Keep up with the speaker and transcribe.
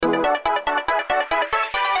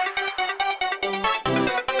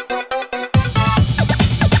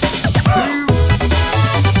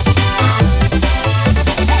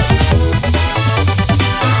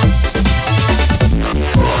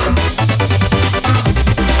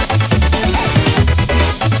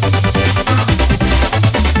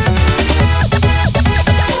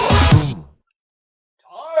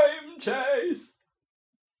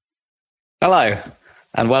Hello,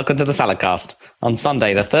 and welcome to the Saladcast on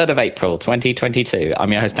Sunday, the 3rd of April, 2022.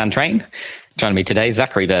 I'm your host, Dan Train. Joining me today,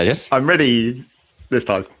 Zachary Burgess. I'm ready this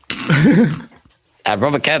time. And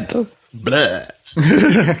Robert Kemp. Blur.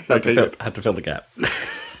 Had to fill the gap.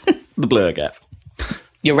 The blur gap.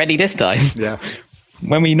 You're ready this time? Yeah.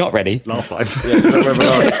 When were you not ready? Last time. Yeah, remember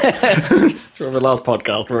the last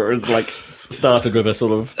podcast where it was like started with a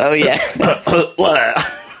sort of Oh, yeah.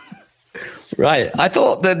 Right. I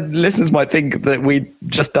thought the listeners might think that we'd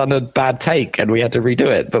just done a bad take and we had to redo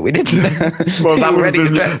it, but we didn't. Well,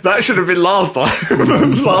 that should have been last time. Last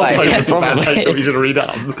time was the bad take that we should have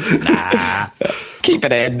redone. Nah. Keep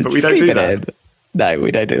it in. But we Just don't keep do it that. in. No,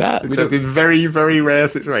 we don't do that. Except in very, very rare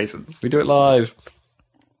situations. we do it live.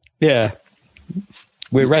 Yeah.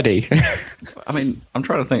 We're ready. I mean, I'm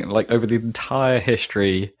trying to think, like, over the entire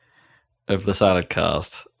history of the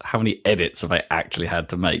Saladcast, how many edits have I actually had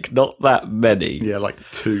to make? Not that many. Yeah, like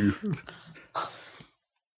 2.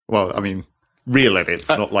 Well, I mean, real edits,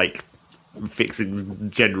 not like fixing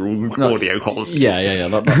general audio quality. Yeah.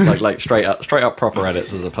 Not like straight up proper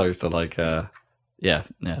edits as opposed to like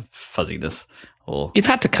fuzziness or You've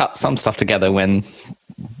had to cut some stuff together when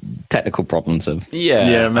technical problems have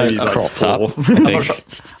Yeah, maybe like cropped 4. up. I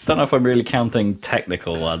think. don't know if I'm really counting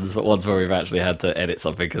technical ones, but ones where we've actually had to edit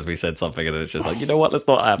something because we said something and it's just like, you know what, let's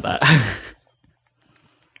not have that.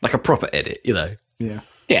 Like a proper edit, you know. Yeah.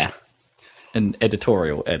 Yeah. An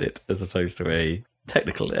editorial edit as opposed to a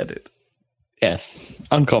technical edit. Yes,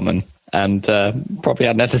 uncommon and probably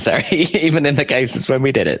unnecessary, even in the cases when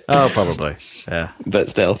we did it. Oh, probably. Yeah. But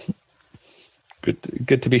still,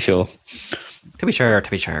 good to be sure. To be sure. To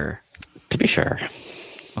be sure.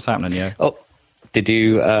 What's happening, yo? Oh, did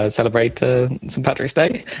you celebrate St. Patrick's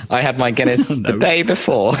Day? I had my Guinness No. the day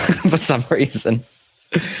before for some reason.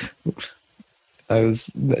 I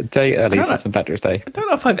was a day early for St. Patrick's Day. I don't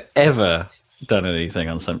know if I've ever done anything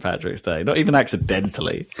on St. Patrick's Day, not even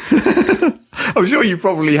accidentally. I'm sure you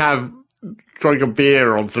probably have drunk a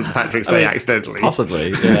beer on St. Patrick's Day accidentally. Possibly,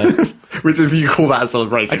 yeah. Which, if you call that a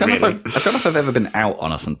celebration, I don't know really. if I've ever been out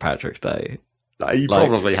on a St. Patrick's Day. You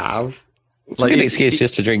probably have. It's a good excuse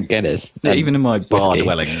just to drink Guinness. Yeah, even in my bar whiskey.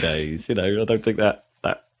 dwelling days, you know, I don't think that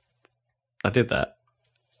I did that.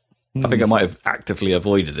 I think I might have actively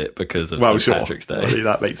avoided it because of St. Patrick's Day. I mean,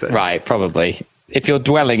 that makes sense. Right, probably. If you're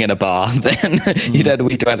dwelling in a bar, then you don't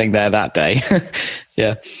be dwelling there that day.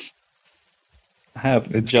 Yeah. I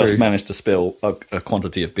have just managed to spill a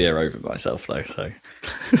quantity of beer over myself, though. So,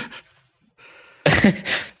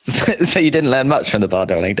 So you didn't learn much from the bar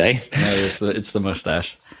dwelling days. no, it's the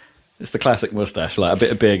mustache. It's the classic mustache. Like a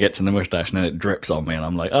bit of beer gets in the mustache and then it drips on me, and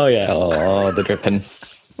I'm like, oh yeah, Oh, the dripping.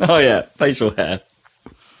 oh yeah, facial hair.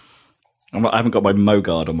 I haven't got my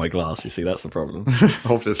Mogard on my glass. You see, that's the problem.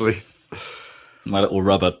 Obviously. My little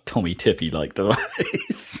rubber Tommy Tippy like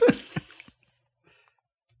device.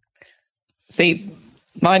 See,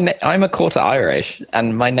 I'm a quarter Irish,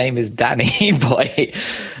 and my name is Danny Boy.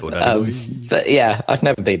 But yeah, I've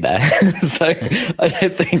never been there, so I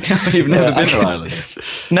don't think You've never been to Ireland?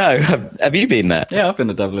 No, have you been there? Yeah, I've been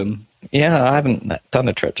to Dublin. Yeah, I haven't done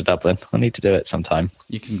a trip to Dublin. I need to do it sometime.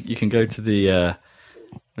 You can go to the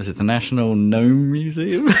was it the National Gnome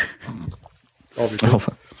Museum? Obviously. Oh,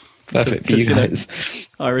 perfect for you guys,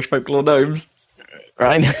 Irish folklore gnomes.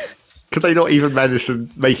 right? Could they not even manage to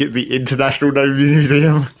make it the International Gnome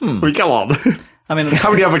Museum? I mean, come on. I mean,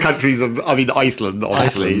 How many other countries? Iceland,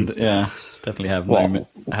 obviously. Iceland, yeah, definitely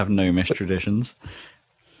have gnomish traditions.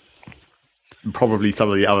 Probably some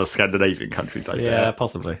of the other Scandinavian countries, I Yeah, bet.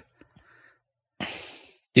 possibly. Do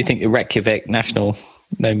you think the Reykjavik National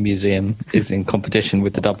Gnome Museum is in competition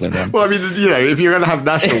with the Dublin one? Well, I mean, you know, if you're going to have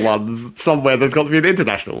national ones, somewhere there's got to be an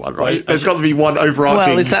international one, right? There's got to be one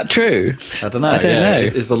overarching. Well, is that true? I don't know. I don't know.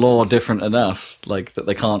 Is the law different enough, like that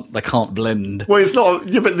they can't blend? Well, it's not.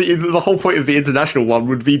 Yeah, but the whole point of the international one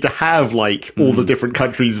would be to have like all the different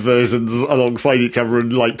countries' versions alongside each other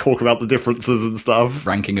and like talk about the differences and stuff.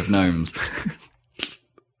 Ranking of gnomes.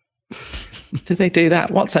 Do they do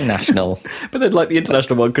that? What's a national? But then, like, the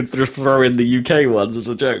international one could throw in the UK ones as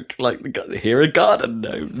a joke. Like, here are garden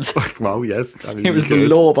gnomes. Well, yes. I mean, It was the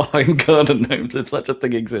law behind garden gnomes, if such a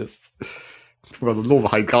thing exists. Well, the law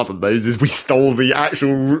behind garden gnomes is we stole the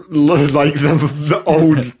actual, like, the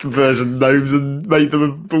old version gnomes and made them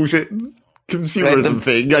a bullshit consumerism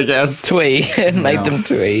thing, I guess. Twee. Made them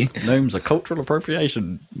twee. Gnomes are cultural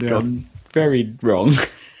appropriation. Gone very wrong.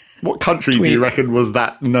 What country do you reckon was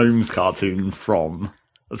that Gnomes cartoon from?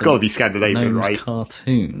 It's got to be Scandinavian, Gnomes right?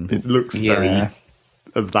 cartoon. It looks very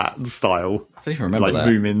of that style. I don't even remember like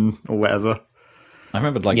that. Moomin or whatever. I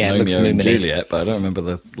remember like Yeah, it looks Romeo and moominy. Juliet, but I don't remember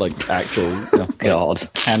the like actual God.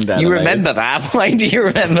 hand You animated. remember that? Why do you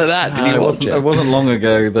remember that? Did you watch It wasn't long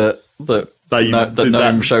ago that They Gnome did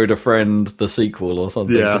that. showed a friend the sequel or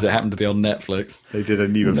something Yeah. because it happened to be on Netflix. They did a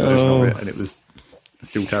newer version of it, and it was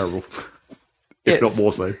still terrible, if not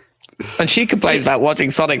more so. And she complains about watching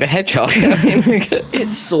Sonic the Hedgehog. I mean,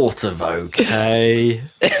 It's sort of okay.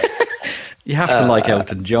 You have to like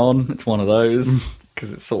Elton John. It's one of those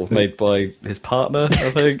because it's sort of made by his partner, I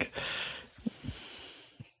think.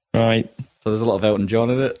 right. So there's a lot of Elton John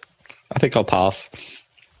in it. I think I'll pass.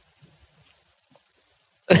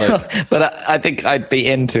 Like, But I think I'd be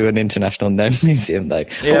into an international gnome museum, though.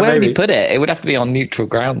 But Yeah, where would maybe. you put it? It would have to be on neutral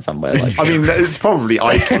ground somewhere. Like, I mean, it's probably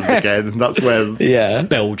Iceland again. That's where yeah.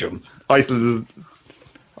 Belgium. Iceland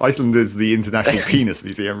is the International Penis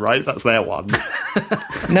Museum, right? That's their one. No,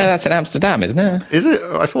 that's in Amsterdam, isn't it? Is it?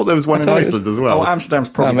 I thought there was one in thought it was- Iceland as well. Oh, Amsterdam's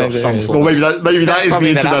probably Oh, got maybe some it is. sort Well, of... maybe that is the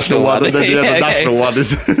probably the international national one, and then the one. other Yeah, okay. national one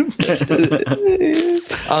is.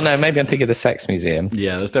 Oh, no, maybe I'm thinking of the sex museum.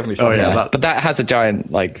 Yeah, there's definitely Oh, something. yeah, there. that- But that has a giant,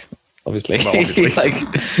 like, obviously, Well, obviously. like,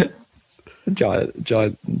 giant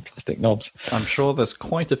plastic knobs. I'm sure there's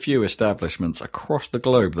quite a few establishments across the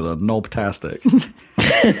globe that are knobtastic.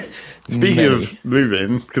 Speaking of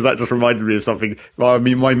moving, because that just reminded me of something. Well, I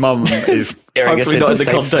mean, my mum is. Steering us Hopefully not into in the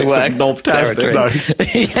safe context to of work knobtastic.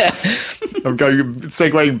 territory. Yeah, I'm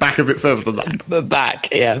segueing back a bit further than that. the back,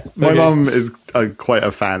 yeah. My mum is quite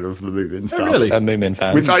a fan of the moving stuff. really? A Moomin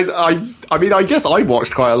fan. Which I mean, I guess I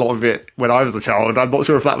watched quite a lot of it when I was a child. I'm not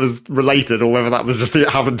sure if that was related or whether that was just it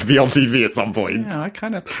happened to be on TV at some point. Yeah, I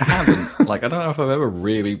kind of haven't. Like, I don't know if I've ever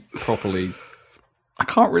really properly... I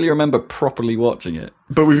can't really remember properly watching it.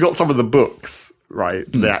 But we've got some of the books, right?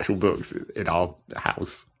 The actual books in our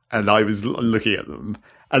house, and I was looking at them,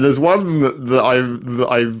 and there's one that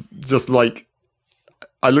I just like.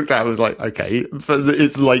 I looked at it and was like, okay, but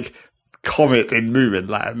it's like Comet in Moomin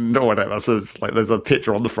Land or whatever. So it's like there's a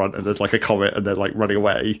picture on the front, and there's like a comet, and they're like running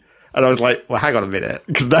away. And I was like, well, hang on a minute,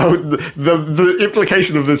 because now the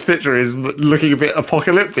implication of this picture is looking a bit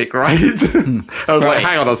apocalyptic, right? I was like, Right.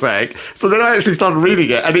 hang on a sec. So then I actually started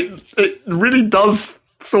reading it, and it really does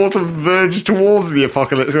sort of verge towards the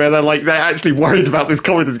apocalypse, where they're actually worried about this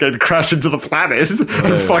comet is going to crash into the planet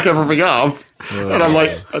and fuck everything up. And I'm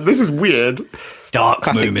like, this is weird. Dark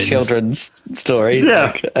Classic Moomins. children's story.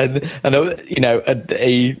 Yeah. Like, and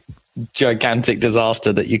a gigantic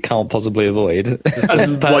disaster that you can't possibly avoid.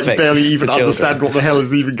 And Perfect barely even for children. understand what the hell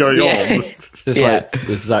is even going Yeah. on. It's Yeah. like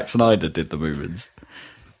if Zack Snyder did the Moomins.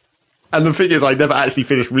 And the thing is, I never actually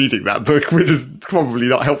finished reading that book, which is probably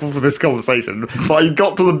not helpful for this conversation. But I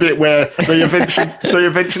got to the bit where they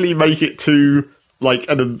eventually make it to like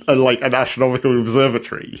an astronomical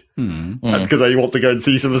observatory, because they want to go and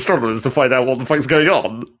see some astronomers to find out what the fuck's going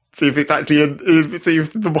on, see if it's actually see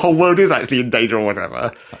if the whole world is actually in danger or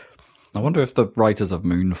whatever. I wonder if the writers of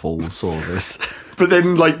Moonfall saw this. But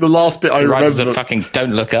then, like the last bit I Writers remember, of fucking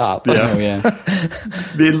Don't Look Up. Yeah. Oh, yeah.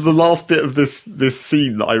 the last bit of this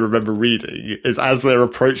scene that I remember reading is as they're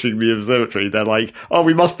approaching the observatory, they're like, "Oh,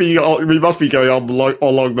 we must be going on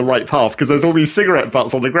along the right path because there's all these cigarette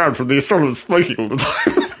butts on the ground from the astronomers smoking all the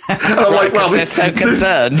time." And I'm like, "Wow, They're this so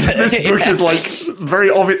concerned. this book Yeah. is like very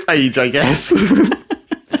of its age, I guess."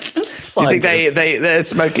 Do you think they're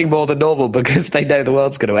smoking more than normal because they know the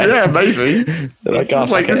world's going to end? Yeah, maybe. They're like, oh,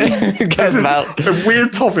 Like, fuck this it. Who is cares about? a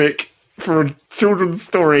weird topic for a children's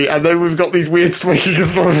story, and then we've got these weird smoking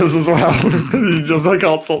astronomers as well. You just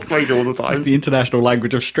can't stop smoking all the time. It's the international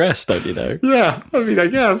language of stress, don't you know? Yeah, I mean, I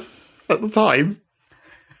guess at the time.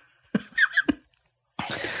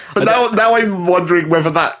 But now I'm wondering whether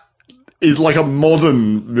that is like a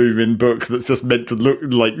modern moving book that's just meant to look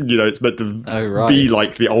like, it's meant to Oh, right. be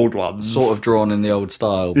like the old ones. Sort of drawn in the old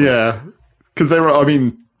style. But Yeah. Because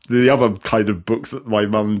the other kind of books that my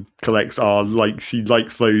mum collects are like, she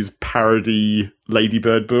likes those parody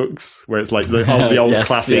Ladybird books where it's like the old Yes,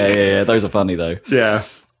 classic. Yeah. Those are funny, though. Yeah.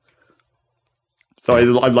 So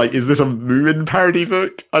I'm like, is this a Moomin parody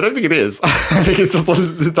book? I don't think it is. I think it's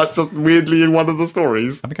that's just weirdly in one of the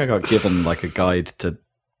stories. I think I got given like a guide to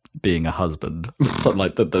being a husband. Something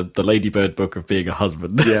like the Ladybird book of being a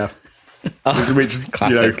husband. Yeah. Which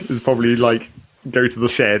classic. is probably like, go to the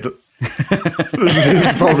shed.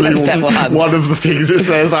 It's probably Step one. one of the things it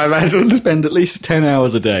says, I imagine. Spend at least 10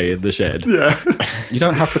 hours a day in the shed. Yeah. You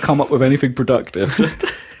don't have to come up with anything productive. Just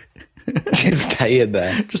stay in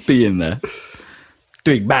there. Just be in there.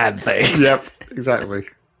 Doing bad things. Yep, exactly.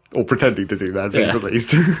 Or pretending to do bad things, Yeah. at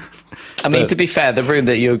least. I mean, to be fair, the room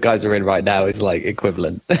that you guys are in right now is like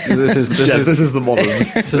equivalent. This is the modern.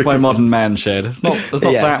 This is my modern man shed. There's not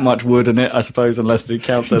that much wood in it, I suppose, unless you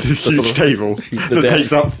count the huge sort of table that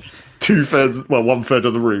takes up 2/3, well, 1/3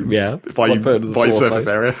 of the room. Yeah, by surface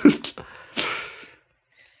area.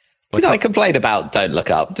 Did I complain about Don't Look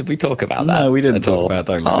Up? Did we talk about that? No, we didn't talk about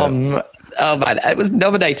Don't Look Up. Oh man, it was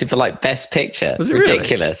nominated for like Best Picture. Was it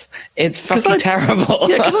ridiculous? Really? It's fucking terrible.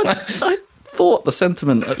 Yeah, because I thought the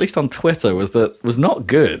sentiment, at least on Twitter, was not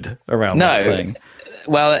good around that thing.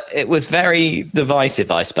 Well, it was very divisive,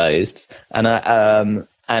 I suppose, and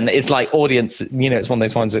it's like audience. It's one of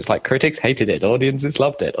those ones where it's like critics hated it, audiences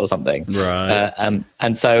loved it, or something. Right.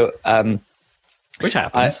 And so. Which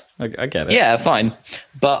happens. I get it. Yeah, fine.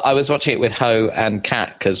 But I was watching it with Ho and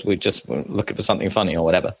Kat because we just were looking for something funny or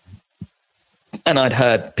whatever. And I'd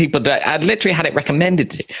heard I'd literally had it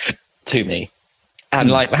recommended to me.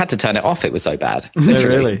 And I had to turn it off. It was so bad.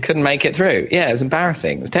 Literally. Really? Couldn't make it through. Yeah, it was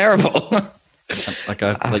embarrassing. It was terrible.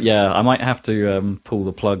 I might have to pull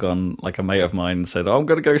the plug on like a mate of mine said, I'm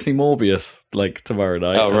going to go see Morbius like tomorrow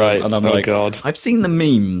night. Oh, right. And I'm God. I've seen the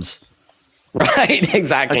memes. Right,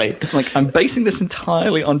 exactly. I'm basing this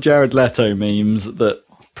entirely on Jared Leto memes that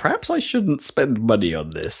perhaps I shouldn't spend money on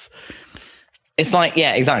this. It's like,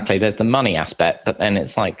 yeah, exactly. There's the money aspect, but then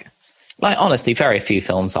it's like honestly, very few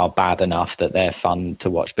films are bad enough that they're fun to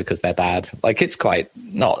watch because they're bad. Like it's quite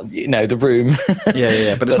not, The Room.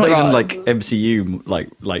 Yeah. But it's not even like MCU.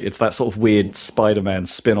 Like it's that sort of weird Spider-Man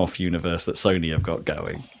spin-off universe that Sony have got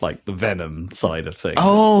going, like the Venom side of things.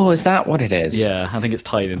 Oh, is that what it is? Yeah, I think it's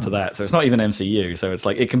tied into that. So it's not even MCU. So it's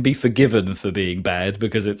like it can be forgiven for being bad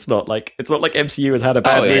because it's not like MCU has had a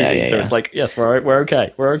bad movie. So it's like, yes, we're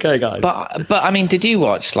okay. We're okay, guys. But I mean, did you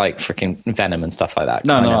watch like freaking Venom and stuff like that?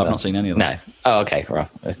 No, I've not seen any of them. No. Oh, okay. Well,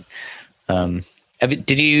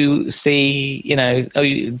 did you see?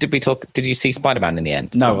 Did we talk? Did you see Spider-Man in the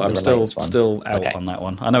end? No, I'm still out on that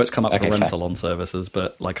one. I know it's come up for rental on services,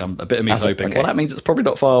 but like I'm a bit of me hoping. Well, that means it's probably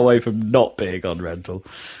not far away from not being on rental,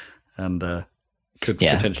 and could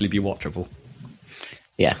potentially be watchable.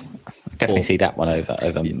 Yeah, definitely see that one over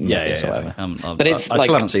yeah. But I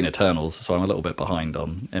still haven't seen Eternals, so I'm a little bit behind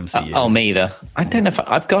on MCU. Me either. I don't know if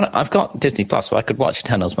I've got Disney Plus, so I could watch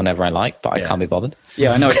Eternals whenever I like, but I can't be bothered.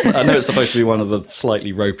 Yeah, I know it's supposed to be one of the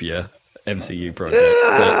slightly ropier MCU projects.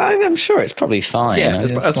 But I'm sure it's probably fine. Yeah,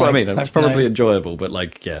 that's what I mean. It's probably enjoyable, but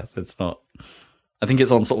it's not. I think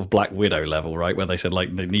it's on sort of Black Widow level, right, where they said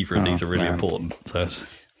like neither of these are really important. So.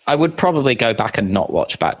 I would probably go back and not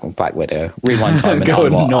watch Black Widow. Rewind time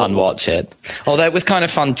and unwatch it. Although it was kind of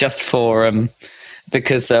fun just for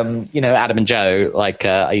because Adam and Joe, like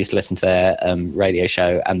I used to listen to their radio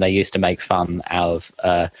show, and they used to make fun out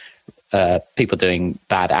of people doing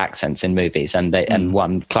bad accents in movies, and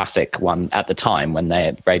one classic one at the time when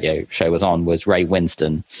their radio show was on was Ray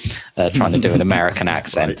Winston trying to do an American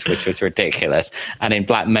accent, which was ridiculous. And in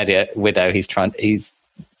Black Widow, he's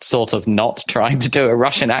sort of not trying to do a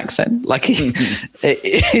Russian accent. Like he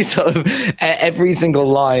sort of every single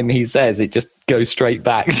line he says, it just goes straight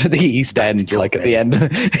back to the East End, like at the end.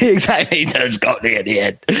 Exactly, he turns Cockney at the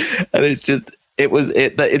end, and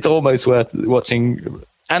it's almost worth watching.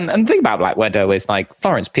 And the thing about Black Widow is like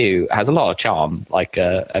Florence Pugh has a lot of charm, like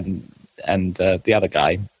and the other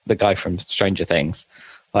guy, the guy from Stranger Things,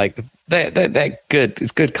 like they're good.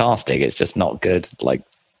 It's good casting. It's just not good, like.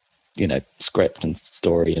 Script and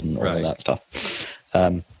story and all of that stuff.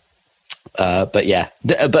 But yeah,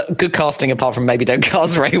 but good casting apart from maybe don't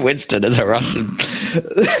cast Ray Winston as a Russian.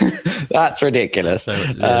 That's ridiculous. So,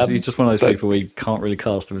 he's just one of those people we can't really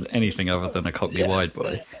cast him as anything other than a Cockney wide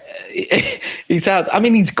boy. He's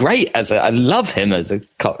great I love him as a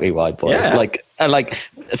Cockney wide boy. Yeah. Like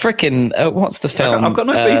freaking what's the film? I've got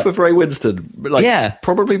no beef with Ray Winston.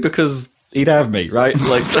 Probably because he'd have me, right?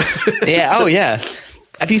 Like yeah. Oh yeah.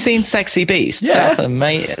 Have you seen Sexy Beast? Yeah. That's an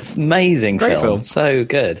amazing film. So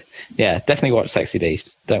good. Yeah, definitely watch Sexy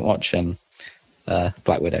Beast. Don't watch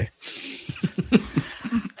Black Widow.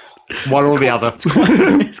 One or the other.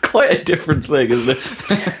 It's quite a different thing, isn't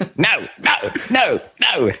it? No.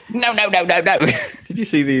 Did you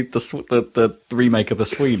see the remake of The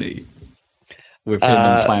Sweeney with him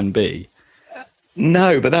and Plan B?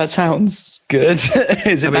 No, but that sounds good.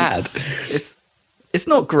 Is it bad? It's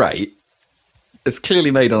not great. It's clearly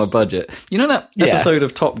made on a budget. You know that episode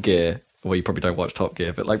of Top Gear? Well, you probably don't watch Top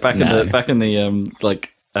Gear, but like back in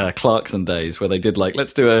the Clarkson days, where they did like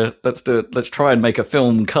let's try and make a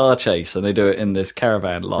film car chase, and they do it in this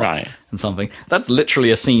caravan lot and something. That's literally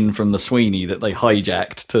a scene from The Sweeney that they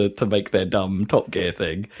hijacked to make their dumb Top Gear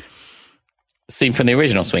thing. Scene from the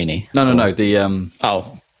original Sweeney? No.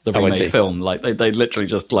 The the remade film. Like they literally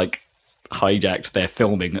just like hijacked their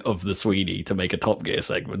filming of the Sweeney to make a Top Gear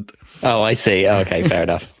segment. Oh, I see. Oh, okay, fair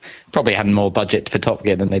enough. Probably had more budget for Top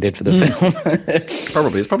Gear than they did for the film.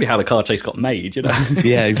 Probably. It's probably how the car chase got made, you know?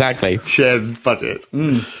 Yeah, exactly. Shared budget.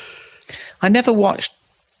 I never watched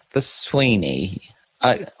the Sweeney.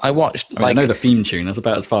 I watched. I know the theme tune. That's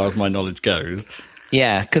about as far as my knowledge goes.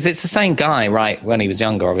 Yeah, because it's the same guy, right? When he was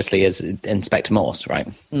younger, obviously, as Inspector Morse, right?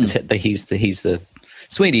 He's the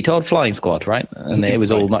Sweeney Todd Flying Squad, right? And it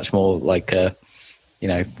was all much more like,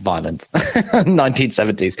 violent.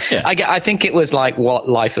 1970s. Yeah. I think it was like what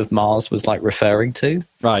Life of Mars was like referring to.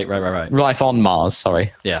 Right. Life on Mars,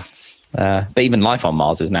 sorry. Yeah. But even Life on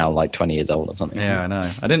Mars is now like 20 years old or something. Yeah, I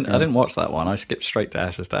know. I didn't watch that one. I skipped straight to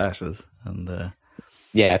Ashes, and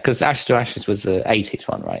yeah, because Ashes to Ashes was the 80s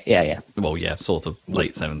one, right? Yeah. Well, yeah, sort of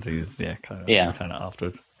late 70s. Yeah, kind of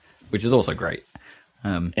afterwards, which is also great.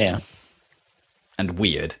 Yeah, and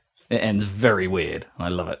weird. It ends very weird. I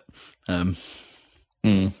love it.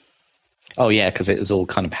 Oh yeah, because it was all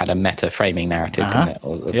kind of had a meta framing narrative, didn't it?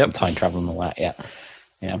 Or time travel and all that.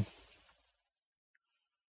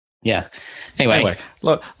 Yeah. Anyway,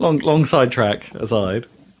 long sidetrack aside.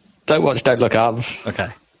 Don't Look Up. Okay.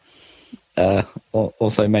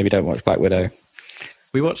 Also, maybe don't watch Black Widow.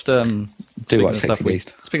 We watched. Do watch Sexy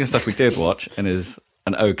Beast. Speaking of stuff we did watch, and is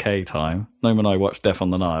an okay time. Gnome and I watched Death on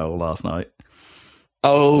the Nile last night.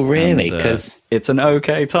 Oh, really? Because it's an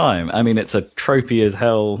okay time. I mean, it's a tropey as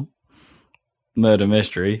hell murder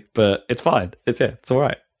mystery, but it's fine. It's all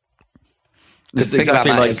right. It's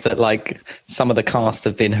exactly like that. Like some of the cast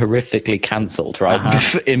have been horrifically cancelled,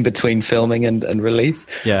 right? In between filming and release.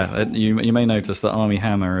 Yeah, you may notice that Armie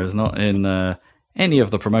Hammer is not in any of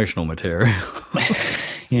the promotional material.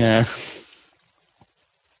 Yeah.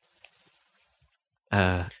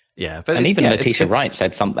 Yeah, but even Letitia Wright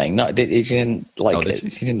said something. No, she didn't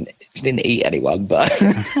she didn't eat anyone, but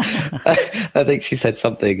I think she said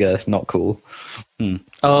something not cool.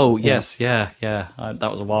 Oh yes, yeah.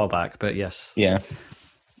 That was a while back, but yes, yeah.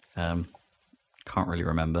 Can't really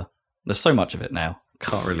remember. There's so much of it now.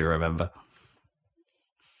 Can't really remember.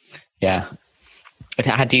 Yeah.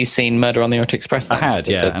 Had you seen Murder on the Orient Express? Then? I had,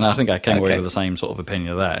 yeah, and I think I came away with the same sort of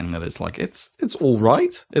opinion of that, and that it's like it's all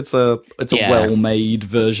right. It's a well-made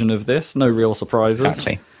version of this. No real surprises.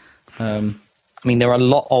 Exactly. I mean, there are a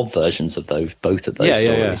lot of versions of both of those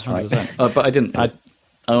stories, right? But I didn't. I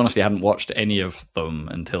honestly hadn't watched any of them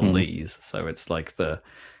until these, so it's like at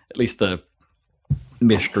least the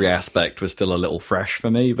mystery aspect was still a little fresh for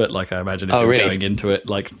me. But like, I imagine if you're going into it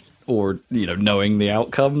like, or knowing the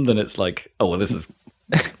outcome, then it's like, oh well, this is.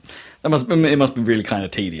 It must be really kind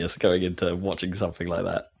of tedious going into watching something like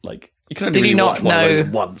that. Like you can only watch one of those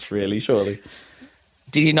once, really, surely.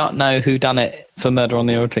 Did you not know who done it for Murder on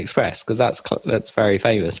the Orient Express? Because that's very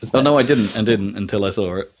famous, isn't it? No, I didn't until I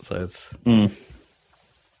saw it. So it's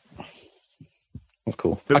that's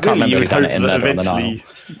cool. But I can't remember who done it in Murder on the Nile.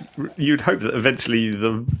 You'd hope that eventually,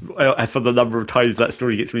 for the number of times that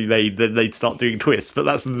story gets remade, then they'd start doing twists. But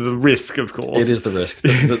that's the risk, of course. It is the risk.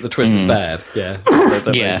 The twist is bad. Yeah.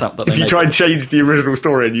 If you try and change the original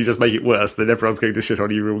story and you just make it worse, then everyone's going to shit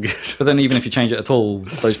on you real good. But then, even if you change it at all,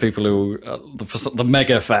 those people who the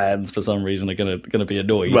mega fans for some reason are going to be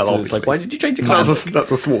annoyed. Well, obviously, it's like, why did you change it?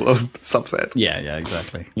 That's a smaller subset. Yeah,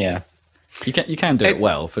 exactly. Yeah, you can do it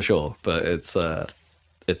well for sure, but it's a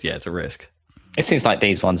risk. It seems like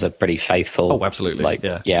these ones are pretty faithful. Oh, absolutely.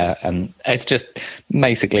 Yeah, and it's just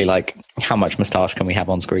basically like how much moustache can we have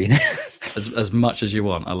on screen? as much as you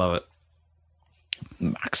want. I love it.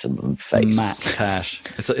 Maximum face. Matte tash.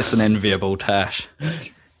 It's an enviable tash.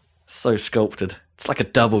 So sculpted. It's like a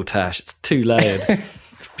double tash. It's 2-layered.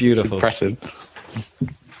 It's beautiful. It's impressive.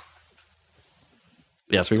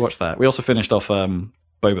 Yeah, so we watched that. We also finished off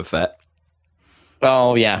Boba Fett.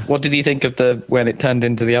 Oh yeah, what did you think of when it turned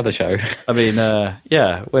into the other show? I mean,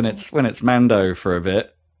 when it's Mando for a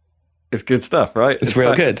bit, it's good stuff, right? It's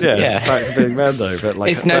real good. Yeah, back to being Mando, but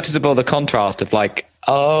like it's noticeable the contrast of like,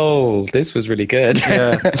 oh, this was really good.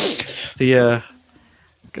 Yeah,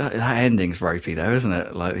 God, that ending's ropey though, isn't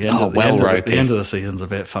it? Like the end of the season's a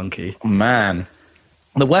bit funky. Oh, man.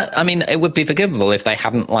 I mean, it would be forgivable if they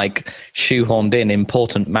hadn't like shoehorned in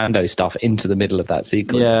important Mando stuff into the middle of that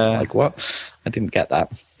sequence. Yeah. Like what? I didn't get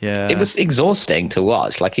that. Yeah. It was exhausting to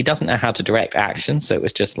watch. Like he doesn't know how to direct action, so it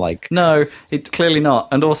was just like no, it clearly not.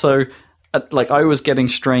 And also, like I was getting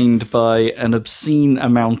strained by an obscene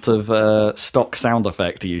amount of stock sound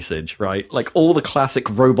effect usage. Right, like all the classic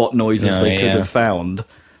robot noises they could have found.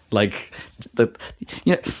 Like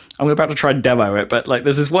I'm about to try and demo it, but like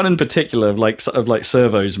there's this one in particular of like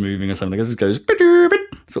servos moving or something. It just goes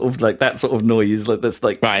sort of like that sort of noise, like that's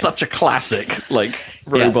like such a classic like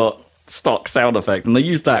robot stock sound effect, and they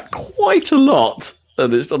use that quite a lot.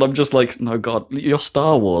 And I'm just like, no, God, you're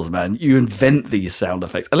Star Wars, man. You invent these sound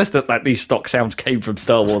effects, unless these stock sounds came from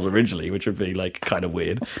Star Wars originally, which would be like kind of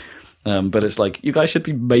weird. But it's like you guys should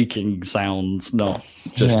be making sounds, not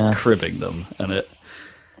just cribbing them, and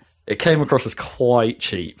it came across as quite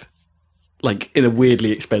cheap. Like, in a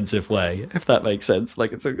weirdly expensive way, if that makes sense.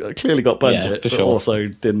 Like, it clearly got budget, but also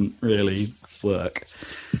didn't really work.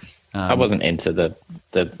 I wasn't into the...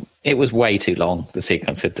 It was way too long, the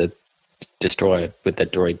sequence with the destroyer, with the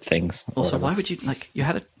droid things. Also, why would you... Like, you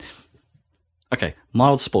had a... Okay,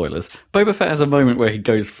 mild spoilers. Boba Fett has a moment where he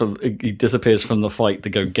disappears from the fight to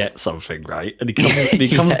go get something, right? And he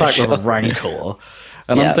comes back with a Rancor.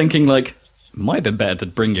 And I'm thinking, like, might have been better to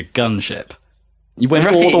bring your gunship. You went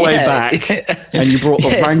all the way back, and you brought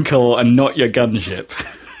the Rancor and not your gunship.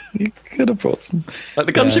 You could have brought some. Like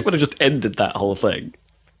the gunship would have just ended that whole thing.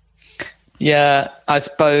 Yeah, I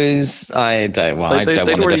suppose I don't want to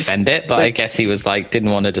defend it, but I guess he was like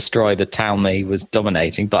didn't want to destroy the town that he was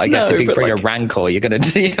dominating. But I guess if you bring a Rancor, you're gonna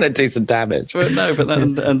do some damage. But no, but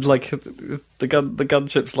then and like the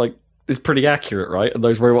gunship's like. Is pretty accurate, right? And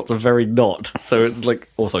those robots are very not. So it's like,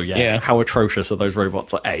 also, how atrocious are those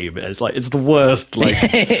robots at aim? It's like, it's the worst, like,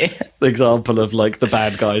 example of, like, the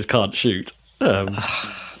bad guys can't shoot.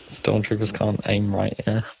 Stormtroopers can't aim right,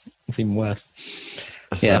 It's even worse.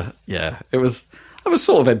 So, it was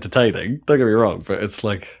sort of entertaining, don't get me wrong, but it's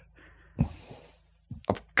like...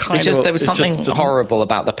 there was something horrible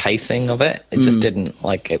about the pacing of it. It just didn't,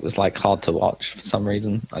 like, it was, like, hard to watch for some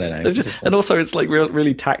reason. I don't know. And also, it's, like,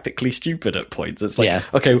 really tactically stupid at points. It's like,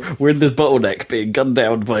 okay, we're in this bottleneck being gunned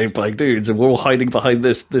down by dudes, and we're all hiding behind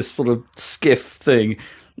this sort of skiff thing.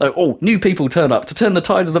 Like, new people turn up to turn the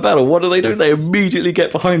tide of the battle. What do? They immediately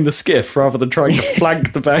get behind the skiff rather than trying to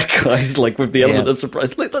flank the bad guys, like, with the element of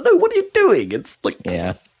surprise. Like, no, what are you doing? It's, like...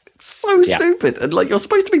 Yeah. So stupid, and like you're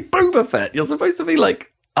supposed to be Boba Fett. You're supposed to be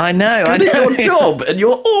like, I know your job, and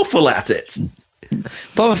you're awful at it.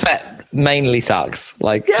 Boba Fett mainly sucks,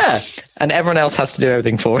 like and everyone else has to do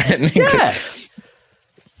everything for him.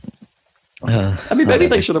 I mean, maybe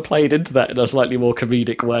they should have played into that in a slightly more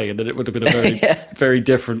comedic way, and then it would have been a very, very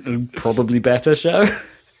different and probably better show.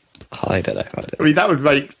 I don't know. I mean,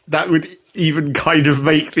 that would even kind of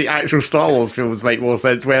make the actual Star Wars films make more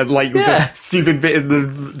sense, where like the stupid bit in the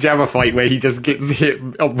Jabba fight where he just gets hit,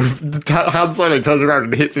 Han Solo turns around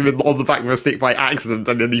and hits him on the back with a stick by accident,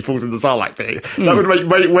 and then he falls in the Sarlacc pit. That would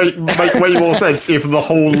make way more sense if the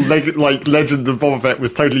whole legend of Boba Fett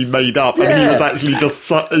was totally made up, and he was actually just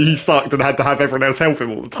he sucked and had to have everyone else help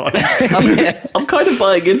him all the time. I'm kind of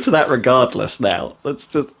buying into that regardless now.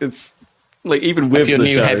 It's like even with your the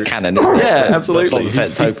new show. headcanon. Yeah, absolutely. Boba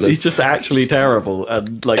Fett's hopeless. He's just actually terrible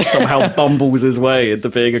and like somehow bumbles his way into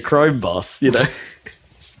being a crime boss, you know.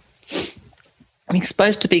 He's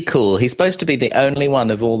supposed to be cool. He's supposed to be the only one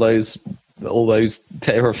of all those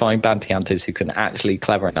terrifying bounty hunters who can actually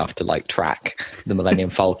clever enough to like track the Millennium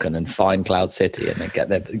Falcon and find Cloud City and then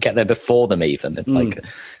get there before them even. And, like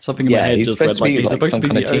something in my head he's just supposed went to be like he's like some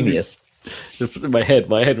kind of genius. In my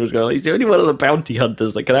head was going, he's the only one of the bounty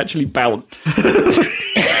hunters that can actually bounce.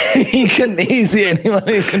 He's the only one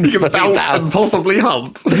who can bounce and possibly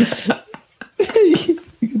hunt.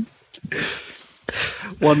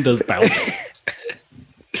 One does bounce.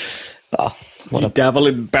 You dabble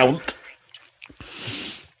in bounce.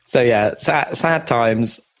 So yeah, sad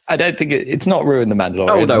times. I don't think it's not ruined the Mandalorian.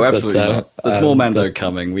 Oh no, absolutely not. There's more Mando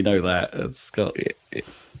coming. We know that. It's got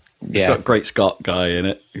got Great Scott guy in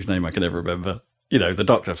it, whose name I can never remember. You know, the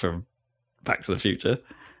Doctor from Back to the Future.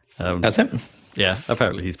 That's it. Yeah,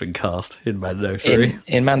 apparently he's been cast in Mando 3.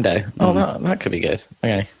 In Mando. Oh, that could be good.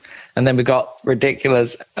 Okay. And then we got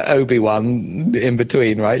ridiculous Obi-Wan in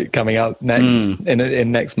between, right? Coming out next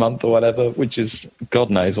in next month or whatever, which is God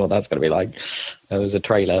knows what that's going to be like. There was a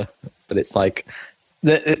trailer, but it's like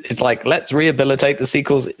let's rehabilitate the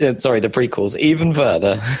prequels even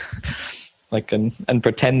further, like and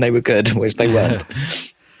pretend they were good, which they weren't.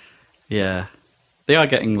 Yeah, they are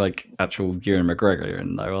getting like actual Ewan McGregor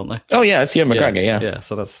in though, aren't they? Oh yeah, it's Ewan McGregor. Yeah.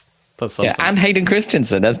 So that's something. Yeah, and Hayden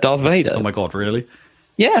Christensen as Darth Vader. Oh my God, really?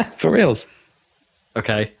 Yeah, for reals.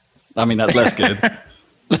 Okay. I mean, that's less good.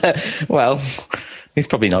 Well, he's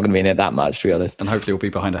probably not going to be in it that much, to be honest. And hopefully he'll be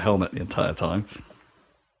behind a helmet the entire time.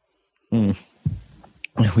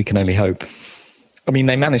 We can only hope. I mean,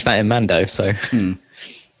 they managed that in Mando, so...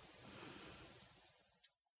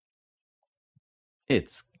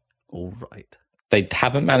 It's all right. They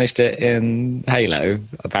haven't managed it in Halo,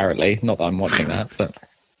 apparently. Not that I'm watching that, but...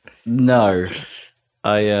 No.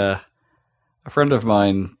 a friend of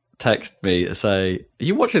mine texted me to say, "Are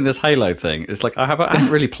you watching this Halo thing?" It's like I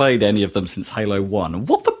haven't really played any of them since Halo 1.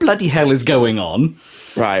 What the bloody hell is going on?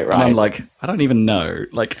 Right. And I'm like, I don't even know.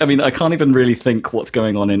 Like, I mean, I can't even really think what's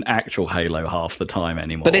going on in actual Halo half the time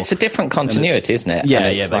anymore. But it's a different continuity, isn't it?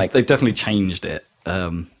 Yeah, they've definitely changed it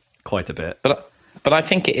quite a bit. But I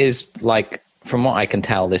think it is, like, from what I can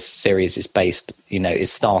tell, this series is based,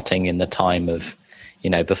 is starting in the time of,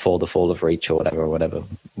 before the fall of Reach or whatever,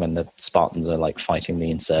 when the Spartans are, like, fighting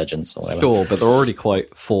the insurgents or whatever. Sure, but they're already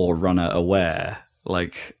quite Forerunner aware,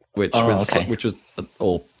 like, which was,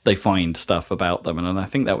 or they find stuff about them, and I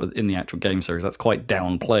think that was in the actual game series. That's quite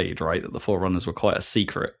downplayed, right? That the Forerunners were quite a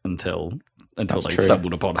secret until they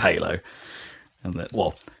stumbled upon Halo, and that,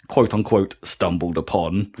 well, quote unquote, stumbled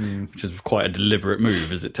upon, which is quite a deliberate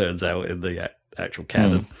move, as it turns out in the actual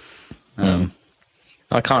canon. I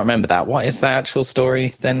can't remember that. What is the actual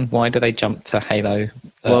story then? Why do they jump to Halo?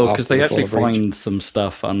 Well, because they actually find some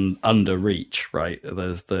stuff under Reach, right?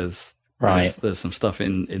 There's some stuff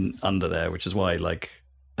in under there, which is why, like,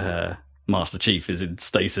 Master Chief is in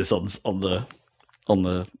stasis on the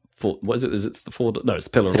what is it? Is it the Ford? No, it's the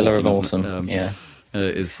Pillar of Autumn.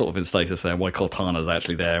 Is sort of in status there. Why Cortana's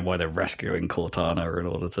actually there, and why they're rescuing Cortana in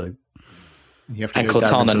order to. And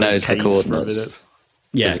Cortana knows the coordinates.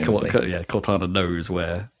 Yeah, Cortana knows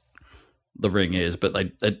where the ring is, but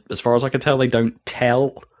they, as far as I can tell, they don't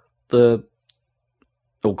tell Cortana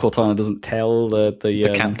doesn't tell the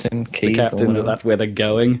captain, that that's where they're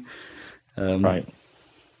going. Right.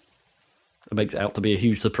 It makes it out to be a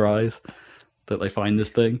huge surprise that they find this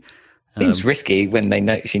thing. Seems risky when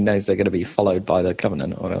she knows they're going to be followed by the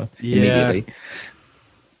Covenant or whatever immediately.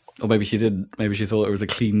 Or maybe she didn't. Maybe she thought it was a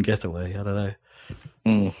clean getaway. I don't know.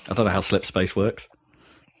 I don't know how slip space works.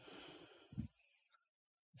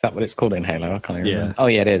 Is that what it's called in Halo? I can't even remember. Yeah. Oh,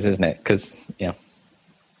 yeah, it is, isn't it? Because,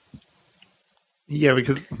 Yeah,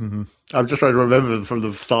 because I'm just trying to remember from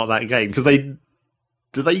the start of that game, because they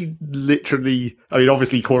literally, I mean,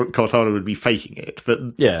 obviously Cortana would be faking it,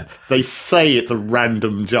 but they say it's a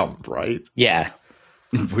random jump, right? Yeah.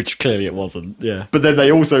 Which clearly it wasn't, yeah. But then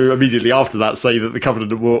they also immediately after that say that the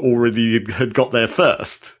Covenant had got there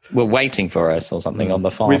first. We're waiting for us or something on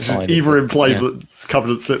the far side. Which either implies that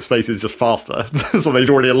Covenant slip space is just faster, so they'd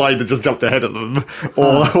already aligned and just jumped ahead of them,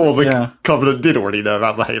 or the Covenant did already know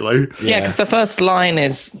about the Halo. Yeah, because the first line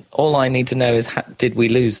is, all I need to know is, did we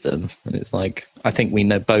lose them? And it's like, I think we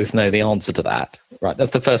both know the answer to that. Right,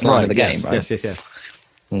 that's the first line of the game, right? Yes.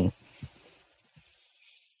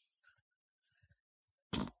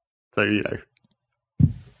 So,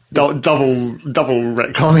 double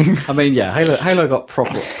retconning. I mean, Halo got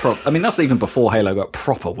proper. I mean, that's even before Halo got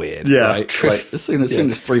proper weird. Yeah, right? Like, as soon as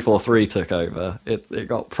 343 took over, it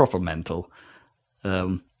got proper mental.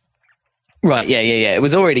 Right, yeah. It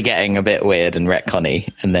was already getting a bit weird and retconny,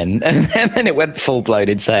 and then it went full blown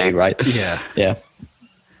insane, right? Yeah.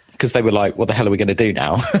 Because they were like, "What the hell are we going to do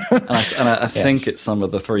now?" I think it's some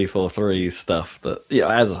of the 343 stuff that,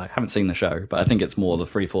 as I haven't seen the show, but I think it's more the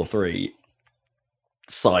 343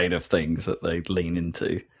 side of things that they lean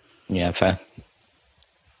into. Yeah, fair.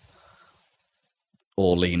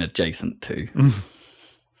 Or lean adjacent to.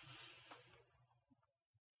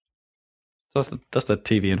 So that's the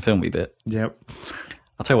TV and filmy bit. Yep.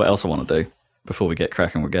 I'll tell you what else I want to do before we get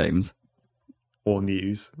cracking with games. Or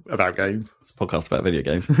news about games. It's a podcast about video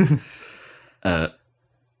games.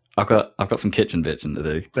 I've got some kitchen bitching to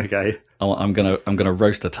do. Okay. I'm gonna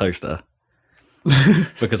roast a toaster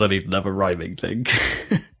because I need another rhyming thing.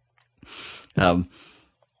 My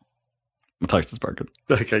toaster's broken.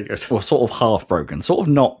 Okay, good. Well, sort of half broken, sort of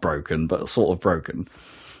not broken, but sort of broken.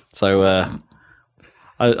 So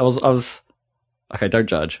I was okay. Don't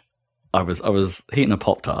judge. I was heating a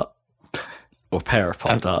Pop-Tart. Or a pair of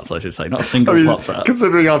Pop-Tarts, I should say, not a single Pop-Tart.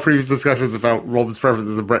 Considering our previous discussions about Rob's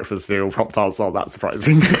preferences of breakfast cereal, Pop-Tarts aren't that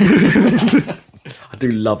surprising. I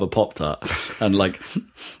do love a Pop-Tart. And, like,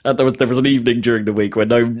 there was an evening during the week where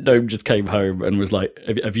Gnome just came home and was like,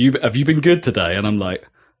 have you been good today? And I'm like,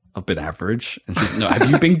 I've been average. And she's no, have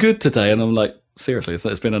you been good today? And I'm like, seriously,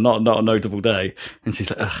 it's been a not a notable day. And she's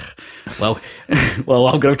like, ugh, well,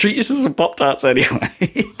 I'm going to treat you to some Pop-Tarts anyway.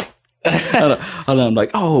 And I'm like,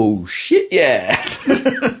 oh shit, yeah.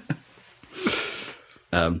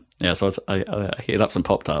 So I heated up some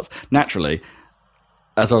Pop-Tarts. Naturally,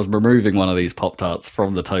 as I was removing one of these Pop-Tarts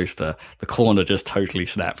from the toaster, the corner just totally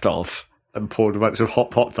snapped off. And poured a bunch of hot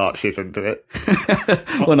Pop-Tart shit into it.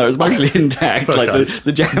 Well, no, it was mostly intact. Okay. Like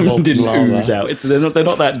the jam didn't ooze out. They're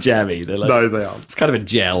not that jammy. They're like, no, they aren't. It's kind of a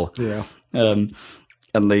gel. Yeah. And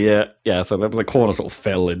so the corner sort of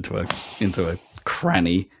fell into a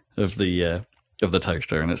cranny of the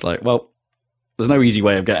toaster, and it's like, well, There's no easy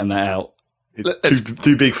way of getting that out.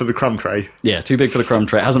 Too big for the crumb tray. Yeah, too big for the crumb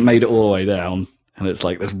tray. It hasn't made it all the way down. And it's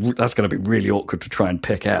like, that's going to be really awkward to try and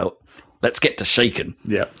pick out. Let's get to shaking.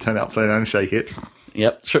 Yep, turn it upside down and shake it.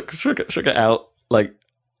 Yep, shook it out. Like,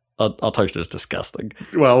 our toaster is disgusting.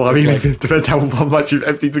 Well, I mean, it depends how much you've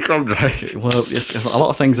emptied the crumb tray. Well, yes, a lot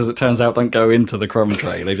of things, as it turns out, don't go into the crumb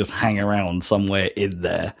tray. They just hang around somewhere in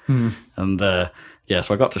there. And, so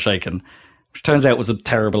I got to shaking, which turns out was a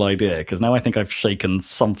terrible idea, because now I think I've shaken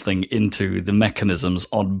something into the mechanisms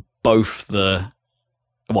on both the...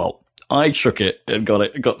 Well, I shook it and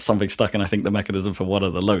got something stuck in, I think, the mechanism for one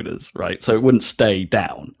of the loaders, right? So it wouldn't stay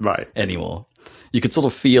down anymore. You could sort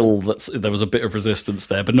of feel that there was a bit of resistance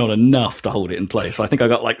there, but not enough to hold it in place. So I think I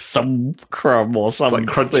got like some crumb or something.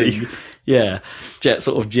 Like crunchy. Yeah,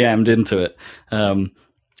 sort of jammed into it.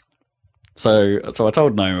 So I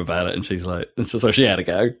told Gnome about it, and she's like, so she had to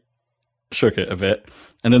go, shook it a bit,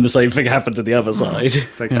 and then the same thing happened to the other side.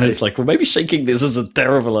 Okay. And it's like, well, maybe shaking this is a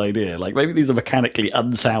terrible idea. Like, maybe these are mechanically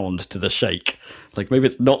unsound to the shake. Like, maybe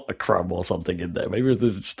it's not a crumb or something in there. Maybe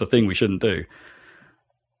this is just a thing we shouldn't do.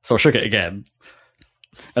 So I shook it again,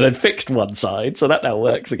 and then fixed one side, so that now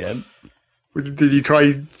works again. Did you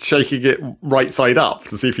try shaking it right side up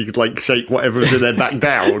to see if you could, like, shake whatever's in there back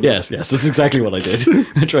down? Yes, that's exactly what I did.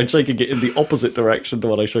 I tried shaking it in the opposite direction to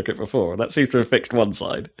what I shook it before, and that seems to have fixed one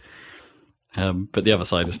side. But the other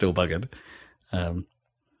side is still buggered. So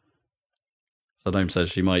Gnome says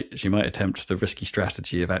she might attempt the risky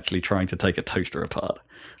strategy of actually trying to take a toaster apart.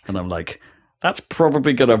 And I'm like, that's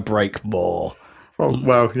probably going to break more.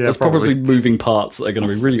 Well, yeah, there's probably moving parts that are going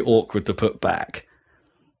to be really awkward to put back,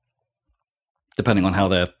 depending on how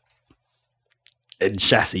they're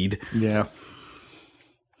chassied. Yeah.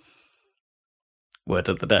 Word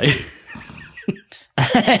of the day.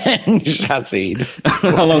 Chassied.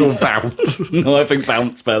 How long bounce? No, I think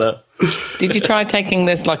bounce better. Did you try taking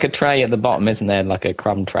this like a tray at the bottom? Isn't there like a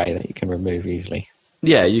crumb tray that you can remove easily?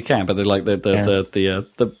 Yeah, you can, but they're like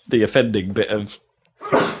the offending bit of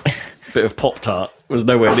Pop-Tart was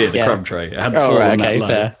nowhere near the crumb tray. It hadn't fallen that low.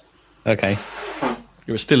 Fair. Okay.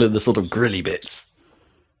 It was still in the sort of grilly bits.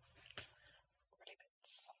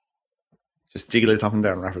 Just jiggle it up and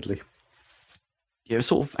down rapidly. Yeah, it was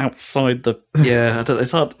sort of outside the... Yeah, I don't,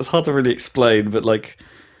 it's hard to really explain, but like,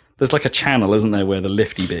 there's like a channel, isn't there, where the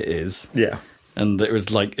lifty bit is? Yeah. And it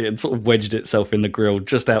was like, it sort of wedged itself in the grill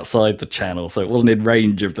just outside the channel, so it wasn't in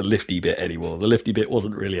range of the lifty bit anymore. The lifty bit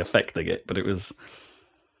wasn't really affecting it, but it was...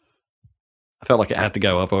 I felt like it had to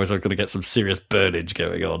go, otherwise I was going to get some serious burnage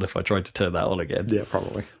going on if I tried to turn that on again. Yeah,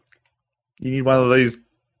 probably. You need one of those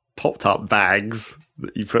Pop-Tart bags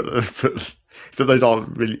that you put so those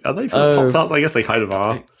aren't really... Are they for Pop-Tarts? I guess they kind of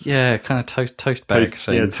are. Yeah, kind of toast bag things.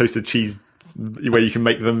 Yeah, toasted cheese, where you can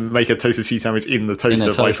make a toasted cheese sandwich in the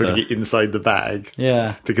toaster by putting it inside the bag.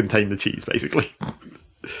 Yeah. To contain the cheese, basically.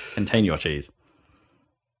 Contain your cheese.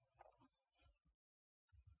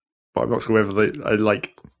 But I'm not sure whether they,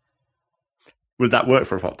 would that work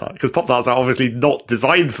for a Pop-Tart? Because Pop-Tarts are obviously not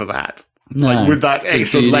designed for that. No. Like, with that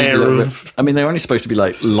extra layer of... I mean, they're only supposed to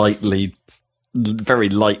be, very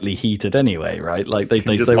lightly heated anyway, right? Like they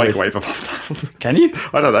just microwave a Pop-Tart. Can you?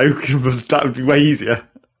 I don't know. That would be way easier.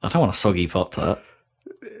 I don't want a soggy Pop-Tart.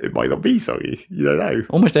 It might not be soggy. You don't know.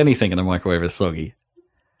 Almost anything in a microwave is soggy.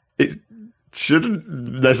 It shouldn't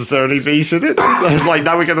necessarily be, should it?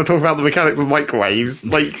 Now we're going to talk about the mechanics of microwaves.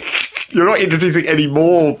 You're not introducing any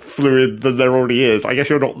more fluid than there already is. I guess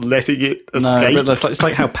you're not letting it escape. No, but it's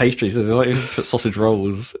like how pastries is. It's like if you put sausage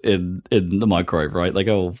rolls in the microwave, right? They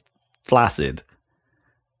go all flaccid.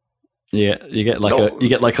 Yeah, you get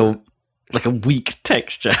like a weak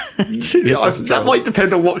texture. That might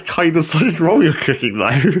depend on what kind of sausage roll you're cooking,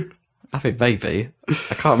 though. I think maybe.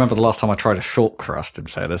 I can't remember the last time I tried a short crust, in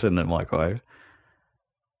fairness, in the microwave,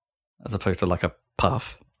 as opposed to like a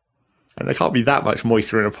puff. And there can't be that much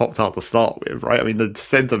moisture in a Pop-Tart to start with, right? I mean, the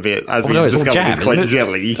centre bit, as we discovered, is quite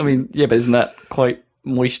jelly. I mean, yeah, but isn't that quite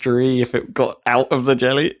moistury if it got out of the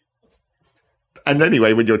jelly? And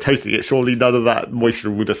anyway, when you're toasting it, surely none of that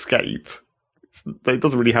moisture would escape. It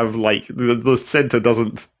doesn't really have, the centre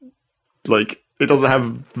doesn't, it doesn't have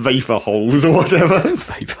vapour holes or whatever.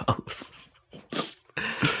 Vapour holes.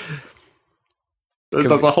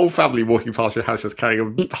 There's a whole family walking past your house just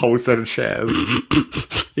carrying a whole set of chairs.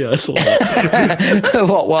 Yeah, I saw that.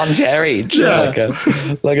 What, one chair each? Yeah.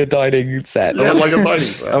 Like a dining set. Yeah, like a dining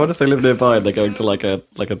set. I wonder if they live nearby and they're going to like a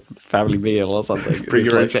family meal or something. Bring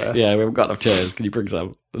your own chair. Yeah, we haven't got enough chairs. Can you bring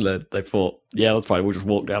some? And then they thought, yeah, that's fine. We'll just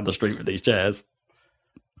walk down the street with these chairs.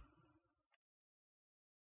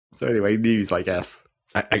 So anyway, news, I guess.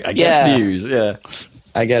 I guess news, yeah.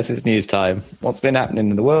 I guess it's news time. What's been happening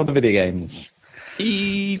in the world of video games?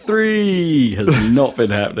 E3 has not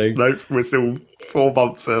been happening. Nope, we're still 4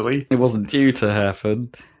 months early. It wasn't due to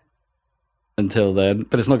happen until then,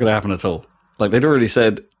 but it's not going to happen at all. Like, they'd already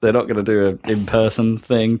said they're not going to do an in-person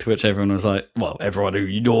thing, to which everyone was like, well, everyone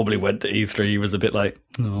who normally went to E3 was a bit like,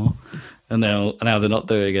 oh. And now they're not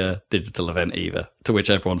doing a digital event either, to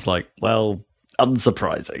which everyone's like, well,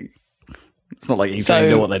 unsurprising. It's not like E3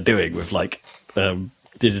 know what they're doing with, like,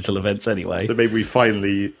 digital events anyway. So maybe we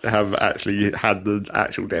finally have actually had the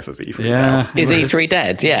actual death of E3 now. Is E3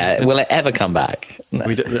 dead? Yeah. Will it ever come back? No.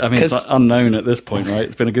 It's like unknown at this point, right?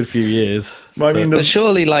 It's been a good few years. Well, but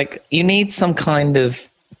surely, like, you need some kind of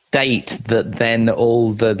date that then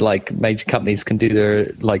all the, like, major companies can do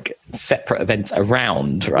their, like, separate events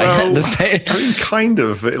around, right? Well, kind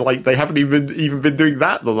of. Like, they haven't even been doing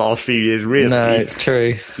that the last few years, really. No, it's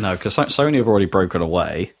true. No, because Sony have already broken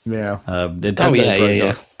away. Yeah.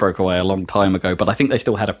 Nintendo broke away a long time ago, but I think they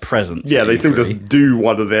still had a presence. Yeah, they still just do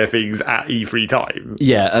one of their things at E3 time.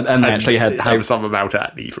 Yeah, and they actually have some amount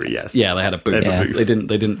at E3. Yes. Yeah, they had a booth. They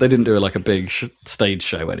didn't do like a big stage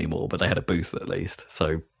show anymore, but they had a booth at least,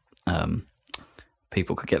 so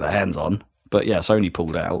people could get their hands on. But yeah, Sony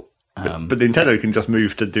pulled out. But Nintendo can just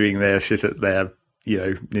move to doing their shit at their,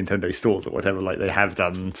 Nintendo stores or whatever. Like, they have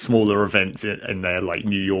done smaller events in their, like,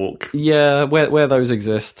 New York. Yeah, where those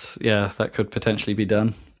exist, yeah, that could potentially be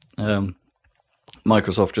done.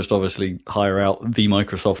 Microsoft just obviously hire out the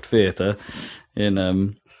Microsoft Theatre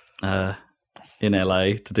in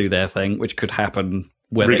LA to do their thing, which could happen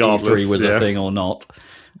whether E3 was a thing or not.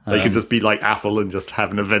 They could just be like Apple and just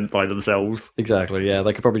have an event by themselves. Exactly, yeah.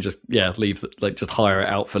 They could probably just leave, like, just hire it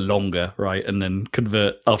out for longer, right? And then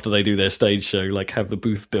convert after they do their stage show, like, have the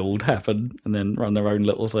booth build happen and then run their own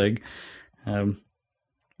little thing.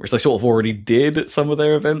 Which they sort of already did at some of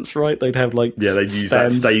their events, right? They'd have, like, they'd use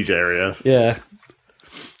that stage area. Yeah.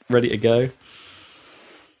 Ready to go.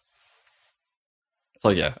 So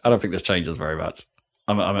yeah, I don't think this changes very much.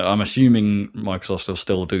 I'm assuming Microsoft will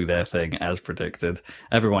still do their thing as predicted.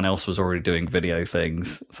 Everyone else was already doing video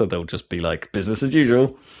things, so they'll just be like business as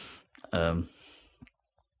usual. I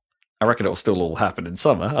reckon it'll still all happen in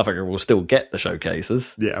summer. I think we'll still get the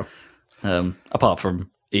showcases. Yeah. Apart from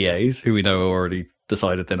EA's, who we know already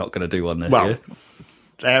decided they're not going to do one this year.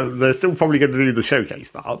 They're still probably going to do the showcase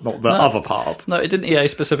part, not the other part. No, it didn't. EA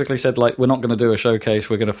specifically said, like, we're not going to do a showcase.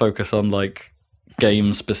 We're going to focus on, like,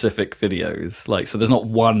 game-specific videos. Like, so there's not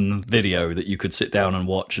one video that you could sit down and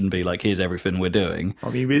watch and be like, here's everything we're doing. I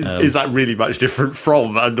mean, is that really much different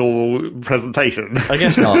from a normal presentation? I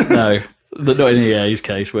guess not, no. Not in EA's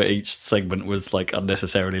case, where each segment was, like,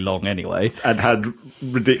 unnecessarily long anyway. And had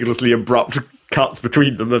ridiculously abrupt cuts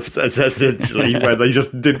between them, essentially, where they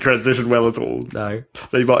just didn't transition well at all. No.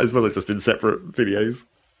 They might as well have just been separate videos.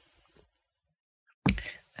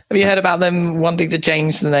 Have you heard about them wanting to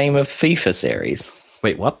change the name of FIFA series?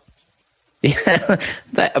 Wait, what? Yeah,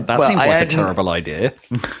 that seems like a terrible idea.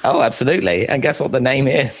 Oh, absolutely. And guess what the name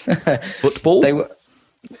is? Football?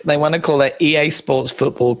 They want to call it EA Sports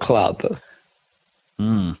Football Club.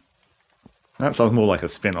 That sounds more like a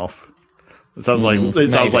spin-off. It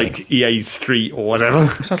sounds like EA Street or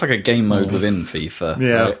whatever. It sounds like a game mode within FIFA.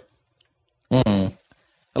 Yeah. Right?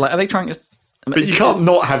 Like, are they trying to? But you can't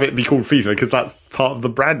not have it be called FIFA because that's part of the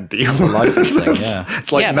brand deal. The licensing, yeah.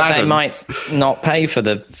 It's like but they might not pay for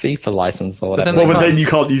the FIFA license or whatever. But then you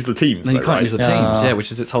can't use the teams. Then you can't use the teams,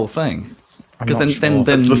 which is its whole thing. Because then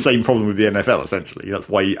that's the same problem with the NFL. Essentially, that's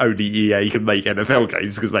why only EA can make NFL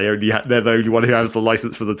games because they're the only one who has the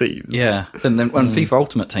license for the teams. Yeah. Then when FIFA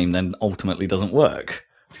Ultimate Team then ultimately doesn't work,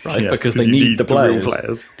 right? Yes, because they need the players. Real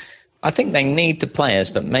players. I think they need the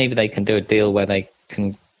players, but maybe they can do a deal where they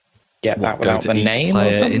can get that without the name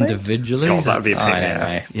or something individually. God, that'd be a pain in the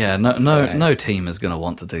ass. Yeah, no team is going to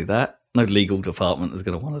want to do that. No legal department is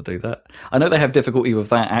going to want to do that. I know they have difficulty with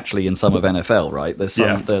that actually in some of NFL, right? There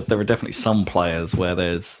are definitely some players where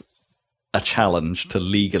there's a challenge to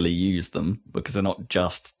legally use them because they're not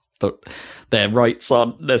just their rights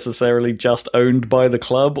aren't necessarily just owned by the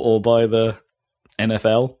club or by the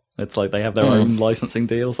NFL. It's like they have their own licensing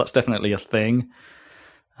deals. That's definitely a thing.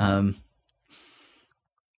 I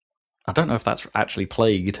don't know if that's actually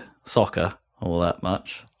plagued soccer all that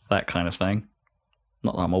much, that kind of thing.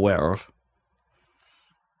 Not that I'm aware of.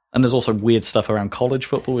 And there's also weird stuff around college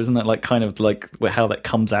football, isn't it? Like, kind of like how that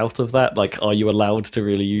comes out of that. Like, are you allowed to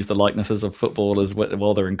really use the likenesses of footballers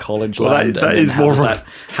while they're in college land? That is more of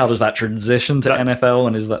how does that transition to NFL?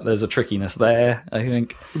 And is that there's a trickiness there, I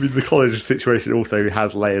think. I mean, the college situation also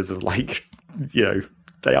has layers of, like, you know,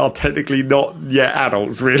 they are technically not yet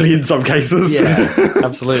adults, really, in some cases. Yeah,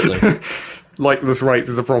 absolutely. Likeness rights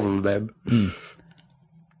is a problem then.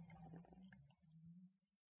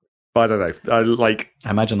 But I don't know. I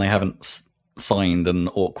imagine they haven't signed an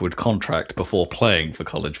awkward contract before playing for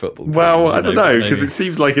college football teams, well, I don't know, because it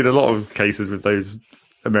seems like in a lot of cases with those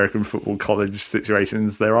American football college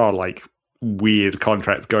situations, there are like weird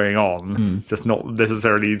contracts going on, just not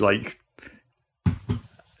necessarily like,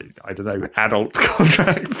 I don't know, adult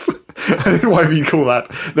contracts. Whatever you call that.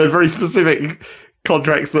 They're very specific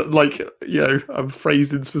contracts that, like, you know, are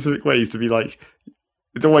phrased in specific ways to be like,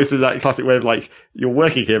 it's always in that classic way of like, you're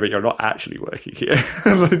working here, but you're not actually working here.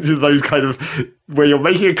 Those kind of, where you're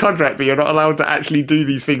making a contract, but you're not allowed to actually do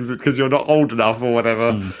these things because you're not old enough or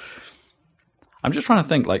whatever. I'm just trying to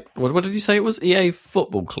think, like, what did you say it was? EA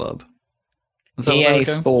Football Club? Is that EA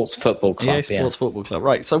Sports Football Club. EA Sports Football Club,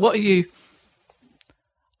 right. So what are you...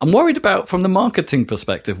 I'm worried about, from the marketing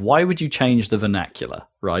perspective, why would you change the vernacular,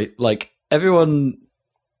 right? Like, everyone...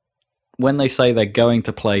 when they say they're going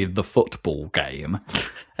to play the football game,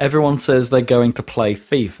 everyone says they're going to play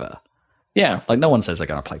FIFA. Yeah. Like, no one says they're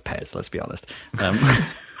going to play PES, let's be honest.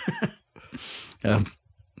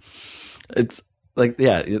 It's like,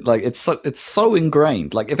 yeah, like it's so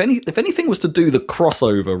ingrained. Like, if anything was to do the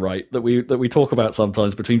crossover, right, that we talk about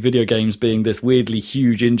sometimes between video games being this weirdly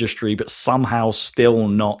huge industry, but somehow still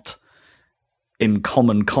not in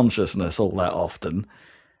common consciousness all that often,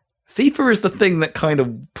 FIFA is the thing that kind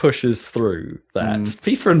of pushes through that.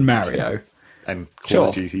 FIFA and Mario. And Call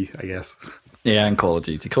of Duty, I guess. Yeah, and Call of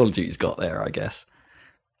Duty. Call of Duty's got there, I guess.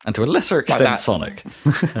 And to a lesser extent, like Sonic.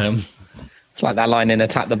 It's like that line in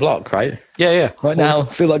Attack the Block, right? Yeah. Right now,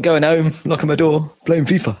 feel like going home, knocking my door, playing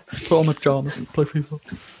FIFA. Put on my pajamas and play FIFA.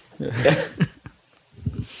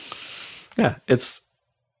 Yeah, it's...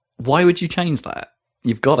 Why would you change that?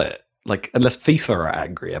 You've got it. Like, unless FIFA are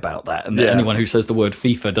angry about that, and anyone who says the word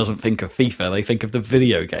FIFA doesn't think of FIFA, they think of the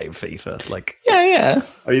video game FIFA. Like, yeah.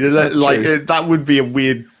 I mean, like that would be a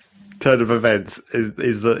weird turn of events.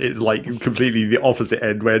 Is that it's like completely the opposite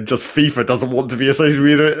end, where just FIFA doesn't want to be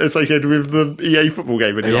associated with the EA football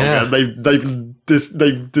game any longer, and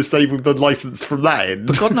they've disabled the license from that end.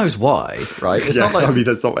 But God knows why, right? It's not like, I mean,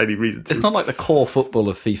 there's not any reason to. It's not like the core football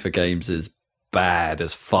of FIFA games is bad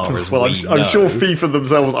as far as well, we know. I'm sure FIFA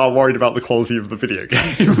themselves are worried about the quality of the video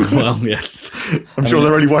game. Well, yeah. I'm sure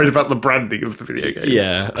they're only worried about the branding of the video game.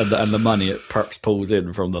 Yeah, and the money it perhaps pulls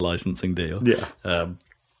in from the licensing deal. Yeah.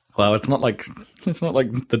 Well, it's not like the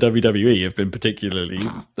WWE have been particularly,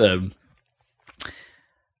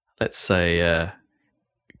 let's say,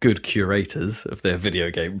 good curators of their video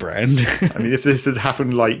game brand. I mean, if this had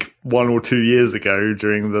happened like 1 or 2 years ago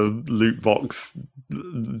during the loot box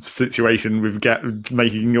situation with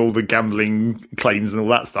making all the gambling claims and all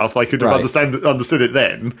that stuff, I could have understood it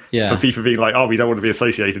then. Yeah. For FIFA being like, oh, we don't want to be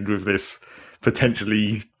associated with this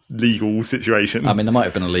potentially legal situation. I mean, there might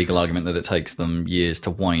have been a legal argument that it takes them years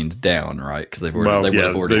to wind down, right? Because they would have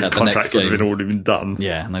already had the next game. Would have already been done.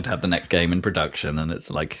 Yeah, and they'd have the next game in production, and it's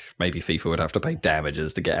like maybe FIFA would have to pay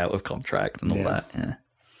damages to get out of contract and all that. Yeah.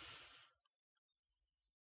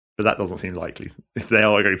 But that doesn't seem likely. If they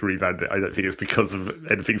are going to rebrand it, I don't think it's because of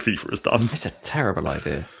anything FIFA has done. It's a terrible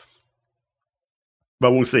idea.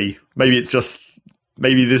 But we'll see. Maybe this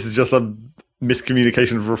is just a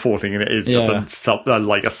miscommunication of reporting, and it is just a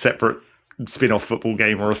separate spin-off football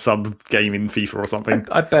game or a sub game in FIFA or something.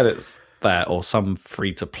 I bet it's that, or some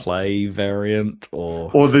free-to-play variant,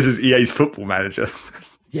 or this is EA's Football Manager.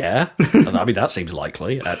 Yeah, I mean that seems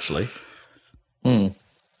likely, actually.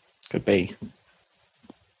 Could be.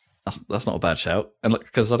 That's not a bad shout. And look,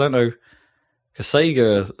 because I don't know, because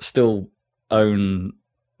Sega still own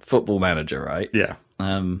Football Manager, right? Yeah.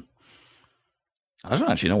 I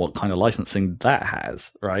don't actually know what kind of licensing that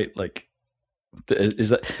has, right? Like, is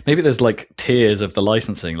that maybe there's like tiers of the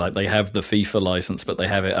licensing? Like they have the FIFA license, but they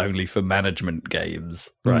have it only for management games,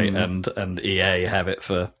 right? And EA have it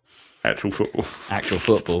for actual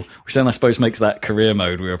football, which then I suppose makes that career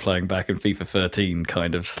mode we were playing back in FIFA 13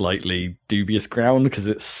 kind of slightly dubious ground because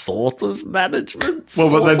it's sort of management. Well,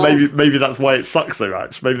 but then maybe that's why it sucks so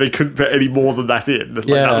much. Maybe they couldn't put any more than that in. Like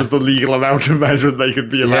that was the legal amount of management they could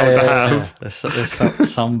be allowed to have.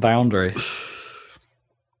 There's some boundary.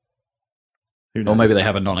 Or maybe they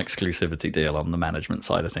have a non-exclusivity deal on the management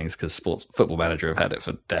side of things because Football Manager have had it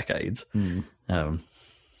for decades.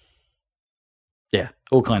 Yeah,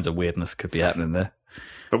 all kinds of weirdness could be happening there.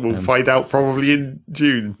 But we'll find out probably in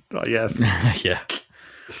June, I guess. Yeah.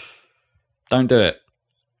 Don't do it.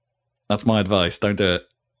 That's my advice. Don't do it.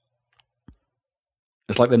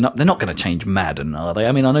 It's like they're not going to change Madden, are they?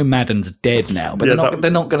 I mean, I know Madden's dead now, but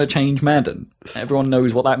they're not going to change Madden. Everyone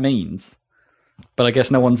knows what that means. But I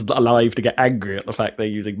guess no one's alive to get angry at the fact they're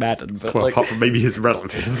using Madden. But apart from maybe his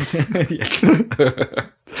relatives.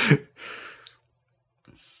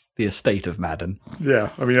 The estate of Madden. Yeah,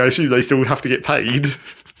 I mean, I assume they still have to get paid.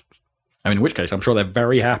 I mean, in which case, I'm sure they're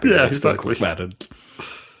very happy Yeah, with exactly. Madden.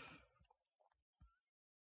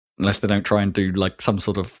 Unless they don't try and do like some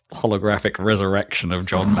sort of holographic resurrection of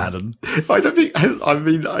John Madden. I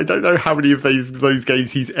don't know how many of those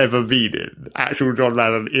games he's ever been in. Actual John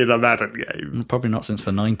Madden in a Madden game. Probably not since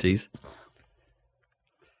the 90s.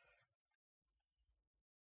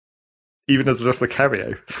 Even as just a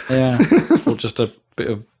cameo. Yeah. Or just a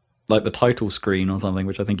bit of like the title screen or something,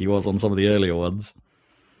 which I think he was on some of the earlier ones.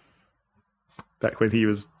 Back when he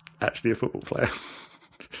was actually a football player.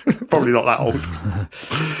 Probably not that old.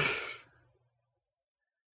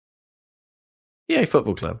 EA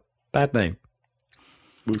Football Club. Bad name.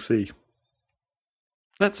 We'll see.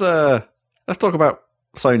 Let's talk about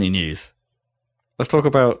Sony news. Let's talk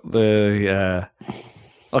about the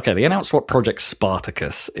they announced what Project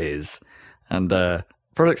Spartacus is. And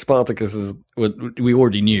Project Spartacus is what we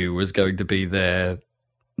already knew was going to be their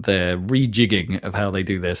rejigging of how they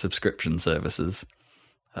do their subscription services.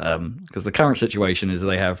 Because the current situation is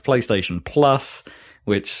they have PlayStation Plus,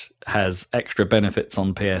 which has extra benefits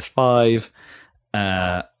on PS5,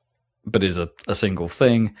 but is a single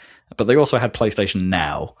thing. But they also had PlayStation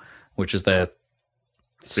Now, which is their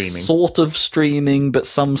Streaming. Sort of streaming, but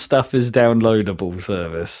some stuff is downloadable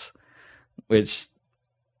service, which,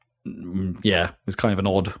 was kind of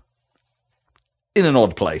in an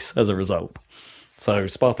odd place as a result. So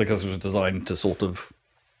Spartacus was designed to sort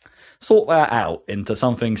that out into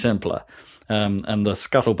something simpler. And the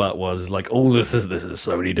scuttlebutt was like, "Oh, this is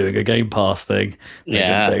Sony doing a Game Pass thing.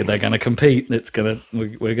 They're going to compete.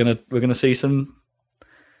 We're gonna see some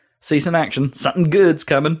action. Something good's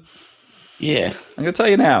coming." Yeah, I'm going to tell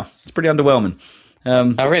you now, it's pretty underwhelming.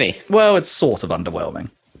 Oh, really? Well, it's sort of underwhelming.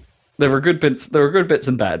 There were good bits. There were good bits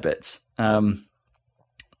and bad bits. So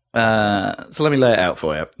let me lay it out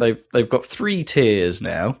for you. They've got 3 tiers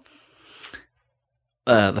now.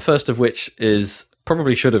 The first of which is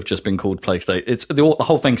probably should have just been called PlayStation. It's the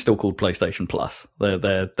whole thing's still called PlayStation Plus.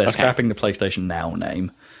 They're scrapping the PlayStation Now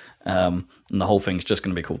name, and the whole thing's just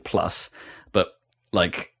going to be called Plus. But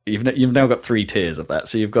like you've now got 3 tiers of that.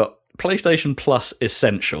 So you've got PlayStation Plus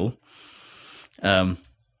Essential,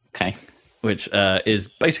 which is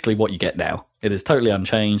basically what you get now. It is totally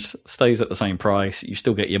unchanged, stays at the same price. You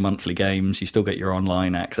still get your monthly games, you still get your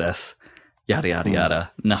online access, yada, yada,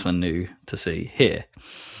 yada. Nothing new to see here.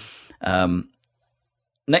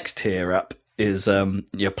 Next tier up is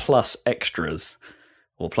your Plus Extras,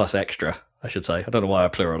 or Plus Extra, I should say. I don't know why I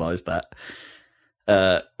pluralized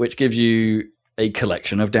that, which gives you a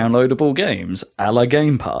collection of downloadable games a la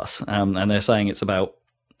Game Pass. And they're saying it's about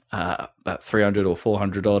 300 or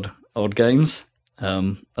 400 odd games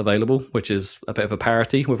available, which is a bit of a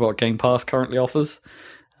parity with what Game Pass currently offers.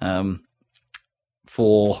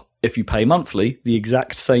 For, if you pay monthly, the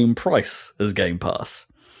exact same price as Game Pass.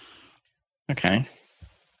 Okay.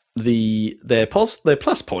 Their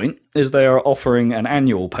plus point is they are offering an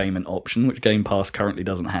annual payment option, which Game Pass currently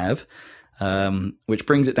doesn't have, which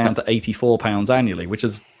brings it down to £84 annually, which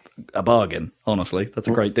is a bargain, honestly. That's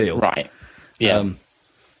a great deal. Right. Yeah.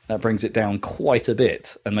 That brings it down quite a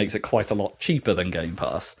bit and makes it quite a lot cheaper than Game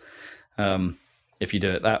Pass, if you do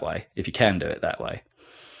it that way, if you can do it that way.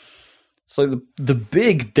 So the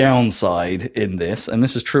big downside in this, and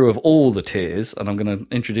this is true of all the tiers, and I'm going to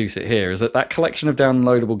introduce it here, is that collection of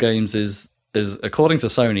downloadable games is according to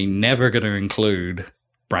Sony, never going to include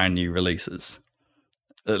brand new releases.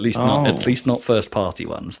 At least not first party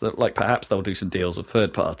ones. That, like, perhaps they'll do some deals with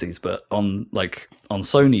third parties, but on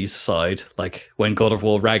Sony's side, like when God of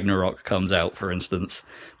War Ragnarok comes out, for instance,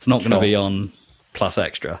 it's not going to be on Plus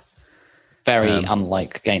Extra. Very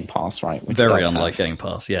unlike Game Pass, right? Very unlike Game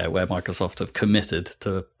Pass, yeah, where Microsoft have committed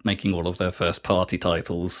to making all of their first party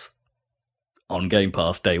titles on Game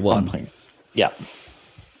Pass day one. Yeah.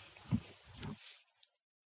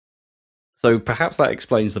 So perhaps that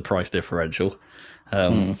explains the price differential.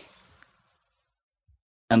 And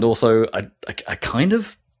also, I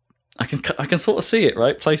can sort of see it,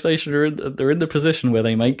 right? PlayStation they're in the position where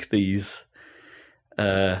they make these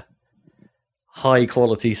high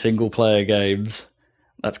quality single player games.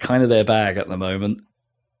 That's kind of their bag at the moment.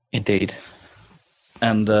 Indeed.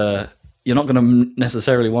 And you're not going to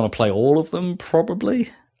necessarily want to play all of them, probably.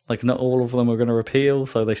 Like, not all of them are going to appeal,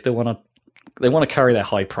 so they still want to carry their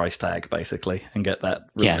high price tag, basically, and get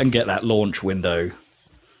that launch window.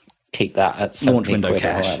 Keep that at launch window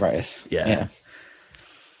cash. Or whatever it is. Yeah.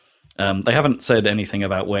 They haven't said anything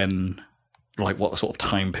about when, like, what sort of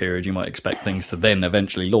time period you might expect things to then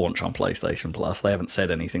eventually launch on PlayStation Plus. They haven't said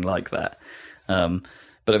anything like that.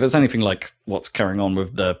 But if it's anything like what's carrying on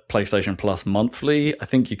with the PlayStation Plus monthly, I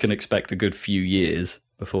think you can expect a good few years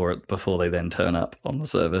before they then turn up on the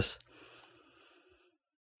service.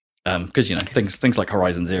 Because things like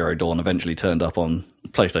Horizon Zero Dawn eventually turned up on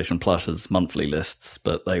PlayStation Plus as monthly lists,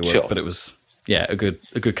 but it was a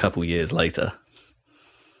good couple years later.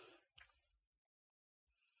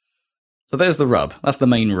 So there's the rub. That's the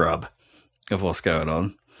main rub of what's going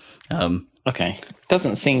on. Okay,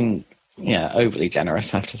 doesn't seem overly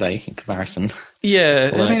generous, I have to say, in comparison.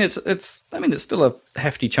 Yeah, I mean it's still a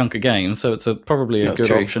hefty chunk of games, so it's probably a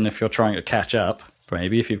good option if you're trying to catch up.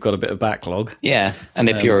 Maybe if you've got a bit of backlog. Yeah, and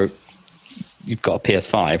if you've got a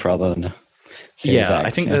PS5 rather than a Series X, I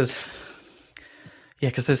think there's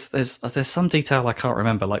because there's some detail I can't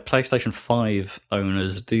remember. Like PlayStation 5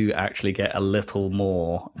 owners do actually get a little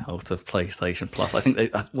more out of PlayStation Plus. I think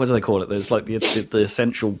what do they call it? There's like the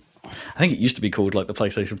essential. I think it used to be called like the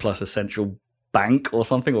PlayStation Plus Essential Bank or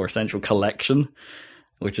something, or Essential Collection,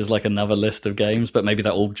 which is like another list of games. But maybe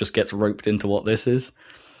that all just gets roped into what this is.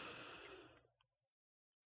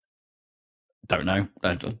 Don't know.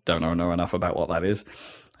 I don't know enough about what that is.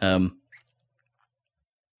 I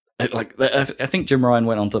think Jim Ryan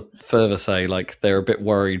went on to further say like they're a bit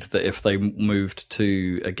worried that if they moved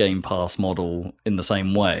to a Game Pass model in the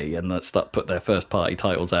same way and that put their first party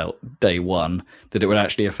titles out day one, that it would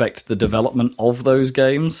actually affect the development of those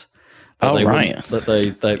games. That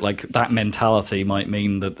they like that mentality might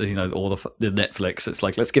mean that all the Netflix, it's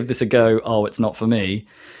like let's give this a go. Oh, it's not for me.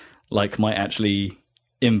 Like might actually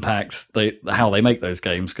impact how they make those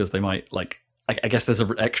games, because they might I guess there's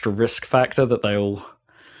an extra risk factor that they'll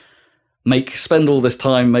spend all this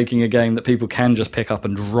time making a game that people can just pick up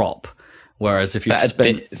and drop, whereas if you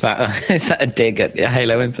is that a dig at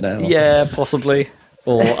Halo Infinite? Yeah, possibly,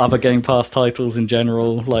 or other Game Pass titles in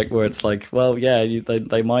general, like where it's like, well, yeah,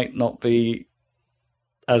 they might not be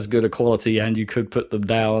as good a quality, and you could put them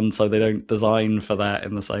down so they don't design for that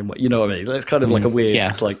in the same way. You know what I mean? It's kind of like a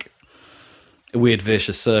weird, like a weird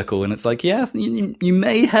vicious circle, and it's like, yeah, you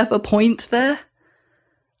may have a point there.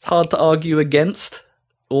 It's hard to argue against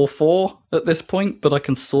or for at this point, but I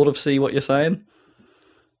can sort of see what you're saying.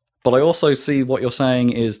 But I also see what you're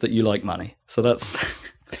saying is that you like money, so that's.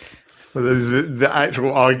 Well,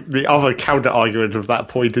 the other counter argument of that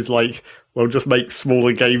point is like, well, just make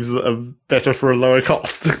smaller games that are better for a lower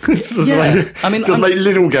cost. Make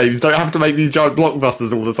little games. Don't have to make these giant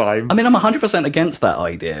blockbusters all the time. I mean, I'm 100% against that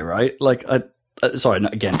idea, right? Like, sorry,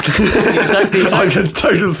 not against. I'm a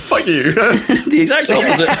total fuck you. The exact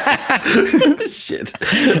opposite. Shit.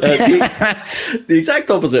 The exact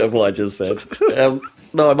opposite of what I just said.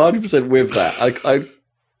 No, I'm 100% with that.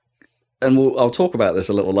 I'll talk about this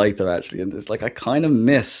a little later, actually. And it's like I kind of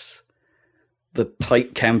miss the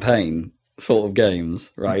tight campaign sort of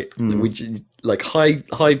games, right? Like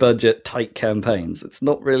high budget tight campaigns. It's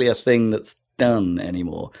not really a thing that's done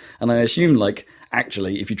anymore. And I assume like.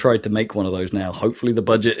 Actually, if you tried to make one of those now, hopefully the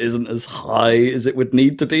budget isn't as high as it would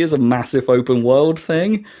need to be as a massive open world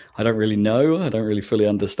thing. I don't really know. I don't really fully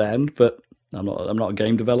understand, but I'm not a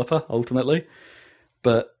game developer ultimately.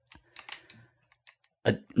 But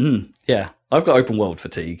I've got open world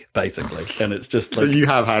fatigue basically, and it's just like you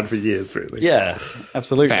have had for years, really. Yeah,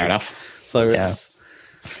 absolutely. Fair enough. So it's.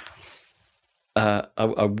 I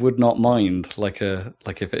would not mind like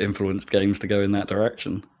if it influenced games to go in that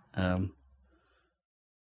direction.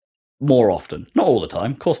 More often, not all the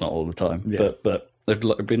time. Of course, not all the time. Yeah. But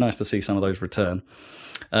it'd be nice to see some of those return.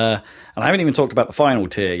 And I haven't even talked about the final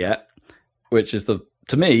tier yet, which is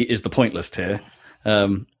to me is the pointless tier.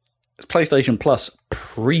 It's PlayStation Plus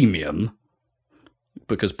Premium,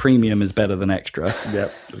 because Premium is better than Extra.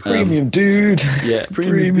 Yep, Premium, dude. Yeah,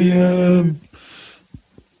 Premium.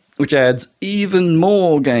 Which adds even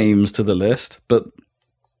more games to the list, but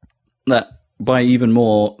that by even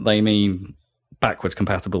more they mean backwards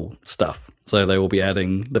compatible stuff. So they will be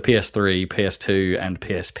adding the PS3, PS2, and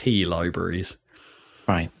PSP libraries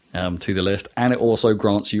to the list. And it also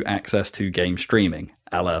grants you access to game streaming,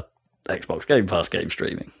 a la Xbox Game Pass game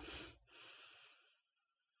streaming.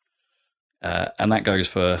 And that goes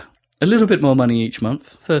for a little bit more money each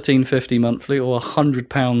month, $13.50 monthly or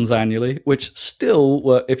 £100 annually, which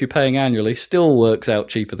still, if you're paying annually, still works out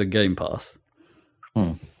cheaper than Game Pass.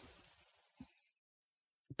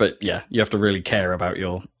 But yeah, you have to really care about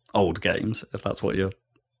your old games if that's what you're,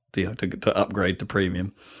 to upgrade to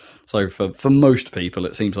premium. So for most people,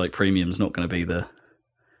 it seems like premium's not going to be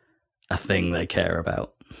a thing they care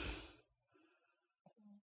about.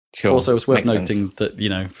 Sure. Also, it's worth Makes noting sense.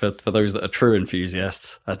 that for those that are true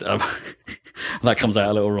enthusiasts, that comes out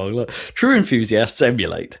a little wrong. Look, true enthusiasts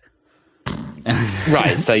emulate.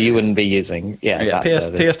 Right, so you wouldn't be using that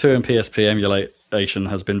service. PS2 and PSP emulation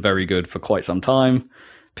has been very good for quite some time.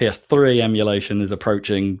 PS3 emulation is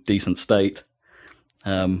approaching decent state,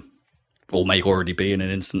 or may already be in an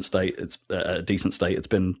instant state. It's a decent state. It's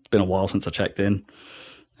been a while since I checked in.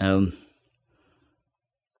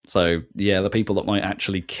 So yeah, the people that might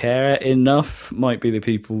actually care enough might be the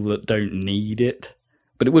people that don't need it,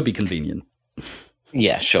 but it would be convenient.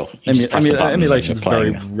 Yeah, sure. Emulation is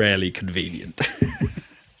very rarely convenient.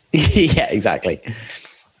 Yeah, exactly.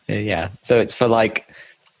 Yeah, so it's for like,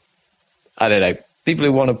 I don't know, people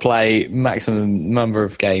who want to play maximum number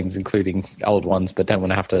of games, including old ones, but don't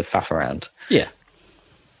want to have to faff around. Yeah.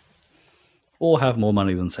 Or have more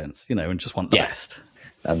money than sense, and just want the best.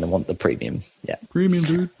 And they want the premium. Yeah. Premium,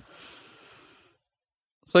 dude.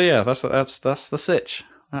 So yeah, that's the sitch.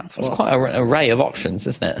 That's quite an array of options,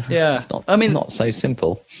 isn't it? Yeah. It's not so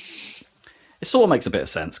simple. It sort of makes a bit of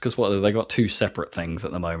sense because they've got two separate things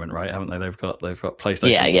at the moment, right? Haven't they? They've got PlayStation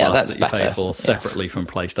Plus that you pay for separately from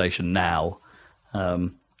PlayStation Now,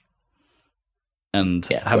 and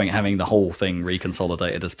having the whole thing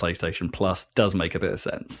reconsolidated as PlayStation Plus does make a bit of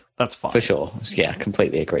sense. That's fine for sure. Yeah,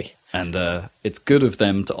 completely agree. And it's good of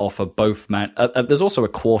them to offer both. There's also a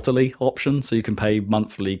quarterly option, so you can pay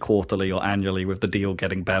monthly, quarterly, or annually, with the deal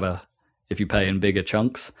getting better if you pay in bigger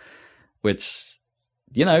chunks, which.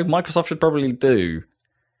 Microsoft should probably do.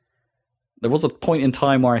 There was a point in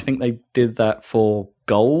time where I think they did that for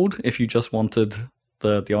Gold. If you just wanted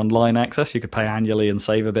the online access, you could pay annually and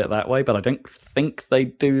save a bit that way. But I don't think they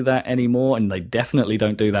do that anymore, and they definitely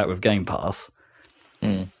don't do that with Game Pass.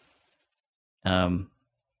 So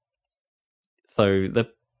the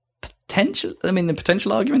potential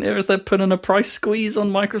argument here is they're putting a price squeeze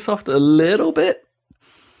on Microsoft a little bit.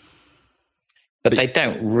 But they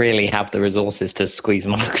don't really have the resources to squeeze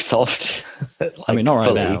Microsoft. Not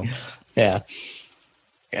right now. Yeah.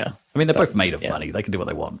 Yeah. They're both made of money. They can do what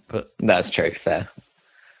they want. But that's true. Fair.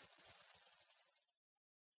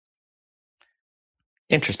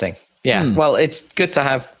 Interesting. Yeah. Well, it's good to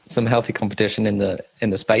have some healthy competition in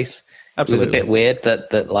the space. Absolutely. It was a bit weird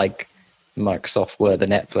that like Microsoft were the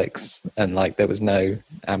Netflix and like there was no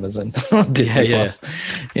Amazon or Disney Plus.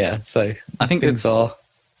 Yeah. So I think things are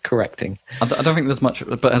correcting. I don't think there's much,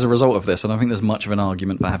 but as a result of this, I don't think there's much of an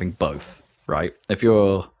argument for having both, right? If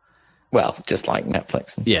you're... Well, just like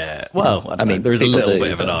Netflix. Yeah, well, there's a little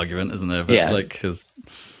bit of an argument, isn't there? But because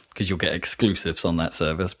you'll get exclusives on that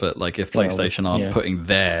service, but like if PlayStation aren't putting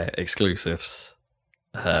their exclusives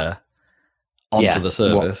onto the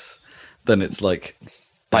service, then it's like...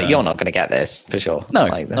 Like you're not going to get this for sure. No,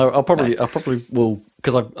 I probably will,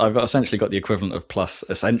 because I've essentially got the equivalent of Plus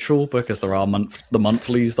Essential because there are the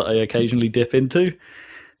monthlies that I occasionally dip into.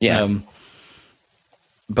 Yeah,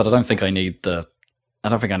 but I don't think I need the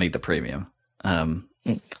premium. No,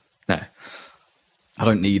 I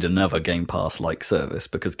don't need another Game Pass like service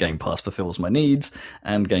because Game Pass fulfills my needs,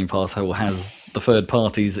 and Game Pass has the third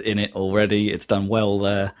parties in it already. It's done well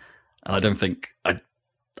there, and I don't think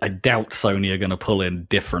I doubt Sony are going to pull in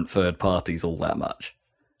different third parties all that much.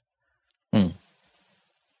 It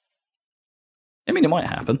might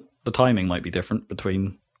happen. The timing might be different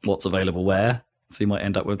between what's available where, so you might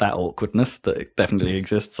end up with that awkwardness that definitely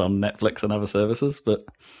exists on Netflix and other services, but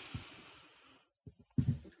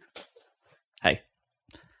hey,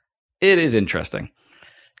 it is interesting.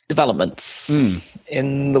 Developments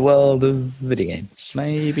in the world of video games.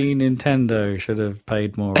 Maybe Nintendo should have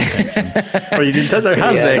paid more attention. Nintendo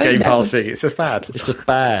has their Game Pass thing. It's just bad. It's just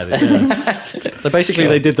bad. Yeah. So basically,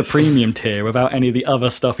 they did the premium tier without any of the other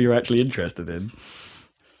stuff you're actually interested in.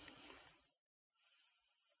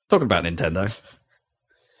 Talking about Nintendo,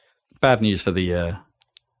 bad news for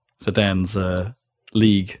Dan's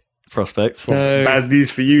League prospects. Bad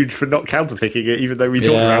news for you for not counterpicking it, even though we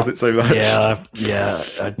talk about it so much.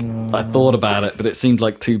 I thought about it, but it seemed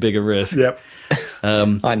like too big a risk. Yep.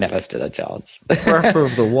 I never stood a chance. Breath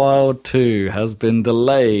of the Wild 2 has been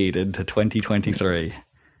delayed into 2023.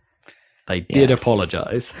 They did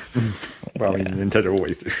apologise. Well, Nintendo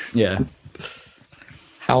always do. Yeah.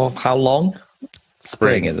 How long?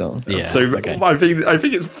 Spring is on. Yeah. So okay. I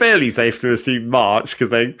think it's fairly safe to assume March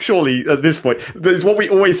because they surely at this point there's what we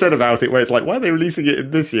always said about it, where it's like, why are they releasing it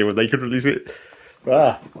in this year when they could release it?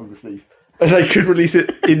 I'm gonna sneeze. They could release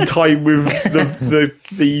it in time with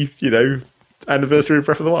the anniversary of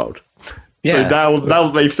Breath of the Wild. Yeah. So now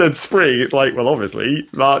they've said spring. It's like, well, obviously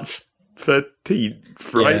March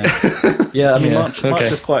 13th, right? Yeah. March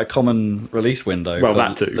is quite a common release window. Well,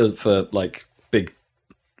 that too for like big.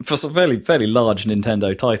 For some fairly large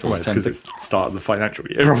Nintendo titles. Well, it's because it's the start of the financial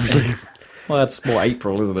year, obviously. Well, that's more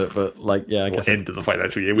April, isn't it? But like, yeah, I guess end of the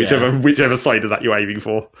financial year, whichever side of that you're aiming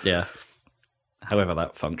for. Yeah, however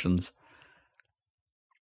that functions.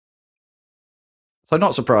 So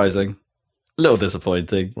not surprising, a little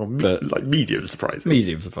disappointing, but like medium surprising.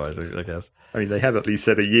 Medium surprising, I guess. I mean, they had at least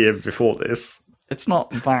said a year before this. It's not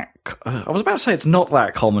that. I was about to say it's not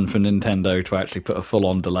that common for Nintendo to actually put a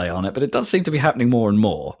full-on delay on it, but it does seem to be happening more and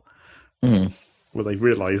more. Well, they've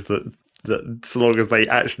realised that so long as they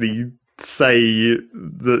actually say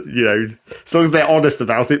that, as long as they're honest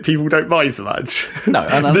about it, people don't mind so much. No,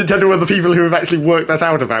 Nintendo are the people who have actually worked that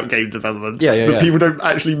out about game development. Yeah. People don't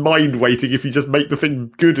actually mind waiting if you just make the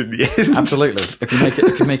thing good in the end. Absolutely.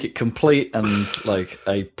 If you make it complete and like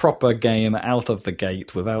a proper game out of the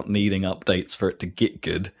gate without needing updates for it to get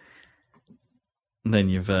good, then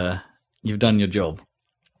you've done your job.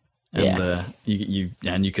 And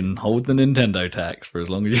you can hold the Nintendo tax for as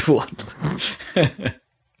long as you want.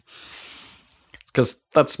 Because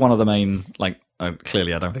that's one of the main,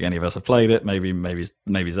 clearly I don't think any of us have played it.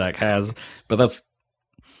 Maybe Zach has, but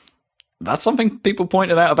that's something people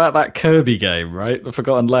pointed out about that Kirby game, right? The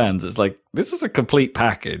Forgotten Lands. It's like, this is a complete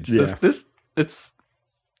package. Yeah.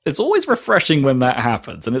 It's always refreshing when that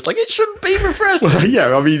happens, and it's like, it shouldn't be refreshing. Well,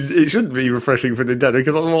 yeah, I mean, it shouldn't be refreshing for Nintendo,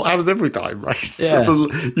 because that's what happens every time, right? Yeah.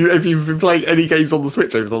 If you've been playing any games on the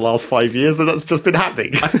Switch over the last 5 years, then that's just been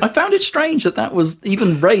happening. I found it strange that was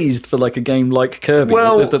even raised for like a game like Kirby,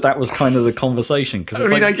 that was kind of the conversation.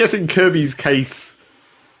 Cause I guess in Kirby's case,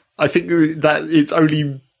 I think that it's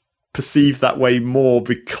only perceived that way more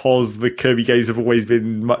because the Kirby games have always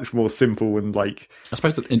been much more simple and I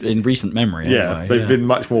suppose in recent memory. Yeah, they've been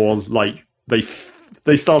much more like they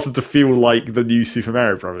started to feel like the new Super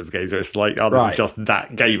Mario Brothers games, where it's like, oh, this is just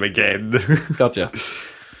that game again. Gotcha.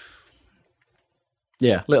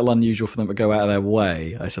 Yeah, a little unusual for them to go out of their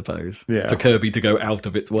way, I suppose. Yeah. For Kirby to go out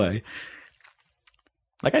of its way.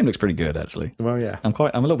 That game looks pretty good, actually. Well, yeah. I'm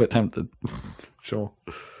a little bit tempted. Sure.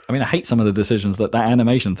 I mean, I hate some of the decisions that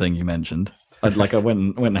animation thing you mentioned. I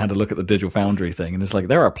went and had a look at the Digital Foundry thing, and it's like,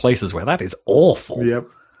 there are places where that is awful. Yep.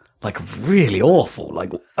 Like, really awful.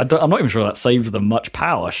 Like, I'm not even sure that saves them much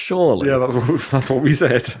power, surely. Yeah, that's what we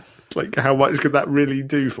said. It's like, how much could that really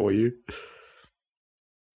do for you?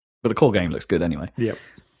 But the core game looks good anyway. Yep.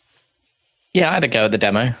 Yeah, I had a go at the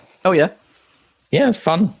demo. Oh, yeah? Yeah, it's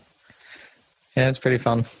fun. Yeah, it's pretty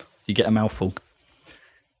fun. You get a mouthful.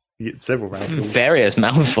 You get several mouthfuls. Various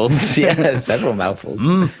mouthfuls. Yeah, several mouthfuls.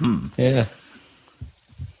 Mm-hmm. Yeah.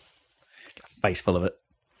 Face full of it.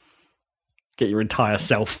 Get your entire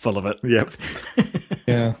self full of it. Yep.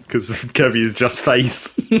 Yeah. Because Kirby is just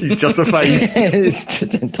face. He's just a face. It's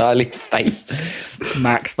just entirely face.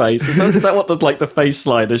 Max face. Is that what the face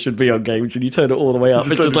slider should be on games? And you turn it all the way up.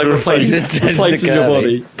 It's just like replaces your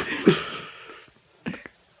body.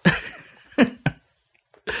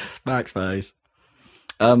 Max face.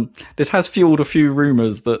 This has fueled a few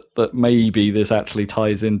rumors that maybe this actually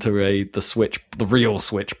ties into the real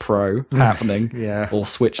Switch Pro happening, yeah, or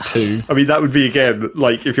Switch 2. I mean, that would be, again,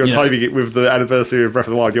 like, if you're timing it with the anniversary of Breath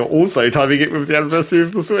of the Wild, you're also timing it with the anniversary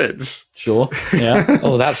of the Switch. Sure, yeah.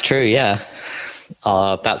 Oh, that's true, yeah.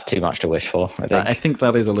 That's too much to wish for, I think. I think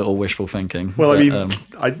that is a little wishful thinking. Well,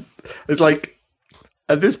 it's like,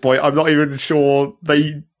 at this point, I'm not even sure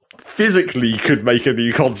they physically could make a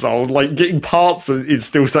new console. Like, getting parts is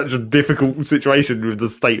still such a difficult situation with the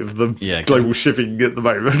state of the global shipping at the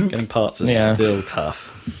moment. Getting parts is still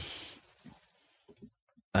tough.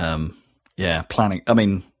 Planning. I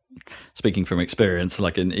mean, speaking from experience,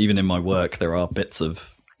 even in my work, there are bits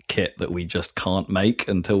of kit that we just can't make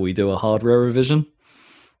until we do a hardware revision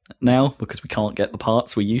now, because we can't get the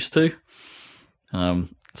parts we used to.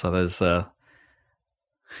 So there's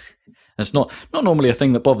it's not normally a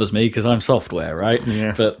thing that bothers me because I'm software, right?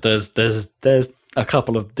 Yeah. But there's a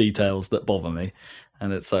couple of details that bother me,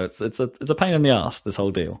 and it's a pain in the ass, this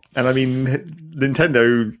whole deal. And I mean,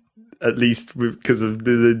 Nintendo, at least because of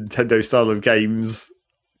the Nintendo style of games,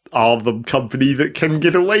 are the company that can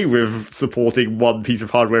get away with supporting one piece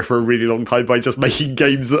of hardware for a really long time by just making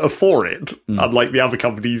games that are for it, unlike the other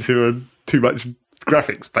companies who are too much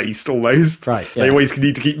graphics based almost. Right. Yeah. They always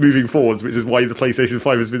need to keep moving forwards, which is why the PlayStation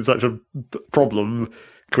 5 has been such a problem,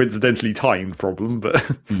 coincidentally timed problem, but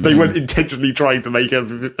they weren't intentionally trying to make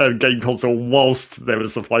a game console whilst there were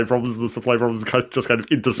supply problems, and the supply problems just kind of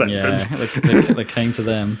intersected. Yeah, they came to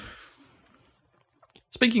them.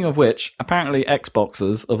 Speaking of which, apparently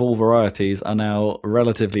Xboxes of all varieties are now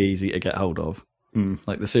relatively easy to get hold of.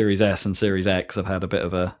 Like the Series S and Series X have had a bit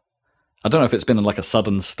of a... I don't know if it's been like a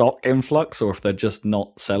sudden stock influx or if they're just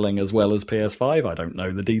not selling as well as PS5. I don't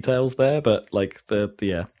know the details there, but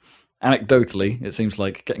Anecdotally, it seems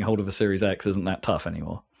like getting hold of a Series X isn't that tough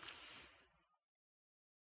anymore.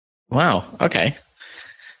 Wow. Okay.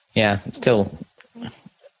 Yeah, it's still.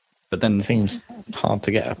 But then it seems hard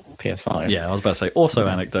to get a PS5. Yeah, I was about to say. Also,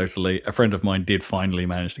 anecdotally, a friend of mine did finally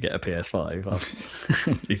manage to get a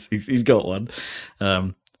PS5. he's got one,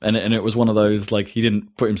 and it was one of those, like, he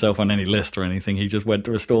didn't put himself on any list or anything. He just went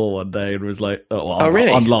to a store one day and was like, really?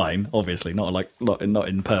 Online, obviously, not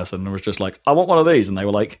in person, and was just like, I want one of these, and they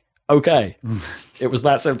were like, okay. It was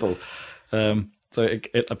that simple. So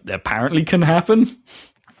it apparently can happen.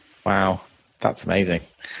 Wow, that's amazing.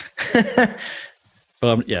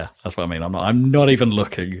 But yeah, that's what I mean. I'm not even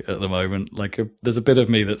looking at the moment. Like, there's a bit of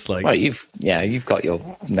me that's like, well, you've got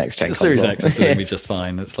your next gen. The Series X is doing me just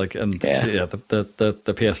fine. It's like, and the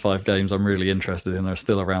PS5 games I'm really interested in are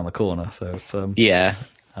still around the corner. So it's and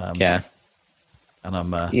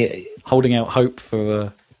I'm holding out hope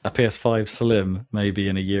for a PS5 Slim maybe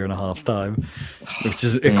in a year and a half's time, which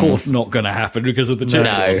is of course not going to happen because of the chip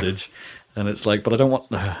shortage. And it's like, but I don't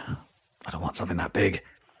want something that big.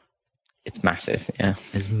 It's massive, yeah.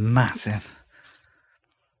 It's massive.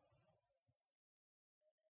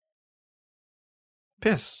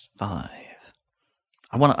 PS5.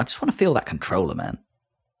 I just want to feel that controller, man.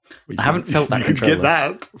 Well, I haven't felt that you controller. You could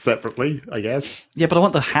get that separately, I guess. Yeah, but I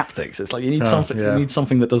want the haptics. It's like you need something. You need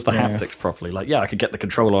something that does the haptics properly. Like, I could get the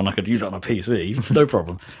controller and I could use it on a PC, no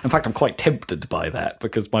problem. In fact, I'm quite tempted by that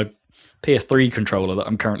because my PS3 controller that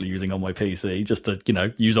I'm currently using on my PC, just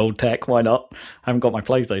to, use old tech, why not? I haven't got my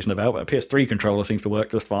PlayStation about, but a PS3 controller seems to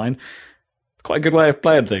work just fine. It's quite a good way of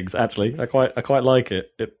playing things, actually. I quite like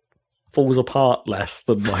it. It falls apart less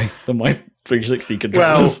than my 360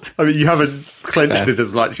 controllers. Well, I mean, you haven't clenched it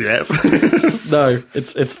as much yet. No,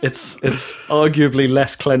 it's arguably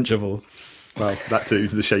less clenchable. Well, that too,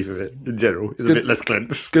 the shape of it in general is a bit less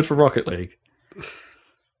clenched. It's good for Rocket League.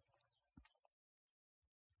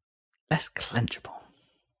 Less clenchable.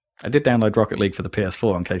 I did download Rocket League for the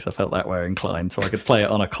PS4 in case I felt that way inclined, so I could play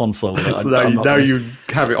it on a console. So now you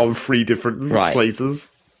have it on 3 different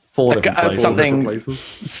places. 4 different places. Something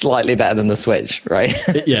slightly better than the Switch, right?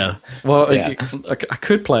 Yeah. Well, I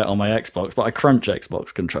could play it on my Xbox, but I crunch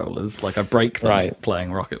Xbox controllers. Like, I break them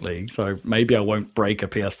playing Rocket League, so maybe I won't break a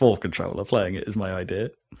PS4 controller playing it is my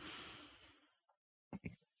idea.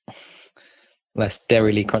 Less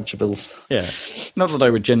dairyly crunchables. Yeah. Not that I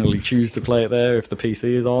would generally choose to play it there if the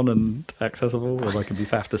PC is on and accessible, or I can be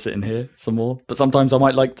faffed to sit in here some more. But sometimes I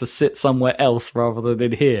might like to sit somewhere else rather than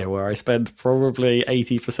in here, where I spend probably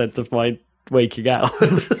 80% of my waking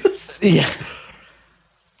hours. Yeah.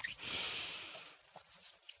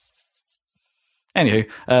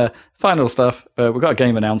 Anywho, final stuff. We've got a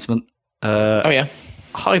game announcement.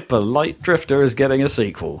 Hyper Light Drifter is getting a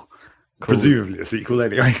sequel. Presumably a sequel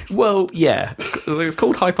anyway. Well, yeah. It's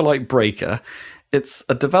called Hyper Light Breaker. It's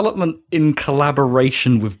a development in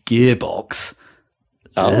collaboration with Gearbox.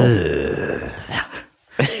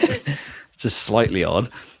 It's just slightly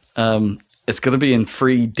odd. It's going to be in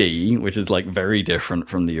 3D, which is like very different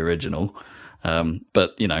from the original.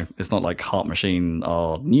 But, it's not like Heart Machine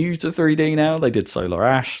are new to 3D now. They did Solar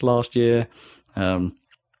Ash last year. So,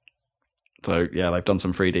 yeah, they've done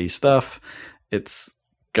some 3D stuff. It's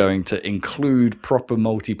going to include proper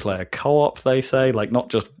multiplayer co-op, they say, like not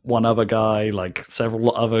just one other guy, like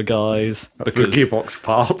several other guys. That's the Gearbox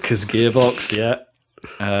part. Because Gearbox,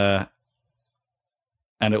 yeah.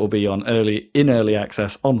 And it will be in early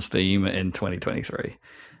access on Steam in 2023.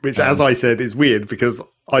 Which, as I said, is weird because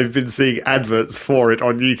I've been seeing adverts for it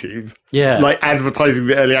on YouTube. Yeah. Like advertising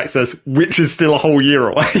the early access, which is still a whole year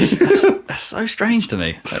away. That's so strange to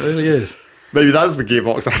me. It really is. Maybe that's the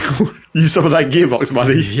Gearbox angle. Use some of that Gearbox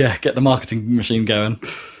money. Yeah, get the marketing machine going.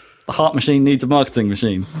 The Heart Machine needs a marketing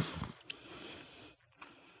machine. I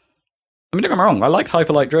mean, don't get me wrong, I liked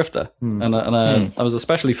Hyper Light Drifter. And I was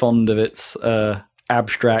especially fond of its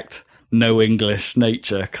abstract, no English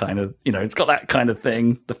nature kind of, it's got that kind of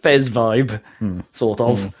thing, the Fez vibe, sort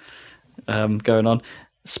of, going on.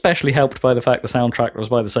 Especially helped by the fact the soundtrack was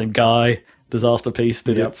by the same guy. Disaster Piece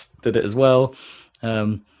did it as well.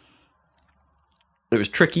 It was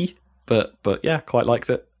tricky, but yeah, quite liked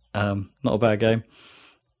it. Not a bad game.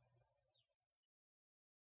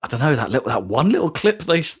 I don't know, that one little clip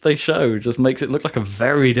they show just makes it look like a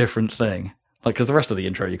very different thing. Like, because the rest of the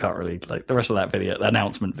intro you can't really, like the rest of that video, the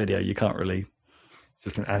announcement video, you can't really. It's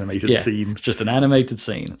just an animated scene. It's just an animated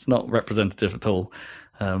scene. It's not representative at all.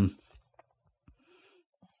 I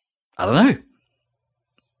don't know.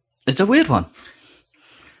 It's a weird one.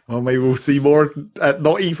 Well, maybe we'll see more at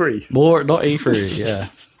not E3. More at not E3, yeah.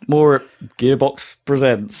 More at Gearbox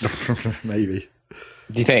Presents. Maybe.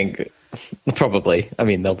 Do you think? Probably. I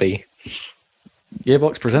mean, there'll be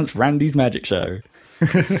Gearbox presents Randy's Magic Show.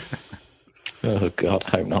 Oh God,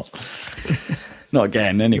 hope not. Not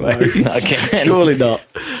again, anyway. No, not again. Surely not.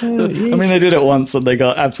 I mean, they did it once and they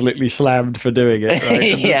got absolutely slammed for doing it.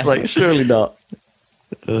 Right? Yeah. It's like, surely not.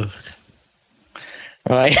 Ugh.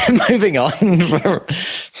 Right, moving on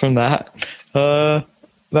from that.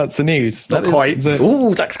 That's the news. Not quite.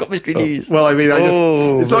 Ooh, Zach's got mystery news. Well, I mean,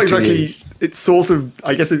 it's not exactly. news. It's sort of.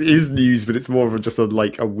 I guess it is news, but it's more of just a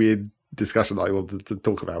weird discussion that I wanted to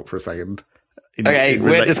talk about for a second.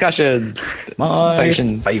 Weird discussion. My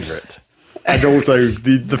section. favourite. And also,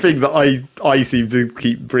 the thing that I seem to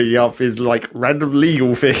keep bringing up is random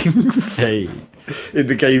legal things Hey. in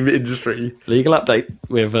the game industry. Legal update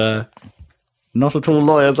with not at all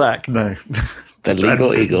lawyer Zach. No. The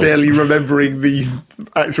legal eagle. Barely remembering the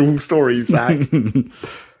actual story, Zach.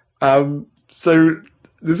 So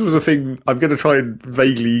this was a thing I'm going to try and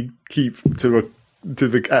vaguely keep to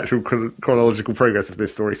the actual chronological progress of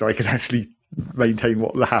this story so I can actually maintain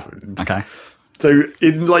what happened. Okay. So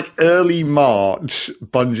in early March,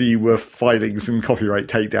 Bungie were filing some copyright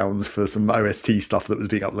takedowns for some OST stuff that was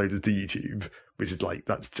being uploaded to YouTube, which is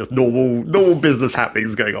that's just normal business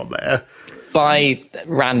happenings going on there. By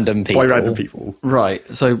random people. Right.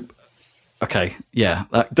 So, okay. Yeah.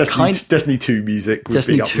 That Destiny 2 music was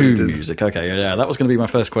Destiny being 2 uploaded. music. Okay. Yeah. That was going to be my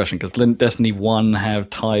first question because didn't Destiny 1 have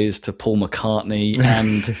ties to Paul McCartney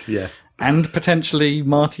and Yes. and potentially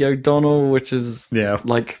Marty O'Donnell, which is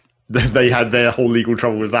They had their whole legal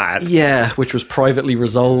trouble with that. Yeah, which was privately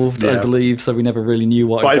resolved, I believe, so we never really knew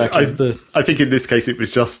what exactly I think in this case it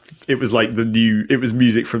was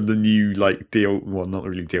music from the new not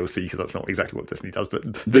really DLC because that's not exactly what Destiny does, but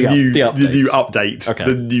the new update. Okay.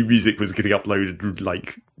 The new music was getting uploaded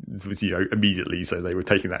immediately, so they were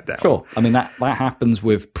taking that down. Sure. I mean that happens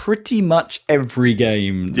with pretty much every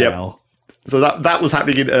game now. So that was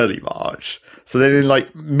happening in early March. So then in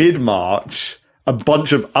mid-March, a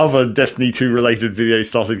bunch of other Destiny 2 related videos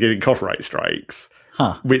started getting copyright strikes.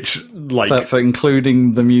 Huh. Which for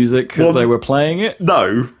including the music because they were playing it?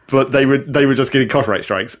 No, but they were just getting copyright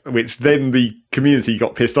strikes, which then the community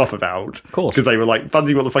got pissed off about. Of course. Because they were like,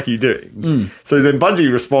 Bungie, what the fuck are you doing? So then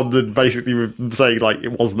Bungie responded basically with saying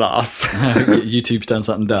it wasn't us. YouTube's done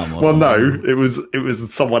something dumb. Well, no, it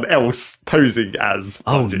was someone else posing as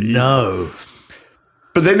Bungie. Oh no.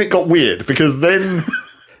 But then it got weird because then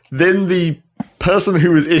the person who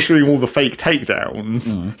was issuing all the fake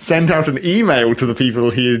takedowns sent out an email to the people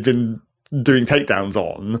he had been doing takedowns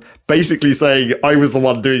on, basically saying, I was the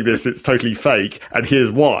one doing this, it's totally fake, and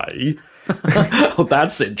here's why. Oh,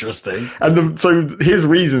 that's interesting. And so his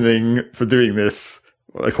reasoning for doing this,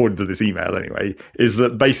 according to this email anyway, is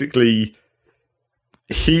that basically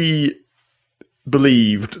he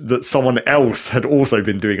believed that someone else had also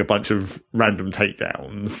been doing a bunch of random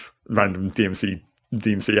takedowns, random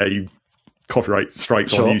DMCA copyright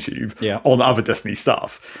strikes on YouTube on other Destiny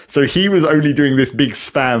stuff. So he was only doing this big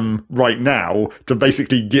spam right now to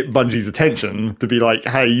basically get Bungie's attention to be like,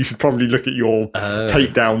 hey, you should probably look at your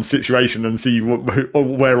takedown situation and see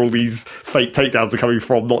where all these fake takedowns are coming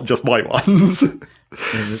from, not just my ones.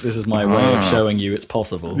 This is my way of showing you it's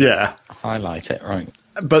possible. Yeah. Highlight it, right.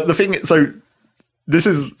 But the thing, so this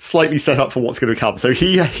is slightly set up for what's going to come. So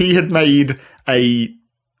he had made a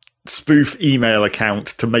spoof email account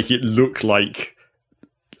to make it look like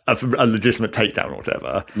a legitimate takedown or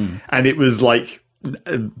whatever. And it was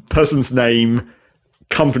a person's name,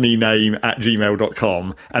 company name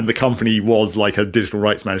 @gmail.com, and the company was a digital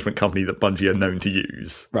rights management company that Bungie are known to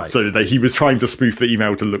use. Right. So he was trying to spoof the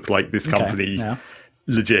email to look like this company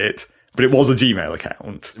legit. But it was a Gmail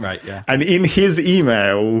account. Right, yeah. And in his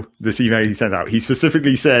email, this email he sent out, he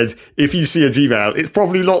specifically said, if you see a Gmail, it's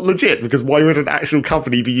probably not legit, because why would an actual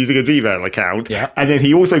company be using a Gmail account? Yeah. And then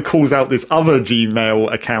he also calls out this other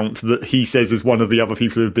Gmail account that he says is one of the other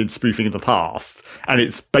people who have been spoofing in the past. And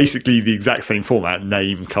it's basically the exact same format,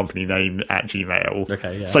 name, company name @Gmail.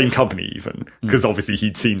 Okay, yeah. Same company even, because obviously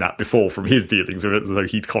he'd seen that before from his dealings with it, so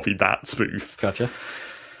he'd copied that spoof. Gotcha.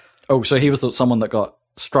 Oh, so he was someone that got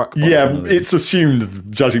struck by it's assumed,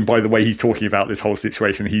 judging by the way he's talking about this whole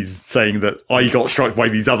situation, he's saying that I got struck by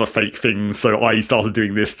these other fake things, so I started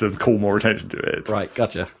doing this to call more attention to it. Right,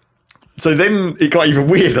 gotcha. So then it got even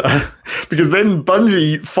weirder, because then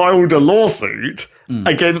Bungie filed a lawsuit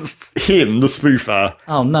against him, the spoofer.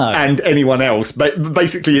 Oh no! And anyone else. But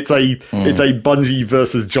basically, it's a Bungie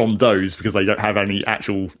versus John Doe's, because they don't have any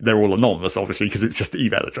actual. They're all anonymous, obviously, because it's just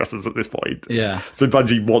email addresses at this point. Yeah. So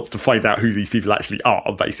Bungie wants to find out who these people actually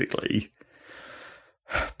are, basically.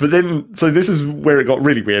 But then, so this is where it got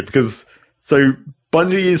really weird, because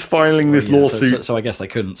Bungie is filing this lawsuit. So I guess they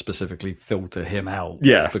couldn't specifically filter him out.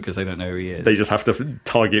 Yeah. Because they don't know who he is. They just have to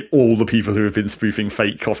target all the people who have been spoofing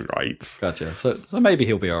fake copyrights. Gotcha. So maybe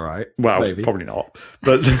he'll be all right. Well, maybe. Probably not.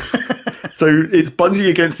 But so it's Bungie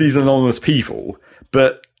against these anonymous people.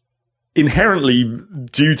 But inherently,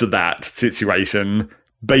 due to that situation,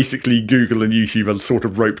 basically Google and YouTube are sort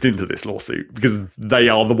of roped into this lawsuit because they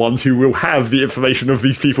are the ones who will have the information of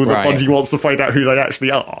these people that Bungie wants to find out who they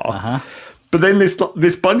actually are. Uh-huh. But then this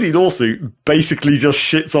Bungie lawsuit basically just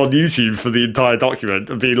shits on YouTube for the entire document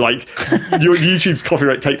and being like, your YouTube's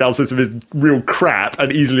copyright takedown system is real crap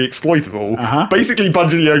and easily exploitable. Uh-huh. Basically,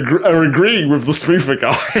 Bungie are agreeing with the spoofer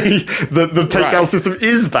guy that the takedown system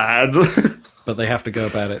is bad. But they have to go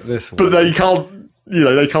about it this way. But they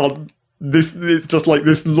can't. It's just like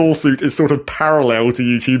this lawsuit is sort of parallel to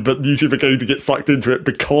YouTube, but YouTube are going to get sucked into it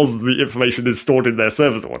because the information is stored in their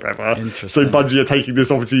servers or whatever. Interesting. So Bungie are taking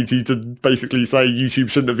this opportunity to basically say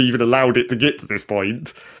YouTube shouldn't have even allowed it to get to this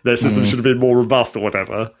point. Their system should have been more robust or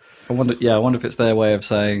whatever. I wonder if it's their way of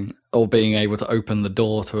saying, or being able to open the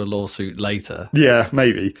door to a lawsuit later. Yeah,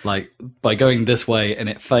 maybe. Like, by going this way and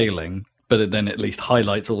it failing, but it then at least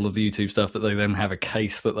highlights all of the YouTube stuff that they then have a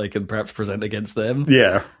case that they can perhaps present against them.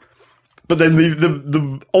 Yeah. But then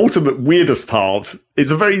the ultimate weirdest part,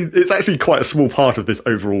 it's actually quite a small part of this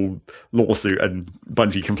overall lawsuit and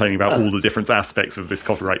Bungie complaining about all the different aspects of this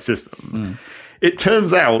copyright system. It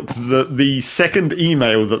turns out that the second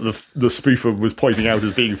email that the spoofer was pointing out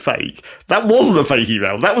as being fake, that wasn't a fake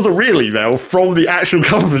email. That was a real email from the actual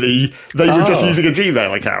company. They were just using a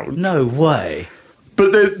Gmail account. No way.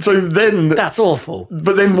 But then That's awful.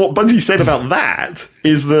 But then what Bungie said about that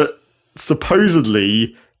is that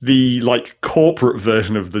supposedly the corporate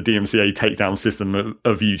version of the DMCA takedown system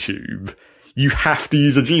of YouTube, you have to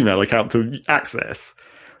use a Gmail account to access,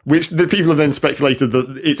 which the people have then speculated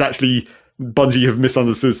that it's actually Bungie have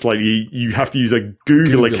misunderstood slightly. You have to use a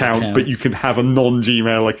Google account, but you can have a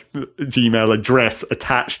non-Gmail Gmail address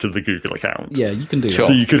attached to the Google account. Yeah, you can do that.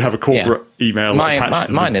 So you could have a corporate email attached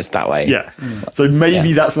to mine is that way. Yeah. So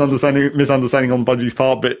maybe that's an misunderstanding on Bungie's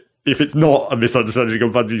part, but if it's not a misunderstanding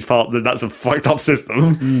on Bungie's part, then that's a fucked up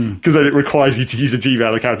system. Because then it requires you to use a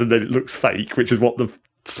Gmail account and then it looks fake, which is what the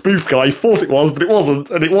spoof guy thought it was, but it wasn't.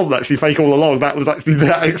 And it wasn't actually fake all along. That was actually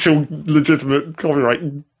the actual legitimate copyright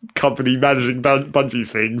company managing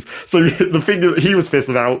Bungie's things. So the thing that he was pissed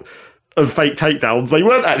about of fake takedowns, they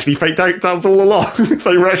weren't actually fake takedowns all along.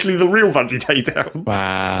 They were actually the real Bungie takedowns.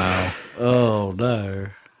 Wow. Oh, no.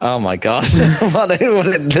 Oh, my God. What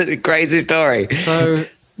a crazy story. So,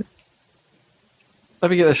 let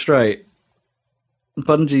me get this straight.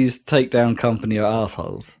 Bungie's takedown company are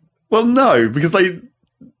assholes. Well, no, because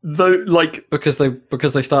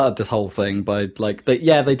because they started this whole thing by they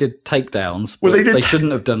did takedowns, but they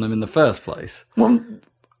shouldn't have done them in the first place. Well,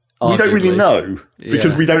 we don't really know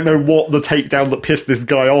because we don't know what the takedown that pissed this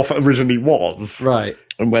guy off originally was, right?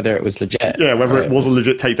 And whether it was legit. Yeah, whether it was a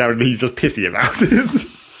legit takedown and he's just pissy about it.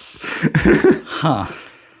 Huh.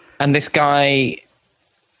 And this guy,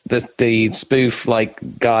 the spoof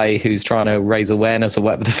guy who's trying to raise awareness of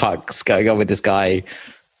whatever the fuck's going on with this guy,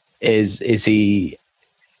 is he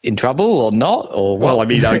in trouble or not? Or what? Well, I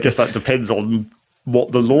mean, I guess that depends on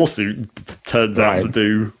what the lawsuit turns out to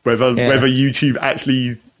do. Whether YouTube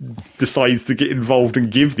actually decides to get involved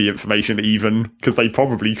and give the information, even because they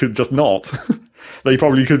probably could just not. They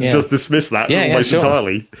probably could just dismiss that almost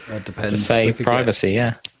entirely. It depends. To say privacy,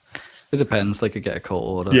 It depends. They could get a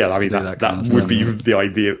court order. Yeah, I mean that would be the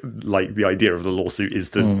idea. Like the idea of the lawsuit is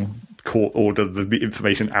to court order the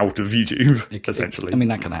information out of YouTube, essentially. I mean,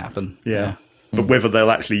 that can happen. Yeah. But whether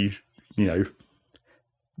they'll actually,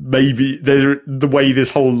 maybe the way this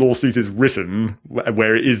whole lawsuit is written,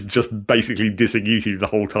 where it is just basically dissing YouTube the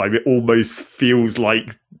whole time, it almost feels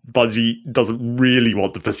like Bungie doesn't really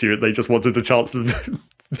want to pursue it. They just wanted a chance to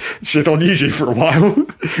shit on YouTube for a while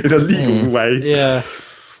in a legal way. Yeah.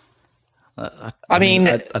 I mean,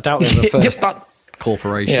 I doubt they're the first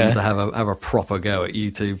corporation to have a proper go at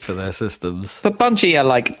YouTube for their systems. But Bungie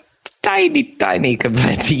are tiny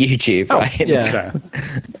compared to YouTube, right? Yeah.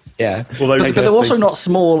 Yeah. But they're also not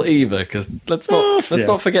small either, because let's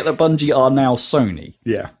not forget that Bungie are now Sony.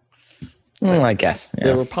 Yeah. I guess. Yeah.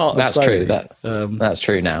 They were part of That's Sony. True. That's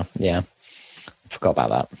true now. Yeah. Forgot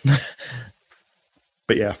about that.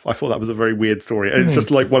 But yeah, I thought that was a very weird story. And it's just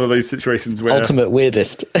like one of those situations where... Ultimate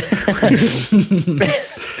weirdest. It's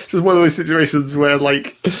just one of those situations where,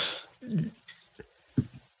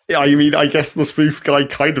 I mean, I guess the spoof guy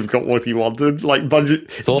kind of got what he wanted. Like,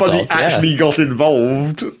 Bungie yeah. actually got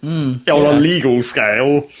involved on a legal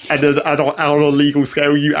scale, and then on a legal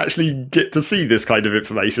scale, you actually get to see this kind of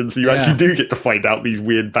information. So you actually do get to find out these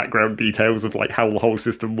weird background details of like how the whole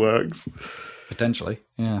system works. Potentially,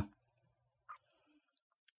 yeah.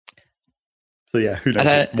 So yeah, who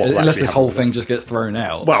knows? Unless this whole thing just gets thrown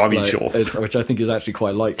out. Well, I mean, sure. Which I think is actually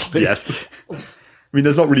quite likely. Yes. I mean,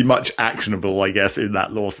 there's not really much actionable, I guess, in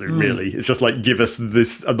that lawsuit, really. It's just like, give us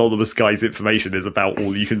this anonymous guy's information is about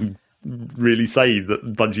all you can really say that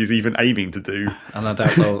Bungie's even aiming to do. And I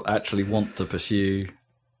doubt they'll actually want to pursue...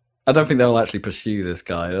 I don't think they'll actually pursue this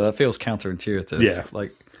guy. That feels counterintuitive. Yeah.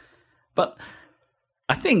 But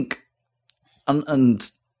I think... And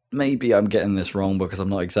maybe I'm getting this wrong because I'm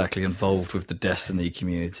not exactly involved with the Destiny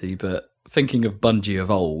community, but thinking of Bungie of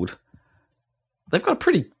old... They've got a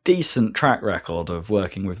pretty decent track record of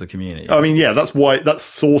working with the community. I mean, yeah, that's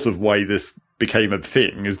sort of why this became a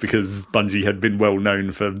thing, is because Bungie had been well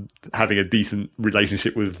known for having a decent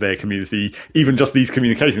relationship with their community. Even just these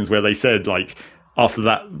communications where they said, like, after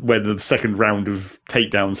that, when the second round of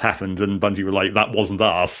takedowns happened and Bungie were like, that wasn't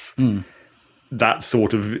us. That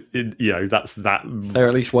sort of, that's that. They're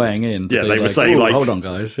at least weighing in. Yeah, they were saying, like, hold on,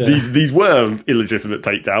 guys. Yeah. These were illegitimate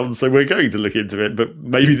takedowns, so we're going to look into it. But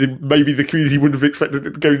maybe the community wouldn't have expected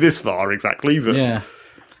it to go this far exactly. But yeah,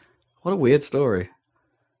 what a weird story.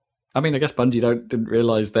 I mean, I guess Bungie didn't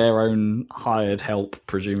realize their own hired help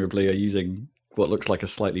presumably are using what looks like a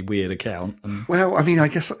slightly weird account. Well, I mean, I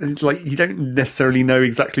guess like you don't necessarily know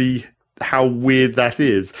exactly how weird that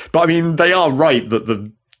is, but I mean, they are right that the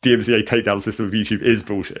DMCA takedown system of YouTube is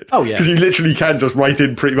bullshit. Oh, yeah. Because you literally can just write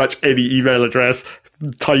in pretty much any email address,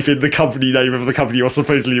 type in the company name of the company you're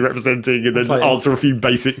supposedly representing, and then answer a few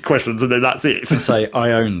basic questions, and then that's it. Say,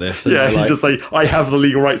 I own this. Yeah, you just say, I have the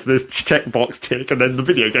legal rights to this, checkbox tick, and then the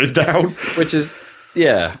video goes down. Which is,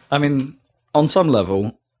 yeah, I mean, on some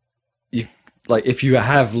level, if you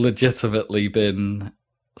have legitimately been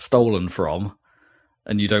stolen from,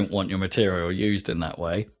 and you don't want your material used in that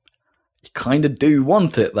way, you kind of do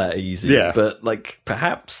want it that easy. Yeah. But,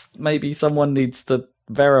 perhaps maybe someone needs to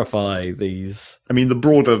verify these. I mean,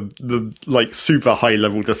 the super high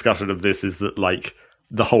level discussion of this is that,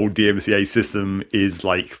 the whole DMCA system is,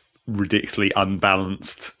 ridiculously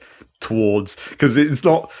unbalanced towards... Because it's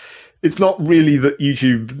not really that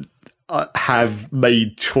YouTube have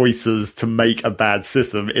made choices to make a bad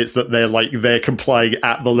system. It's that they're complying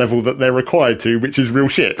at the level that they're required to, which is real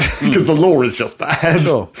shit because the law is just bad.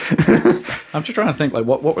 Sure. I'm just trying to think,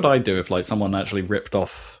 what would I do if someone actually ripped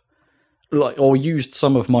off or used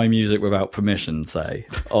some of my music without permission, say,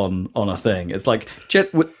 on a thing. It's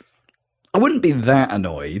I wouldn't be that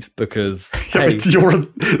annoyed because but it's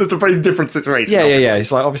a very different situation. Yeah.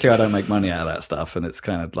 It's obviously I don't make money out of that stuff, and it's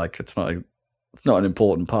kind of it's not an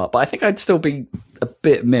important part. But I think I'd still be a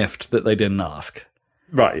bit miffed that they didn't ask.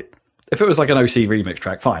 Right. If it was an OC remix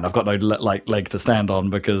track, fine. I've got no leg to stand on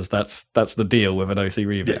because that's the deal with an OC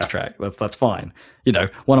remix track. That's fine.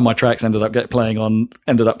 One of my tracks ended up playing on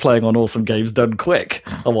Awesome Games Done Quick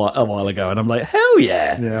a while ago, and I'm like, hell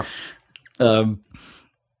yeah. Yeah.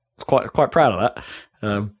 Quite proud of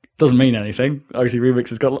that. Doesn't mean anything. OC remix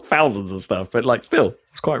has got thousands of stuff, but still, I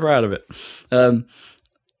was quite proud of it.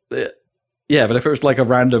 Yeah, but if it was a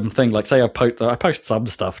random thing, say I post some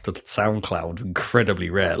stuff to SoundCloud incredibly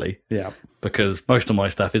rarely. Yeah. Because most of my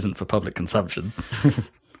stuff isn't for public consumption.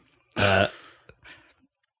 And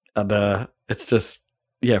it's just,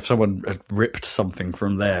 if someone had ripped something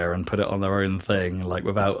from there and put it on their own thing,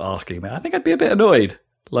 without asking me, I think I'd be a bit annoyed.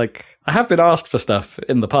 I have been asked for stuff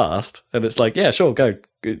in the past, and it's yeah, sure, go.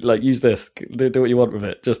 Use this. Do what you want with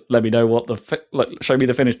it. Just let me know what show me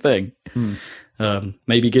the finished thing.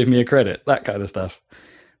 Maybe give me a credit. That kind of stuff.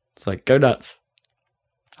 It's go nuts.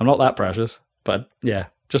 I'm not that precious, but yeah,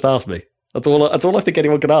 just ask me. That's all I think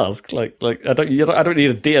anyone can ask. I don't need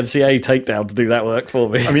a DMCA takedown to do that work for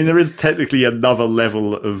me. I mean, there is technically another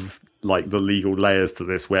level of the legal layers to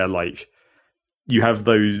this, where you have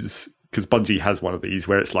those. Because Bungie has one of these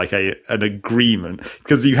where it's an agreement.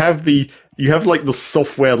 Because you have the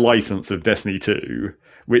software license of Destiny 2,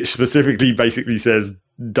 which specifically basically says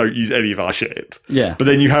don't use any of our shit. Yeah. But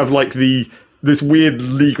then you have this weird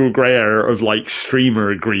legal grey area of streamer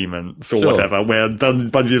agreements or whatever, where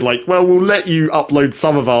Bungie is well, we'll let you upload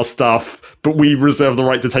some of our stuff, but we reserve the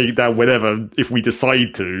right to take it down whenever if we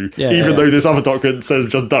decide to, even though this other document says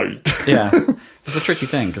just don't. Yeah. It's a tricky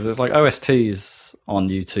thing because it's OSTs on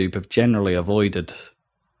YouTube have generally avoided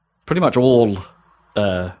pretty much all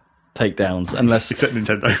takedowns, unless except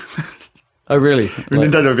Nintendo. Oh, really?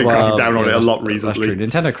 Nintendo have been cracking down on it a lot recently. That's true.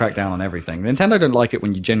 Nintendo crack down on everything. Nintendo don't like it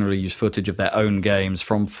when you generally use footage of their own games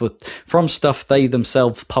from stuff they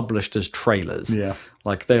themselves published as trailers. Yeah.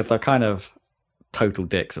 Like, they're kind of total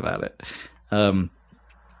dicks about it.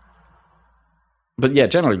 But yeah,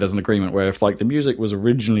 generally there's an agreement where if like the music was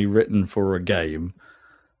originally written for a game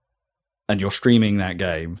and you're streaming that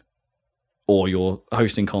game or you're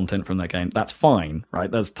hosting content from that game, that's fine,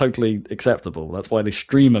 right? That's totally acceptable. That's why the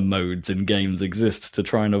streamer modes in games exist, to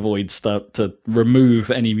try and avoid stuff, to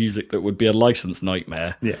remove any music that would be a license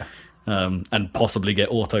nightmare. Yeah. And possibly get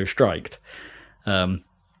auto-striked.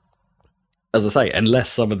 As I say, unless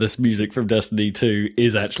some of this music from Destiny 2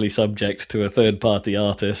 is actually subject to a third-party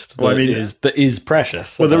artist that is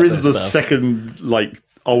precious. Well, there is the second, like,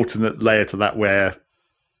 alternate layer to that where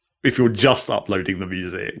if you're just uploading the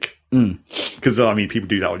music, because, I mean, people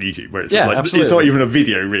do that on YouTube, where it's, it's not even a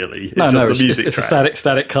video, really. It's just the music it's track. a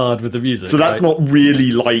static card with the music. So that's not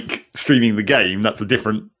really like streaming the game. That's a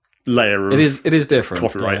different layer of it is different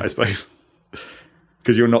copyright, I suppose.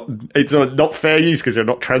 Because it's not fair use because you're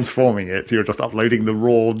not transforming it. You're just uploading the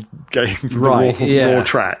raw game, raw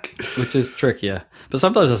track. Which is trickier. But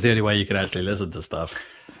sometimes that's the only way you can actually listen to stuff.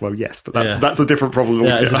 Well, yes, but that's a different problem.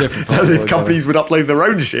 Yeah, it's a different problem. If companies would upload their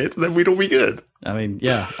own shit, then we'd all be good. I mean,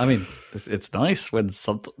 it's nice when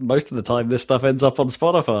most of the time this stuff ends up on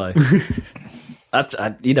Spotify.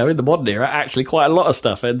 In the modern era, actually quite a lot of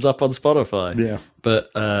stuff ends up on Spotify. Yeah. But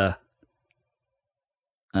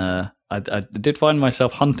I did find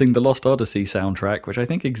myself hunting the Lost Odyssey soundtrack, which I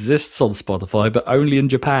think exists on Spotify, but only in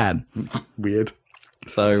Japan. Weird.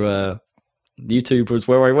 So YouTube was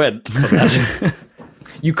where I went for that.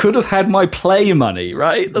 You could have had my play money,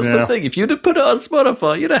 right? That's the thing. If you'd have put it on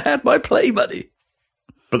Spotify, you'd have had my play money.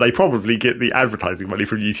 But they probably get the advertising money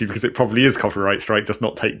from YouTube because it probably is copyright strike, just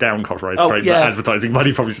not take down copyright strike. The advertising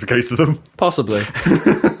money probably just goes to them. Possibly.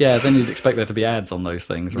 Yeah, then you'd expect there to be ads on those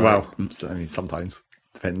things, right? Well, I mean, sometimes.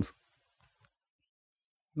 Depends.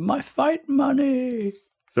 My fight money.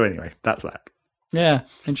 So anyway, that's that. Yeah,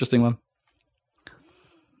 interesting one.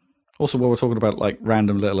 Also, while we're talking about like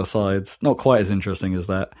random little asides, not quite as interesting as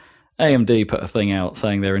that, AMD put a thing out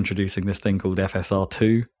saying they're introducing this thing called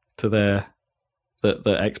FSR2 to their that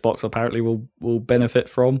the Xbox apparently will benefit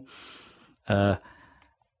from. I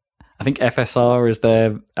think FSR is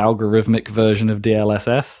their algorithmic version of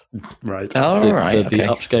DLSS. Right. The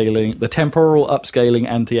upscaling, the temporal upscaling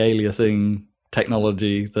anti-aliasing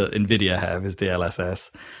technology that NVIDIA have is DLSS.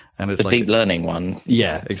 And it's the deep learning one.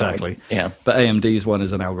 Yeah, exactly. So, yeah. But AMD's one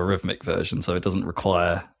is an algorithmic version, so it doesn't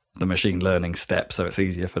require the machine learning step, so it's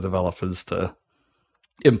easier for developers to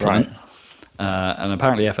implement. Right. And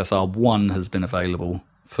apparently FSR1 has been available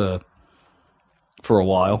for a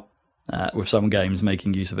while, with some games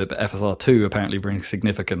making use of it, but FSR2 apparently brings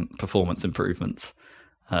significant performance improvements.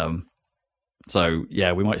 So,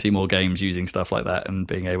 yeah, we might see more games using stuff like that and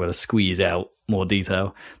being able to squeeze out more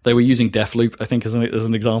detail. They were using Deathloop, I think, as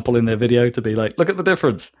an example in their video to be like, look at the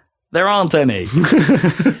difference. There aren't any. So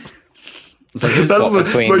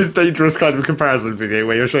that's the most dangerous kind of comparison video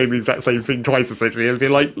where you're showing the exact same thing twice, essentially, and be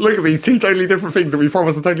like, look at these two totally different things that we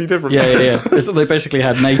promise are totally different. Yeah. They basically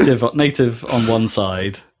had native on one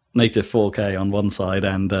side, native 4K on one side,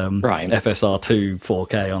 and FSR2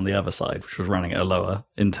 4K on the other side, which was running at a lower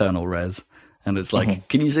internal res. And it's like,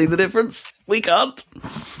 can you see the difference? We can't.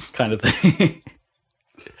 Kind of thing.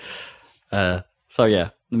 So yeah,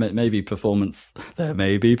 maybe performance. There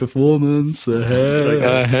may be performance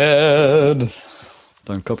ahead.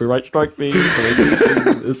 Don't copyright strike me.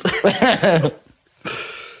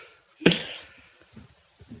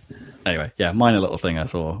 Anyway, yeah, minor little thing I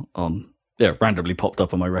saw randomly popped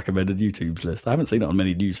up on my recommended YouTube's list. I haven't seen it on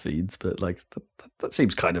many news feeds, but like that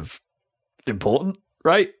seems kind of important,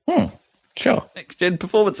 right? Sure. Next gen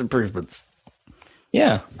performance improvements.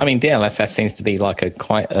 Yeah, I mean DLSS seems to be like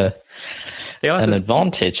quite an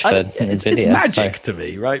advantage for NVIDIA. It's magic to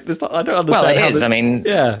me, right? I don't understand. Well, it is. I mean,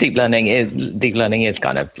 deep learning is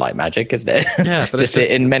kind of like magic, isn't it? Yeah, but just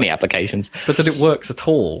in many applications. But that it works at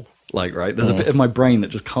all, like right? There's a bit of my brain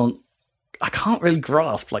that just can't. I can't really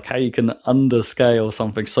grasp like how you can underscale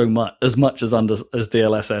something so much as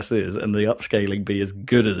DLSS is, and the upscaling be as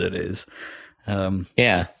good as it is.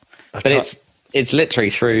 But it's literally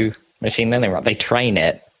through machine learning, right? They train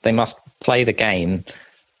it. They must play the game,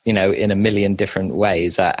 in a million different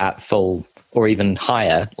ways at full or even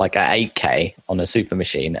higher, like at 8K on a super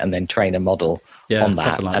machine, and then train a model on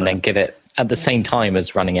that, and then give it at the same time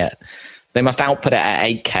as running it. They must output it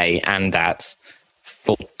at 8K and at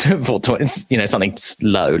full, something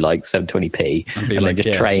low like 720p, and then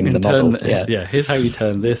just train the model. Here's how you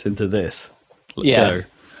turn this into this. Go.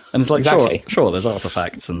 And it's like, exactly. sure, there's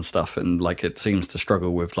artifacts and stuff, and like it seems to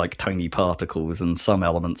struggle with like tiny particles, and some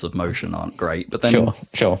elements of motion aren't great. But then,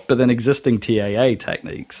 sure. But then existing TAA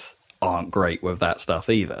techniques aren't great with that stuff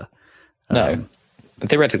either. No.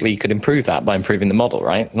 Theoretically, you could improve that by improving the model,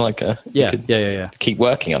 right? Like, yeah. Keep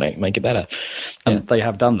working on it, make it better. And they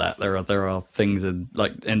have done that. There are things in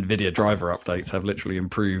like NVIDIA driver updates have literally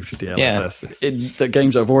improved DLSS. The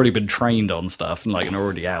games that have already been trained on stuff and are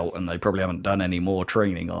already out, and they probably haven't done any more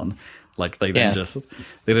training on. Like they then just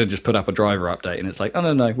put up a driver update, and it's like,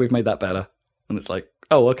 oh no, we've made that better. And it's like,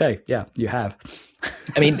 oh okay, yeah, you have.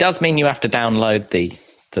 I mean, it does mean you have to download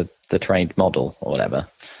the trained model or whatever.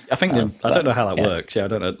 I think I don't know how that works. Yeah, I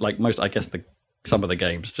don't know. Like I guess some of the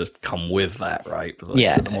games just come with that, right? But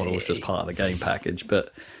the model is just part of the game package.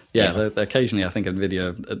 But occasionally I think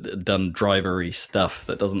NVIDIA done drivery stuff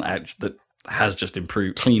that that has just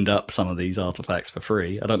cleaned up some of these artifacts for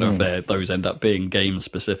free. I don't know if those end up being game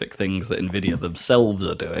specific things that NVIDIA themselves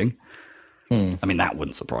are doing. I mean, that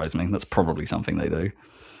wouldn't surprise me. That's probably something they do.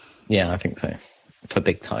 Yeah, I think so. For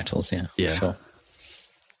big titles, yeah. Sure.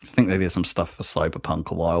 I think they did some stuff for Cyberpunk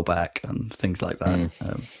a while back and things like that.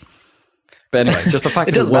 But anyway, just the fact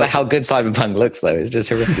it doesn't matter how good Cyberpunk looks, though. It's just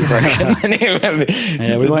horrifically broken.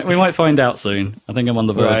 Yeah, we might find out soon. I think I'm on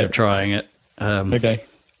the verge of trying it. Okay.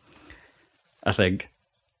 I think.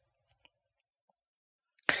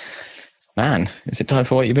 Man, is it time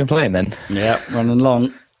for what you've been playing then? Yeah, running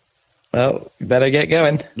long. Well, you better get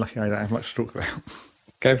going. Lucky I don't have much to talk about.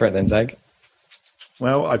 Go for it then, Zach.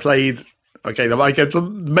 Well, I played... Okay, the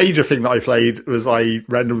major thing that I played was I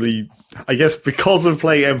randomly... I guess because of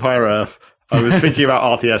playing Empire Earth, I was thinking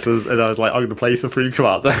about RTSs, and I was like, I'm going to play Supreme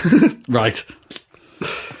Commander. Right.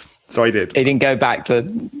 So I did. He didn't go back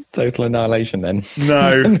to Total Annihilation then?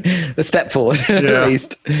 No. A step forward, at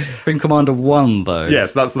least. Supreme Commander 1, though.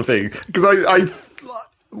 Yes, that's the thing. Because I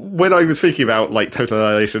when I was thinking about Total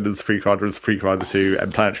Annihilation and Supreme Commander 2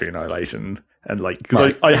 and Planetary Annihilation... And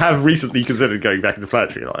because I have recently considered going back into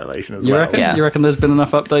Planetary Annihilation as well. You reckon there's been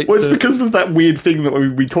enough updates? Well, it's because of that weird thing that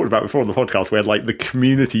we talked about before on the podcast, where the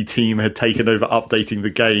community team had taken over updating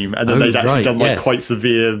the game, and then they'd actually done quite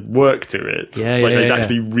severe work to it. They'd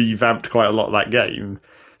actually revamped quite a lot of that game.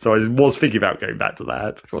 So I was thinking about going back to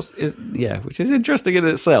that. Which is interesting in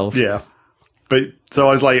itself. Yeah, but so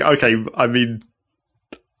I was like, okay, I mean,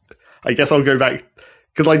 I guess I'll go back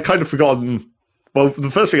because I'd kind of forgotten. Well,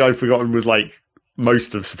 the first thing I'd forgotten was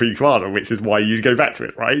most of Supreme Commander, which is why you'd go back to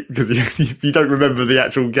it, right? Because you don't remember the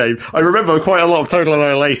actual game. I remember quite a lot of Total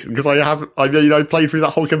Annihilation because I played through that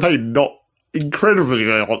whole campaign not incredibly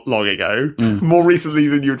long ago, more recently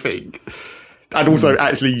than you'd think, and also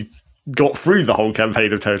actually got through the whole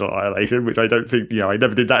campaign of Total Annihilation, which I don't think I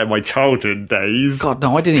never did that in my childhood days. God,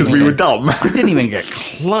 no, I didn't because we were dumb. I didn't even get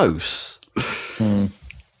close.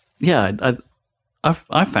 Yeah,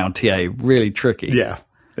 I found TA really tricky. Yeah.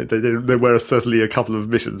 There were certainly a couple of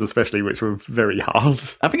missions, especially, which were very hard.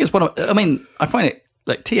 I think it's I find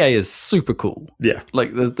it, TA is super cool. Yeah.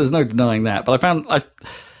 There's no denying that. But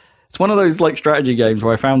it's one of those, strategy games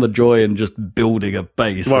where I found the joy in just building a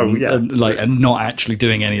base and not actually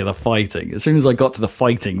doing any of the fighting. As soon as I got to the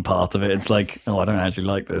fighting part of it, it's like, oh, I don't actually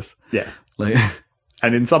like this. Yes.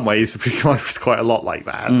 And in some ways, Supreme Commander was quite a lot like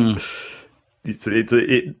that.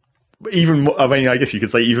 I guess you could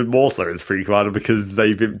say even more so in Supreme Commander because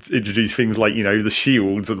they've introduced things like, the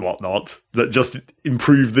shields and whatnot that just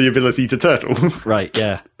improve the ability to turtle. Right,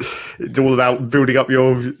 yeah. It's all about building up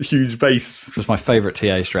your huge base. Which was my favourite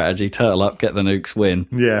TA strategy. Turtle up, get the nukes, win.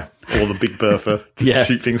 Yeah. Or the Big Bertha. Just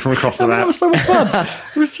shoot things from across the map. That was so much fun.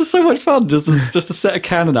 It was just so much fun just to set a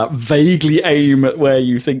cannon up, vaguely aim at where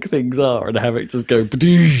you think things are and have it just go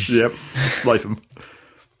badoosh. Yep. Slice them.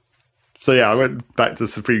 So yeah, I went back to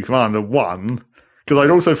Supreme Commander 1, because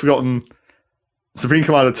I'd also forgotten Supreme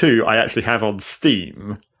Commander 2 I actually have on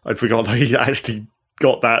Steam. I'd forgotten I actually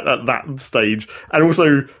got that at that stage. And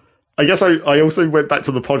also, I guess I also went back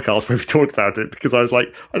to the podcast where we talked about it, because I was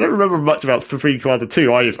like, I don't remember much about Supreme Commander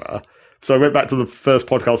 2 either. So I went back to the first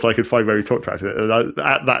podcast I could find where we talked about it. And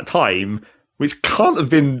at that time, which can't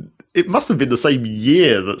have been... It must have been the same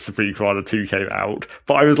year that Supreme Commander 2 came out,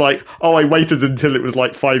 but I was like, I waited until it was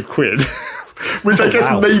 £5, which I guess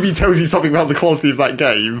maybe tells you something about the quality of that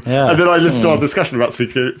game. Yeah. And then I listened to our discussion about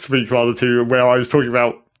Supreme Commander 2, where I was talking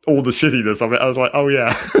about all the shittiness of it. I was like, oh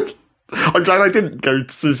yeah. I'm glad I didn't go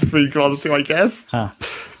to Supreme Commander 2, I guess.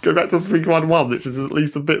 Go back to Supreme Commander 1, which is at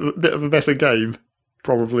least a bit of a better game.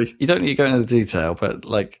 Probably. You don't need to go into the detail, but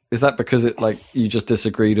is that because it you just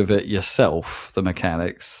disagreed with it yourself, the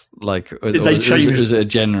mechanics? They changed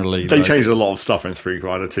a lot of stuff in Supreme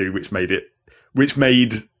Commander 2, which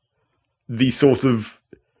made the sort of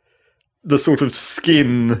the sort of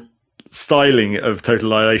skin styling of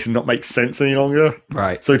Total Annihilation not make sense any longer.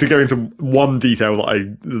 Right. So to go into one detail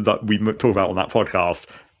that we talk about on that podcast,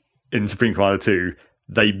 in Supreme Commander 2,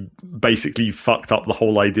 they basically fucked up the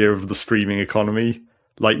whole idea of the streaming economy.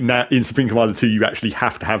 Like, now in Supreme Commander 2, you actually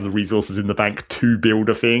have to have the resources in the bank to build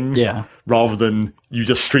a thing. Yeah. Rather than you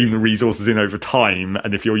just stream the resources in over time,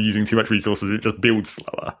 and if you're using too much resources, it just builds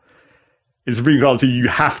slower. In Supreme Commander 2, you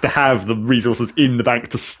have to have the resources in the bank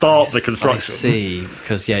to start the construction. I see,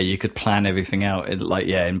 because you could plan everything out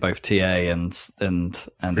in both TA and SC, and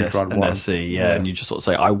you just sort of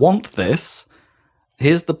say, I want this.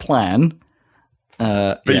 Here's the plan.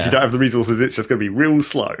 But if you don't have the resources, it's just going to be real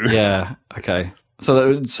slow. Yeah. Okay.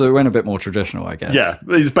 So it went a bit more traditional, I guess. Yeah,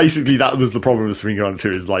 it's basically that was the problem with Supreme Commander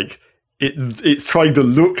 2 is like it's trying to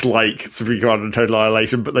look like Supreme Commander and Total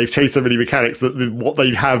Annihilation, but they've changed so many mechanics that what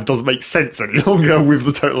they have doesn't make sense any longer with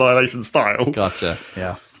the Total Annihilation style. Gotcha.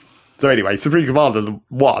 Yeah. So anyway, Supreme Commander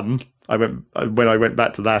 1, when I went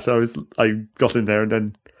back to that, I got in there and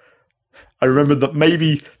then I remembered that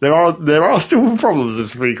maybe there are still problems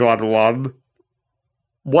with Supreme Commander 1.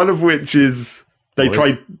 One of which is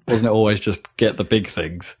tried. Wasn't it always just get the big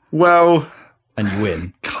things? Well, and you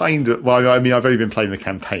win. Kind of. Well, I mean, I've only been playing the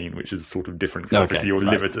campaign, which is sort of different because obviously you're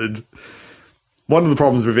limited. One of the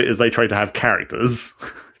problems with it is they tried to have characters.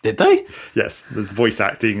 Did they? Yes, there's voice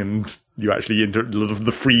acting, and you actually a lot of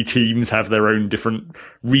the free teams have their own different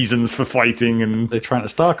reasons for fighting, and they're trying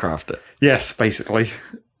to StarCraft it. Yes, basically.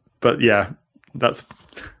 But yeah, that's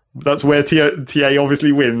where TA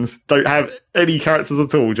obviously wins. Don't have any characters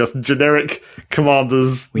at all, just generic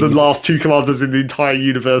commanders. The last two commanders in the entire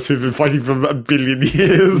universe who've been fighting for 1 billion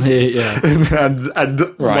years. Yeah. and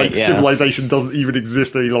civilization doesn't even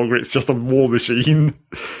exist any longer. It's just a war machine.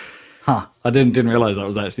 Huh. I didn't realise that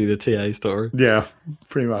was actually the TA story. Yeah,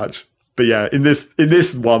 pretty much. But yeah, in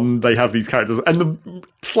this one, they have these characters. And the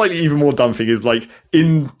slightly even more dumb thing is, like,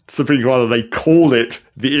 in Supreme Commander, they call it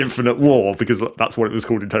the Infinite War, because that's what it was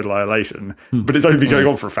called in Total Annihilation. But it's only been going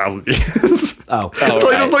on for 1,000 years. It's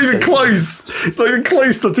not even close. It's not even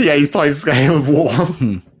close to TA's timescale of war.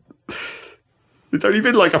 It's only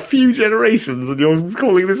been, like, a few generations, and you're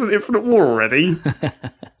calling this an Infinite War already?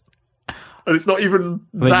 And it's not even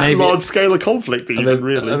large scale of conflict,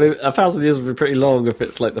 really. I mean, 1,000 years would be pretty long if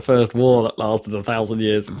it's like the first war that lasted 1,000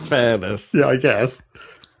 years, in fairness. Yeah, I guess.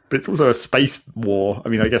 But it's also a space war. I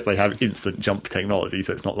mean, I guess they have instant jump technology,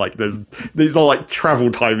 so it's not like there's not like travel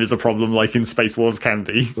time is a problem like in Space Wars can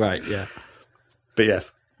be. Right, yeah. But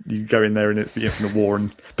yes, you go in there and it's the Infinite War.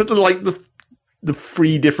 But the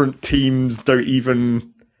 3 different teams don't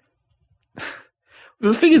even...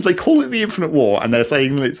 The thing is, they call it the Infinite War, and they're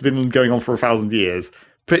saying it's been going on for 1,000 years.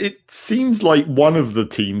 But it seems like one of the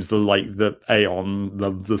teams, the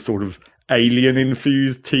Aeon, the sort of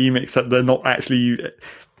alien-infused team, except they're not actually...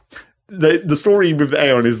 The story with the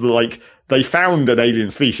Aeon is that, like, they found an alien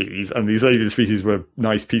species, and these alien species were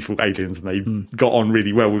nice, peaceful aliens, and they got on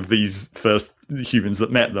really well with these first humans that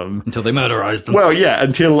met them. Until they murderized them. Well, yeah,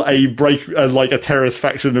 until a terrorist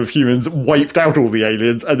faction of humans wiped out all the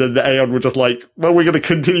aliens, and then the Aeon were just like, well, we're going to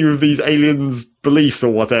continue with these aliens' beliefs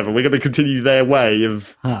or whatever. We're going to continue their way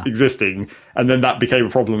of existing. And then that became a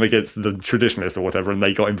problem against the traditionalists or whatever, and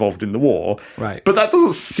they got involved in the war. Right. But that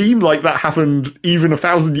doesn't seem like that happened even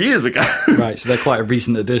 1,000 years ago. Right, so they're quite a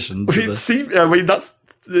recent addition. That's the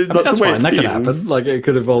way fine. That could happen. feels. Like, it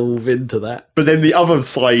could evolve into that. But then the other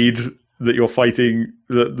side that you're fighting,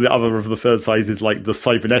 the other of the third side is like the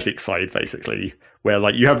cybernetic side, basically, where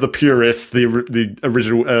like you have the purists, the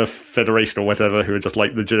original Earth Federation or whatever, who are just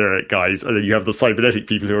like the generic guys, and then you have the cybernetic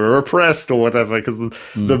people who are oppressed or whatever, because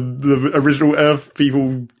the original Earth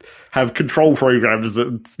people have control programs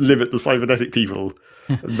that limit the cybernetic people.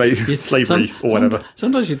 Slavery or whatever.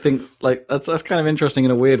 Sometimes you think like that's kind of interesting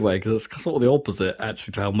in a weird way, because it's sort of the opposite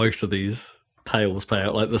actually to how most of these tales play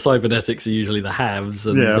out. Like the cybernetics are usually the haves,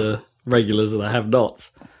 and the regulars are the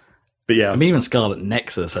have-nots. But yeah, I mean, even Scarlet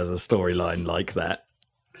Nexus has a storyline like that.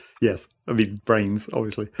 Yes, I mean brains,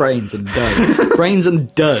 obviously. Brains and duds. Brains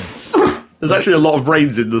and duds. There's actually a lot of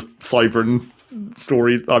brains in the Cybran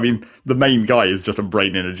story. I mean, the main guy is just a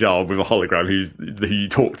brain in a jar with a hologram who you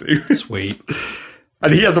talk to. Sweet.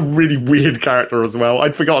 And he has a really weird character as well.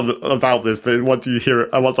 I'd forgotten about this, but once I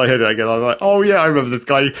heard it again, I was like, oh yeah, I remember this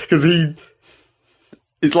guy, because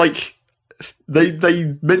it's like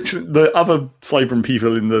they mention the other Cybran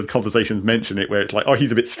people in the conversations mention it, where it's like, oh,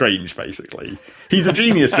 he's a bit strange, basically. He's a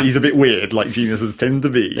genius, but he's a bit weird, like geniuses tend to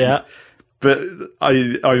be. Yeah. But I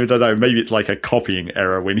don't know, maybe it's like a copying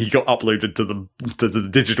error when he got uploaded to the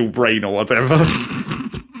digital brain or whatever.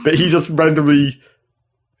 But he just randomly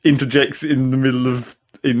interjects in the middle of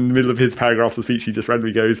in the middle of his paragraphs of speech, he just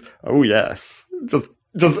randomly goes, "Oh yes,"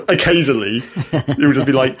 just occasionally, he would just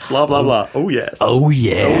be like, "Blah blah blah." Oh yes. Oh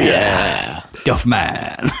yeah. Oh yeah. Duff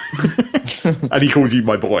man. And he calls you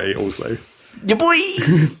my boy also. Your boy.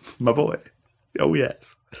 My boy. Oh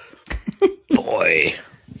yes. Boy.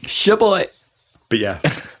 Shaboy. But yeah.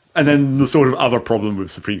 And then the sort of other problem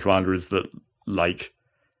with Supreme Commander is that, like,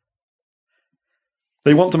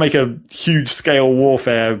 they want to make a huge scale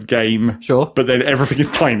warfare game. Sure. But then everything is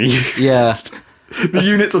tiny. Yeah. The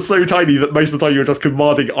units are so tiny that most of the time you're just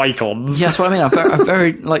commanding icons. Yeah, that's what I mean. I'm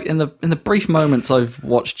very like in the brief moments I've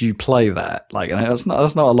watched you play that, like, and that's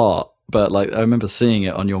not a lot, but like I remember seeing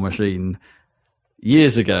it on your machine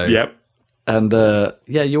years ago. Yep. And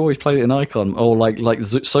yeah, you always played it in icon, or like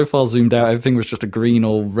so far zoomed out, everything was just a green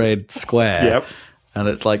or red square. Yep. And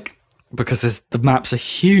it's like, because the maps are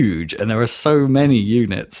huge and there are so many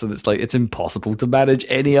units, and it's like it's impossible to manage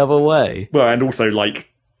any other way. Well, and also like,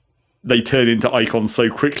 they turn into icons so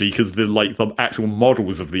quickly because the actual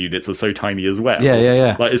models of the units are so tiny as well.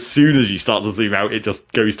 Yeah. Like, as soon as you start to zoom out, it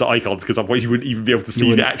just goes to icons because otherwise you wouldn't even be able to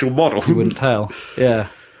see the actual model. You wouldn't tell. Yeah.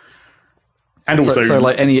 And also, so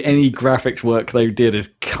like any graphics work they did is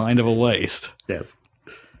kind of a waste. Yes.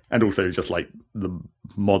 And also just like the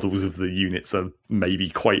models of the units are maybe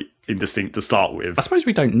quite indistinct to start with. I suppose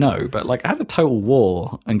we don't know, but like, how did Total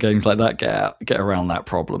War and games like that get around that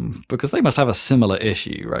problem? Because they must have a similar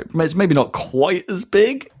issue, right? It's maybe not quite as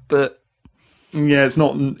big, but yeah, it's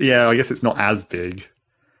not. Yeah, I guess it's not as big.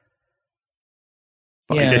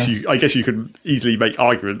 But yeah. I guess you could easily make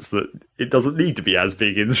arguments that it doesn't need to be as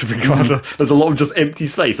big in Supreme Commander. There's a lot of just empty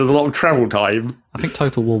space. There's a lot of travel time. I think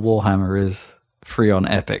Total War Warhammer is free on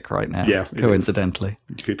Epic right now. Yeah, coincidentally,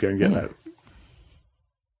 you could go and get that.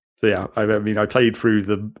 So yeah, I mean, I played through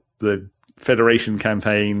the Federation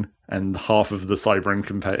campaign and half of the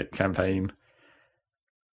Cyberun campaign,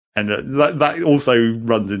 and that also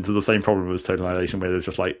runs into the same problem as Total Annihilation, where there's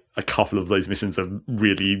just like a couple of those missions are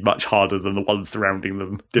really much harder than the ones surrounding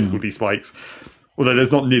them. Difficulty spikes. Although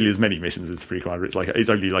there's not nearly as many missions as Supreme Commander. It's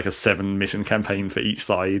only like a 7-mission campaign for each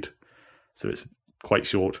side, so it's quite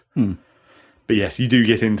short. But yes, you do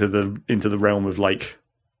get into the realm of like,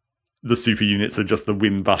 the super units are just the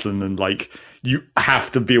win button, and like, you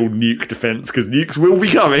have to build nuke defense because nukes will be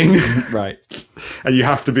coming. Right. And you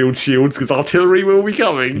have to build shields because artillery will be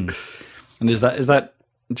coming. And is that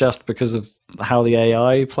just because of how the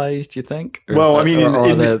AI plays, do you think? Well, I mean,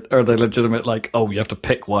 are they legitimate, like, oh, you have to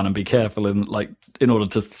pick one and be careful in order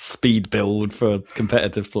to speed build for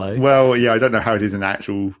competitive play? Well, yeah, I don't know how it is in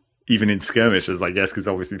actual, even in skirmishes, I guess, because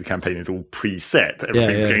obviously the campaign is all preset.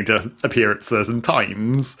 Everything's going to appear at certain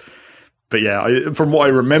times. But yeah, from what I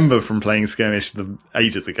remember from playing skirmish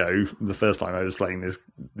ages ago, the first time I was playing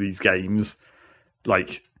these games,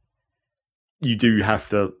 like, you do have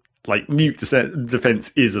to, like, nuke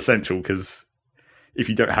defense is essential, because if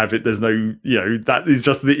you don't have it, there's no, that is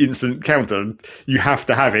just the instant counter. You have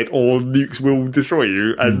to have it or nukes will destroy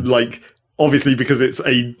you. And like, obviously, because it's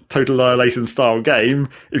a Total Annihilation style game,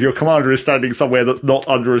 if your commander is standing somewhere that's not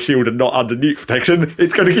under a shield and not under nuke protection,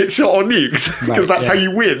 it's going to get shot on nukes, because that's how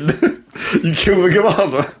you win. You kill the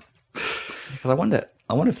commander. Because I wonder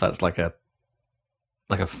if that's like a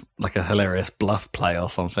hilarious bluff play or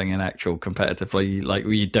something in actual competitive play,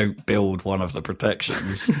 where you don't build one of the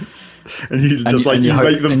protections, and you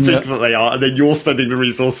make them think that they are, and then you're spending the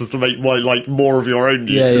resources to make more of your own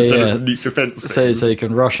nukes instead of nuke defense. So you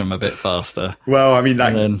can rush them a bit faster. Well, I mean,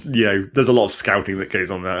 there's a lot of scouting that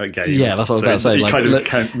goes on in that game. Yeah, that's what I was about to say. It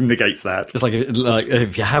kind of negates that. It's like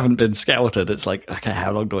if you haven't been scouted, it's like, okay,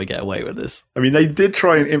 how long do I get away with this? I mean, they did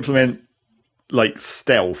try and implement like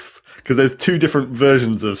stealth. Because there's two different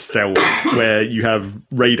versions of stealth where you have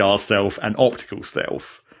radar stealth and optical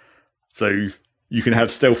stealth. So you can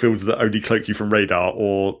have stealth fields that only cloak you from radar,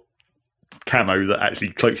 or camo that actually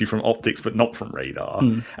cloaks you from optics but not from radar.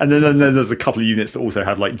 And then there's a couple of units that also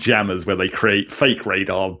have like jammers where they create fake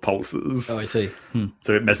radar pulses. Oh, I see.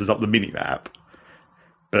 So it messes up the minimap.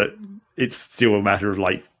 But it's still a matter of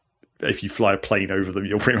like, if you fly a plane over them,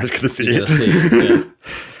 you're pretty much going to see it.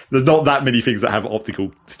 There's not that many things that have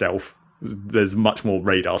optical stealth. There's much more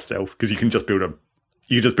radar stealth, because you can just build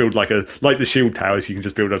like the shield towers. You can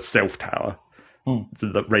just build a stealth tower. So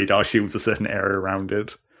the radar shields a certain area around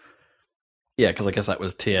it. Yeah, because I guess that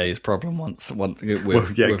was TA's problem once.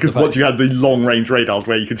 Because once you had the long range radars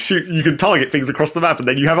where you can target things across the map, and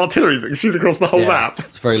then you have artillery that can shoot across the whole map.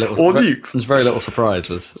 It's very little, or nukes. There's very little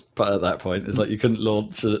surprises, but at that point, it's like you couldn't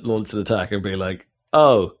launch an attack and be like,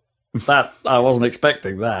 oh, that I wasn't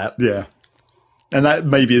expecting that. Yeah. And that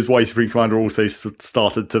maybe is why Supreme Commander also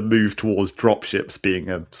started to move towards dropships being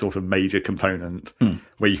a sort of major component,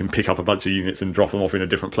 where you can pick up a bunch of units and drop them off in a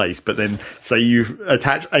different place. But then, say you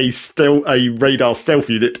attach a radar stealth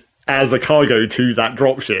unit as a cargo to that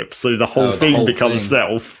dropship, so the whole thing becomes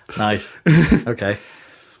stealth. Nice. Okay.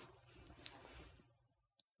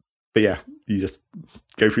 But yeah, you just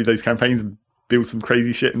go through those campaigns and build some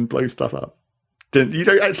crazy shit and blow stuff up. You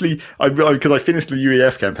don't actually, because I finished the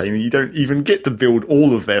UEF campaign, and you don't even get to build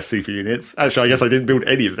all of their super units. Actually, I guess I didn't build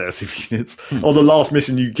any of their super units. On the last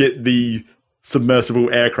mission, you get the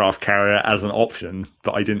submersible aircraft carrier as an option,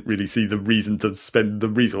 but I didn't really see the reason to spend the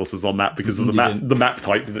resources on that because of the map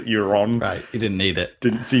type that you were on. Right, you didn't need it.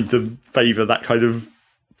 Didn't seem to favour that kind of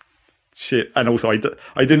shit. And also, I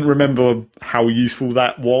didn't remember how useful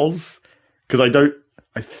that was, because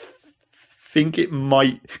I think it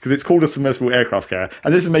might, because it's called a submersible aircraft carrier,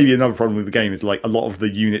 and this is maybe another problem with the game, is like a lot of the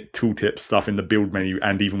unit tooltip stuff in the build menu,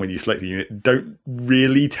 and even when you select the unit, don't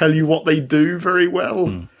really tell you what they do very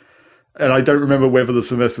well. And I don't remember whether the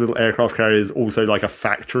submersible aircraft carrier is also like a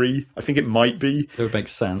factory. I think it might be. It would make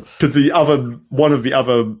sense, because one of the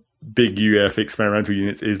other big UF experimental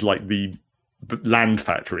units is like the land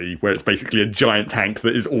factory, where it's basically a giant tank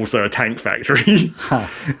that is also a tank factory.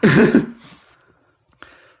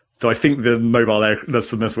 So I think the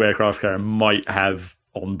submersible aircraft carrier might have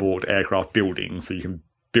onboard aircraft building, so you can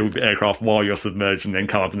build the aircraft while you're submerged and then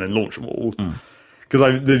come up and then launch them all.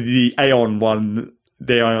 Because the Aeon one,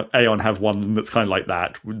 the Aeon have one that's kind of like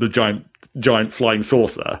that, the giant flying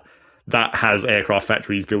saucer that has aircraft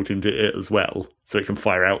factories built into it as well, so it can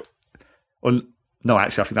fire out. No,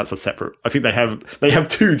 actually, I think that's a separate. I think they have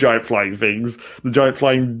two giant flying things: the giant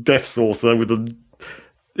flying Death Saucer with a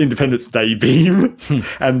Independence Day beam,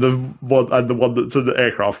 and the one that's an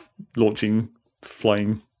aircraft launching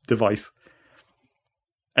flying device.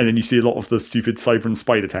 And then you see a lot of the stupid Cyber and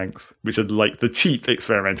Spider tanks, which are like the cheap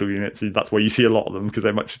experimental units. That's where you see a lot of them, because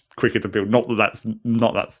they're much quicker to build. Not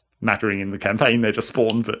that's mattering in the campaign; they're just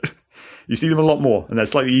spawned, but you see them a lot more, and they're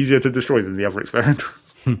slightly easier to destroy than the other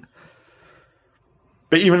experimentals.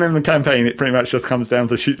 But even in the campaign, it pretty much just comes down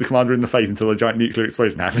to shoot the commander in the face until a giant nuclear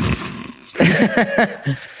explosion happens.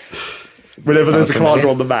 Whenever there's a commander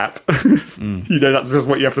on the map, you know that's just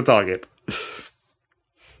what you have to target.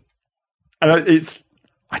 And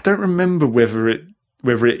I don't remember whether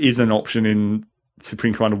it is an option in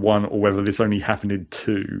Supreme Commander 1 or whether this only happened in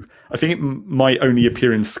 2. I think it might only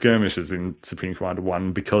appear in skirmishes in Supreme Commander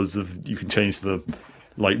 1 because of you can change the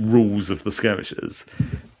like rules of the skirmishes.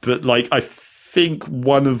 But like I think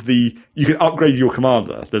you can upgrade your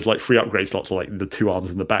commander. There's like 3 upgrade slots for like the 2 arms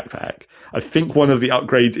and the backpack. I think one of the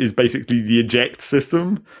upgrades is basically the eject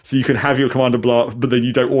system. So you can have your commander blow up, but then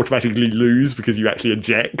you don't automatically lose because you actually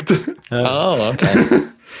eject. Oh, okay.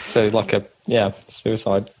 So like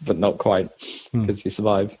suicide, but not quite, because you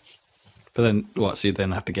survive. But then what? So you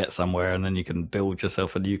then have to get somewhere, and then you can build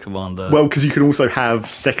yourself a new commander. Well, because you can also have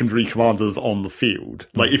secondary commanders on the field.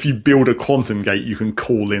 Like if you build a quantum gate, you can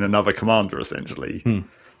call in another commander essentially.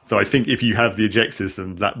 So I think if you have the eject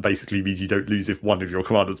system, that basically means you don't lose if one of your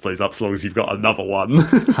commanders blows up, as long as you've got another one.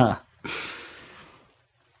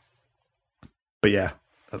 But yeah,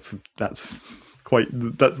 that's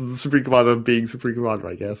the Supreme Commander being Supreme Commander,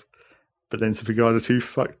 I guess. But then Supreme Commander 2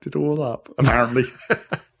 fucked it all up, apparently.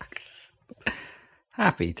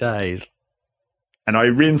 Happy days. And I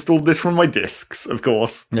reinstalled this from my discs, of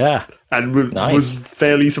course. Yeah. And was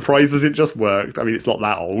fairly surprised that it just worked. I mean, it's not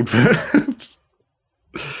that old, but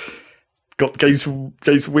got games for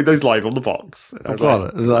Windows Live on the box. And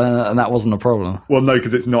and that wasn't a problem. Well, no,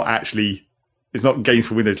 because it's not games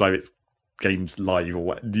for Windows Live, it's Games Live or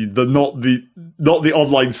what? Not the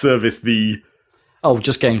online service,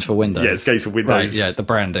 just games for Windows. Yeah, it's games for Windows. Right, yeah, the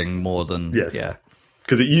branding more than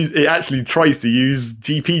because it actually tries to use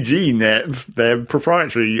GPG-net, their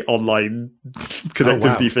proprietary online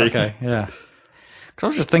connectivity thing. Okay, yeah. Because I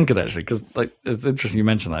was just thinking, actually, because like, it's interesting you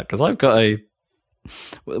mentioned that, because I've got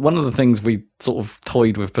one of the things we sort of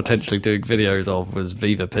toyed with potentially doing videos of was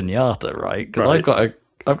Viva Pinata, right? Because I've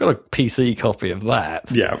got a PC copy of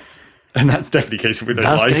that. Yeah, and that's definitely Games for Windows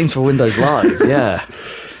Live. That's Games for Windows Live, yeah.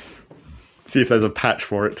 See if there's a patch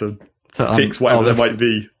for it to fix whatever there might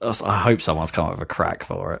be. I hope someone's come up with a crack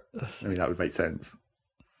for it. I mean, that would make sense.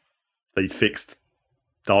 They fixed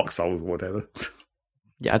Dark Souls or whatever.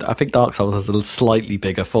 Yeah, I think Dark Souls has a slightly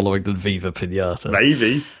bigger following than Viva Pinata.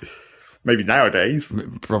 Maybe nowadays.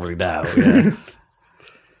 Probably now, yeah.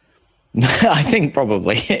 I think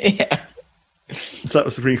probably, yeah. So that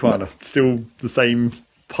was Supreme Commander. Still the same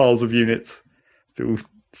piles of units. Still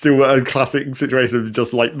still a classic situation of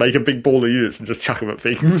just like make a big ball of units and just chuck them at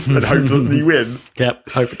things and hope that you win. Yep,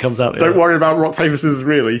 hope it comes out. Don't worry about rock, paper, scissors,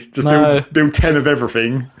 really. Just build 10 of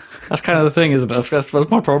everything. That's kind of the thing, isn't it? That's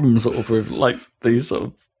my problem sort of with like these sort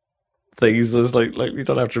of things. There's like you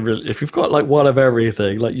don't have to really, if you've got like one of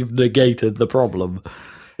everything, like you've negated the problem.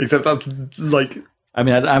 Except that's like, I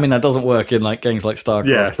mean that doesn't work in like games like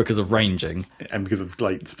StarCraft because of ranging and because of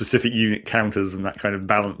like specific unit counters and that kind of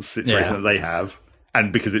balance situation that they have,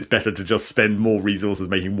 and because it's better to just spend more resources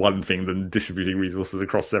making one thing than distributing resources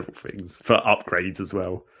across several things for upgrades as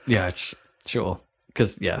well. Yeah, sure.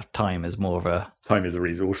 Because time is more of a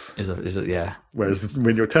resource. Is it? Yeah. Whereas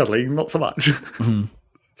when you're turtling, not so much. Mm-hmm.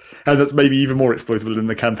 And that's maybe even more exploitable in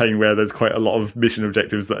the campaign where there's quite a lot of mission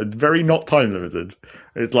objectives that are very not time limited.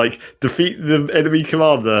 It's like, defeat the enemy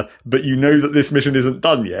commander, but you know that this mission isn't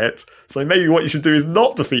done yet. So maybe what you should do is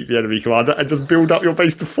not defeat the enemy commander and just build up your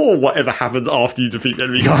base before whatever happens after you defeat the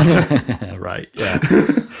enemy commander. Right, yeah.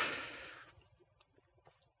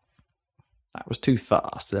 That was too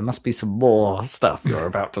fast. There must be some more stuff you're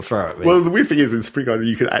about to throw at me. Well, the weird thing is in Spring Island,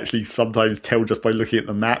 you can actually sometimes tell just by looking at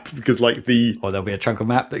the map, because like or there'll be a chunk of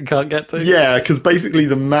map that you can't get to. Yeah, because basically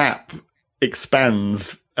the map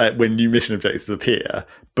expands when new mission objectives appear,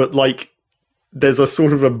 but like there's a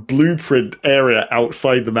sort of a blueprint area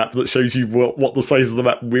outside the map that shows you what the size of the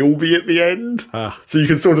map will be at the end. So you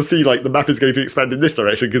can sort of see like the map is going to expand in this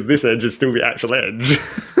direction because this edge is still the actual edge.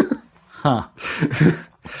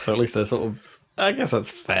 So at least they're sort of, I guess that's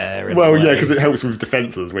fair. Well, yeah, because it helps with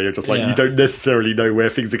defences where you're just like, you don't necessarily know where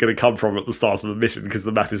things are going to come from at the start of the mission because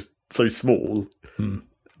the map is so small.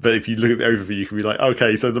 But if you look at the overview, you can be like,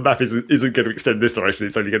 okay, so the map isn't going to extend this direction,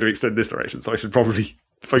 it's only going to extend this direction, so I should probably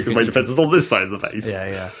focus my defences on this side of the base.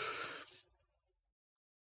 Yeah.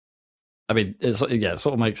 I mean, it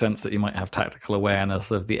sort of makes sense that you might have tactical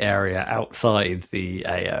awareness of the area outside the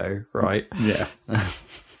AO, right? Yeah.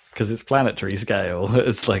 Because it's planetary scale.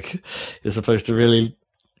 It's like, it's supposed to really...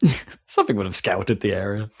 Something would have scouted the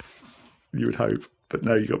area. You would hope. But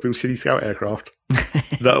no, you got to build shitty scout aircraft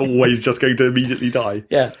that are always just going to immediately die.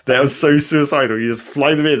 Yeah. They are so suicidal. You just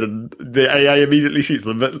fly them in and the AI immediately shoots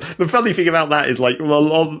them. But the funny thing about that is like,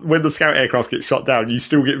 well, when the scout aircraft gets shot down, you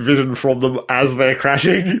still get vision from them as they're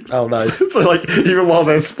crashing. Oh, nice. So like, even while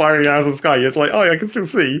they're spiraling out of the sky, it's like, oh, I can still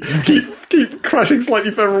see. Keep crashing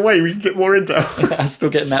slightly further away. We can get more intel. I'm still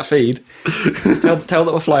getting that feed. Tell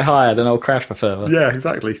them to fly higher, then I'll crash for further. Yeah,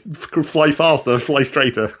 exactly. Fly faster, fly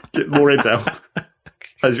straighter, get more intel.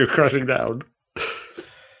 As you're crashing down.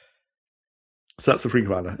 So that's the Supreme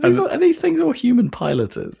Commander. Are these things all human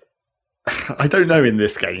piloted? I don't know in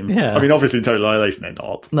this game. Yeah. I mean, obviously in Total Annihilation they're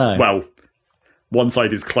not. No. Well, one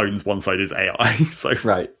side is clones, one side is AI. So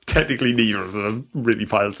technically neither of them are really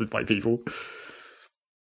piloted by people.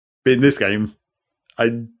 But in this game,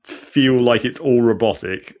 I feel like it's all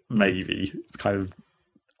robotic, maybe. It's kind of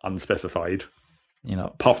unspecified.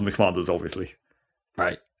 Apart from the commanders, obviously.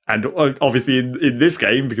 Right. And obviously in this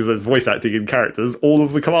game, because there's voice acting in characters, all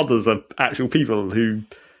of the commanders are actual people who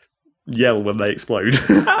yell when they explode.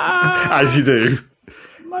 As you do.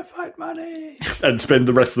 My fight money. And spend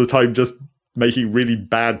the rest of the time just making really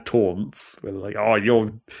bad taunts. Where they're like, oh,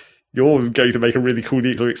 you're going to make a really cool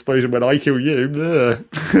nuclear explosion when I kill you.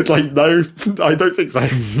 It's like, no, I don't think so.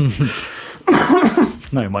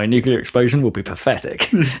 No, my nuclear explosion will be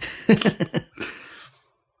pathetic.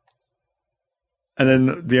 And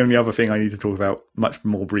then the only other thing I need to talk about much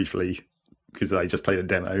more briefly, because I just played a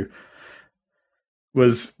demo,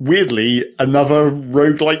 was weirdly another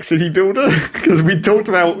roguelike city builder. Because we talked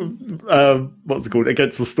about, what's it called,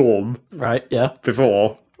 Against the Storm. Right, yeah.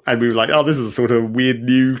 Before. And we were like, oh, this is a sort of weird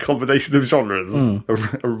new combination of genres. A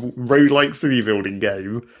roguelike city building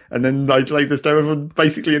game. And then I played this demo for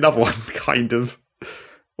basically another one, kind of.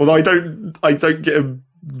 Although I don't get a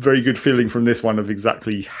very good feeling from this one of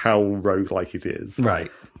exactly how roguelike it is.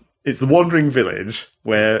 Right. It's the Wandering Village,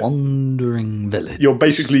 where you're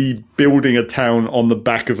basically building a town on the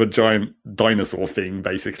back of a giant dinosaur thing,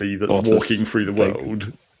 basically, that's walking through the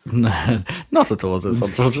world. Not a tortoise,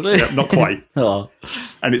 unfortunately. Yeah, not quite.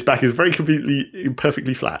 And its back is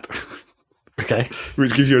perfectly flat. Okay.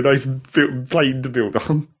 Which gives you a nice plane to build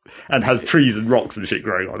on. And has trees and rocks and shit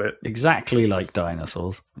growing on it. Exactly like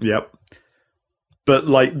dinosaurs. Yep. But,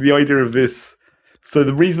 like, the idea of this... So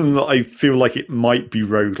the reason that I feel like it might be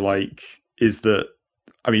roguelike is that,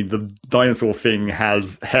 I mean, the dinosaur thing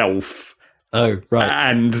has health. Oh, right.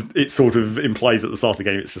 And it sort of implies at the start of the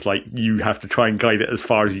game, it's just like, you have to try and guide it as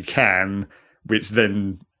far as you can, which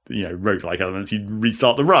then, roguelike elements, you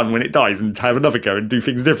restart the run when it dies and have another go and do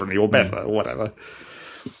things differently or better or whatever.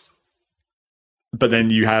 But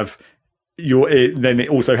then you have... then it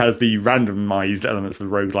also has the randomized elements of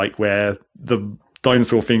the roguelike where the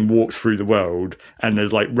dinosaur thing walks through the world and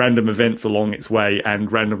there's like random events along its way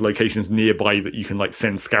and random locations nearby that you can like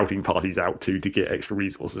send scouting parties out to get extra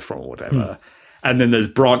resources from or whatever. And then there's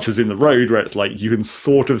branches in the road where it's like you can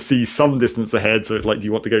sort of see some distance ahead, so it's like, do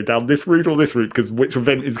you want to go down this route or this route, because which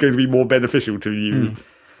event is going to be more beneficial to you?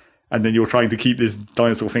 And then you're trying to keep this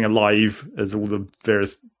dinosaur thing alive as all the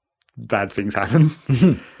various bad things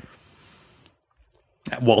happen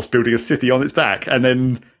whilst building a city on its back. And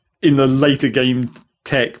then in the later game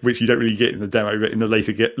tech, which you don't really get in the demo, but in the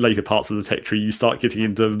later parts of the tech tree, you start getting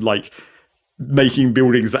into like making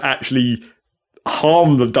buildings that actually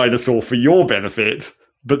harm the dinosaur for your benefit.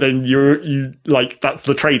 But then you like, that's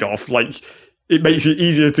the trade-off. Like, it makes it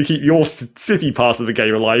easier to keep your city part of the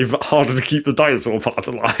game alive, but harder to keep the dinosaur part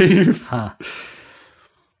alive.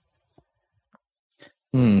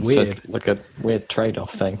 Weird. So it's like a weird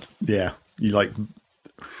trade-off thing. Yeah, you like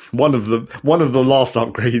one of the last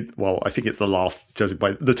upgrade. Well, I think it's the last, judging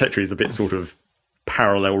by the tech tree is a bit sort of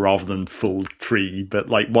parallel rather than full tree, but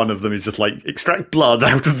like one of them is just like extract blood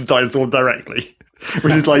out of the dinosaur directly,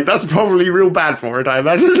 which is like, that's probably real bad for it, I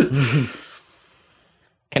imagine.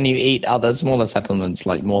 Can you eat other smaller settlements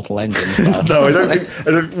like Mortal Engine stuff? No, I don't think.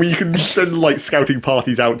 You can send like scouting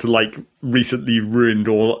parties out to like recently ruined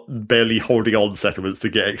or barely holding on settlements to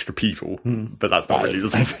get extra people, but that's not really the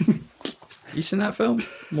same thing. You seen that film,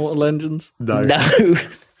 Mortal Engines? No.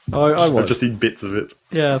 I watched. I've just seen bits of it.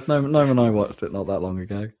 Yeah, Gnome and I watched it not that long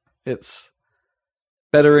ago. It's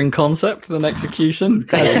better in concept than execution,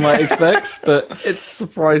 as you might expect, but it's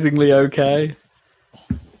surprisingly okay.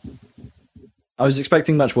 I was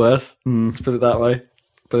expecting much worse, let's put it that way,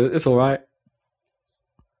 but it's all right.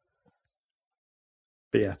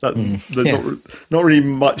 But yeah, there's not really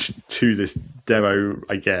much to this demo,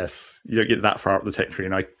 I guess. You don't get that far up the tech tree,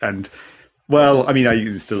 well, I mean,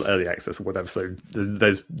 it's still early access or whatever, so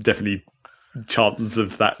there's definitely chances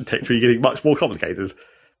of that tech tree getting much more complicated.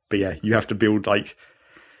 But yeah, you have to build, like,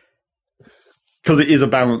 because it is a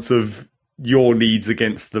balance of your needs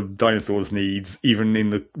against the dinosaur's needs, even in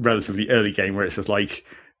the relatively early game where it's just like,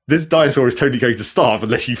 this dinosaur is totally going to starve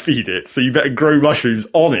unless you feed it, so you better grow mushrooms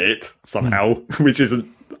on it somehow, which isn't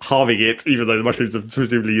harming it, even though the mushrooms are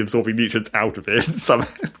presumably absorbing nutrients out of it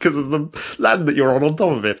because of the land that you're on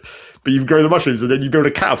top of it. But you grow the mushrooms and then you build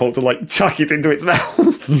a catapult to like chuck it into its mouth.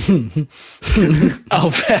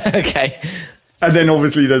 Oh, okay. And then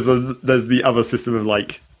obviously there's the other system of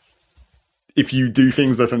like, if you do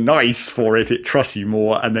things that are nice for it, it trusts you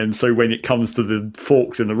more. And then so when it comes to the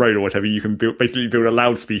forks in the road or whatever, you can basically build a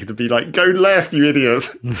loudspeaker to be like, go left, you idiot.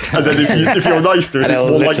 And then if you're nice to it, it's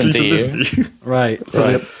more likely to listen to you. Right.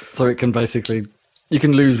 So it can basically, you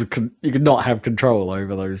can not have control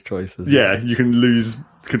over those choices. Yeah, you can lose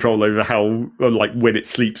control over how, like when it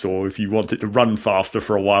sleeps, or if you want it to run faster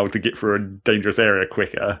for a while to get through a dangerous area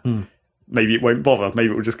quicker. Maybe it won't bother.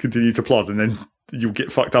 Maybe it will just continue to plod and then you'll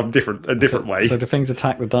get fucked up a different way. So do things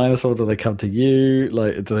attack the dinosaur? Do they come to you?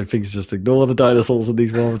 Like, do things just ignore the dinosaurs in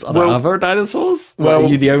these worlds? Are there other dinosaurs? Are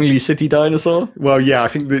you the only city dinosaur? Well, yeah, I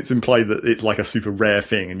think that it's implied that it's like a super rare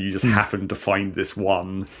thing and you just happen to find this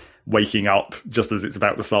one waking up just as it's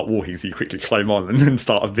about to start walking, so you quickly climb on and then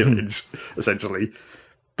start a village, essentially.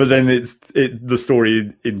 But then the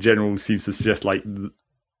story in general seems to suggest like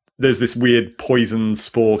there's this weird poison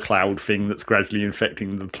spore cloud thing that's gradually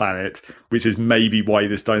infecting the planet, which is maybe why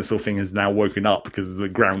this dinosaur thing has now woken up, because the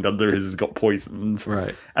ground under it has got poisoned.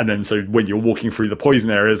 Right. And then so when you're walking through the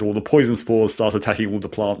poison areas, all the poison spores start attacking all the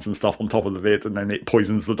plants and stuff on top of it, and then it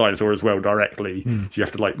poisons the dinosaur as well directly. So you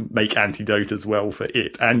have to like make antidote as well for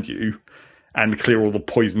it and you, and clear all the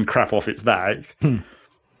poison crap off its back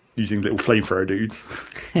using little flamethrower dudes.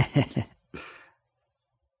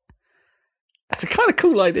 That's a kind of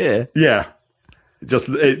cool idea. Yeah.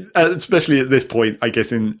 Especially at this point, I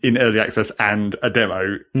guess in early access and a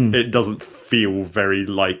demo, it doesn't feel very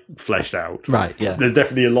like fleshed out. Right, yeah. There's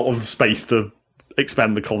definitely a lot of space to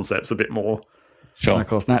expand the concepts a bit more. Sure. And of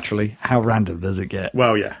course, naturally, how random does it get?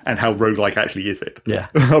 Well, yeah. And how roguelike actually is it? Yeah.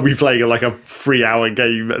 Are we playing like a 3-hour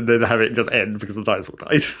game and then have it just end because the dinosaur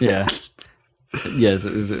died? Yeah. Yeah,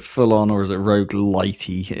 is it full on or is it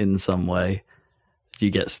roguelite-y in some way? Do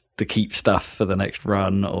you get to keep stuff for the next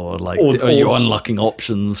run, or like are you unlocking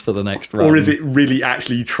options for the next run? Or is it really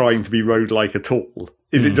actually trying to be roguelike at all?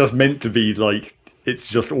 Is it just meant to be like it's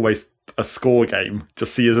just always a score game?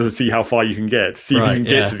 Just see how far you can get. See if you can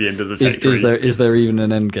get to the end of the tech tree. Is there even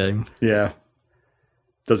an end game? Yeah.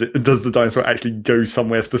 Does the dinosaur actually go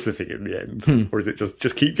somewhere specific in the end? Or is it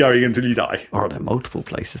just keep going until you die? Or are there multiple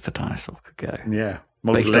places the dinosaur could go? Yeah.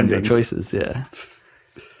 Multiple based on your choices, yeah.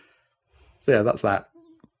 So yeah, that's that.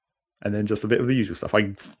 And then just a bit of the usual stuff.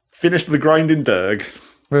 I finished the grind in Derg.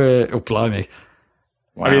 Oh, blimey.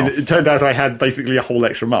 Wow. I mean, it turned out I had basically a whole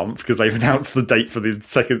extra month because they've announced the date for the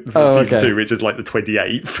season 2, which is like the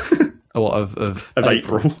 28th. Of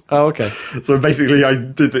April. Oh, okay. So basically I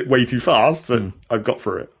did it way too fast, but I've got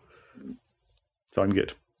through it. So I'm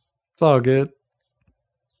good. It's all good.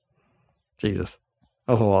 Jesus.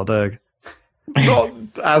 That's a lot of Derg. Not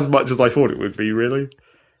as much as I thought it would be, really.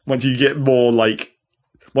 Once you get more like...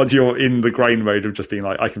 Once you're in the grind mode of just being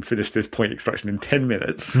like, I can finish this point extraction in 10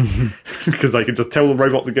 minutes because I can just tell the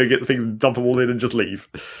robot to go get the things and dump them all in and just leave.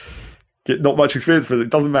 Get not much experience with it. It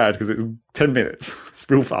doesn't matter because it's 10 minutes. It's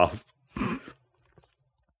real fast.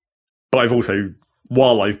 But I've also,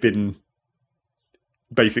 while I've been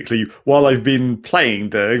playing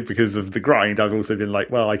Derg because of the grind, I've also been like,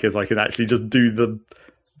 well, I guess I can actually just do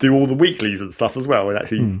all the weeklies and stuff as well and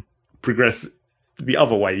actually progress the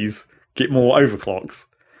other ways, get more overclocks.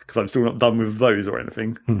 Because I'm still not done with those or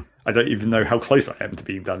anything. I don't even know how close I am to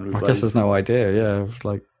being done with those. I guess there's no idea, yeah,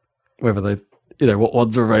 like whether they, what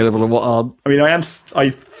ones are available and what aren't. I mean, I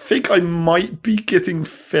think I might be getting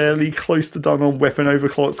fairly close to done on weapon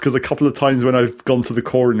overclocks because a couple of times when I've gone to the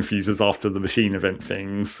core infusers after the machine event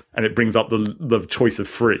things and it brings up the choice of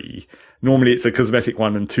 3. Normally it's a cosmetic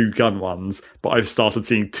one and 2 gun ones, but I've started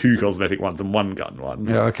seeing 2 cosmetic ones and 1 gun one.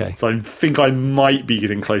 Yeah, okay. So I think I might be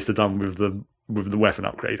getting close to done with the weapon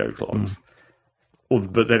upgrade overclocks.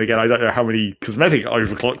 But then again, I don't know how many cosmetic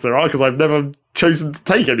overclocks there are because I've never chosen to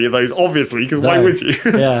take any of those, obviously, because why would you?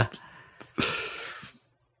 Yeah.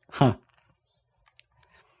 Huh.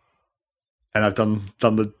 And I've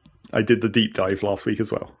I did the deep dive last week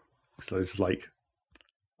as well. So it's like,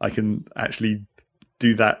 I can actually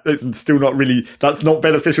do that. It's still not really, that's not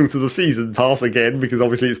beneficial to the season pass again, because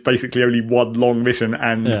obviously it's basically only one long mission,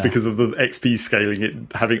 and because of the XP scaling, it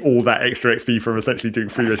having all that extra XP from essentially doing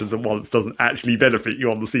 3 missions at once doesn't actually benefit you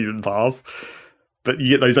on the season pass. But you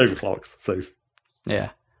get those overclocks, so yeah,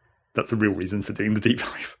 that's the real reason for doing the deep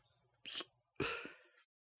dive.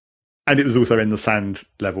 And it was also in the sand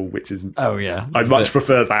level, which is... Oh, yeah. I much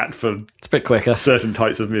prefer that for... It's a bit quicker. Certain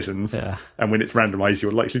types of missions. Yeah. And when it's randomised,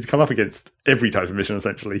 you're likely to come up against every type of mission,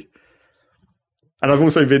 essentially. And I've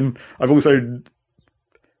also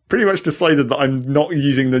pretty much decided that I'm not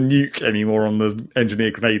using the nuke anymore on the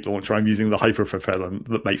engineer grenade launcher. I'm using the hyper propellant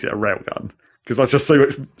that makes it a railgun. Because that's just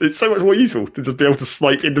it's so much more useful to just be able to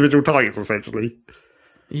snipe individual targets, essentially.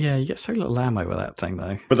 Yeah, you get so little ammo with that thing,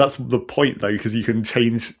 though. But that's the point, though, because you can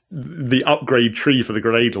change the upgrade tree for the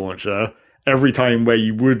grenade launcher every time where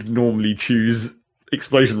you would normally choose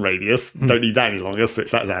explosion radius. Don't need that any longer,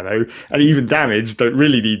 switch that to ammo. And even damage, don't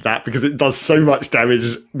really need that because it does so much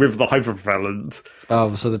damage with the hyperpropellant.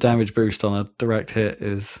 Oh, so the damage boost on a direct hit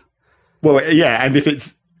is... Well, yeah, and if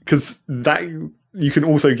it's... Because that... You can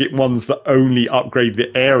also get ones that only upgrade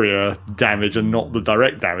the area damage and not the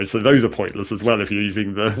direct damage. So those are pointless as well if you're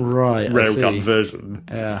using the railgun version.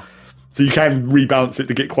 Yeah. So you can rebalance it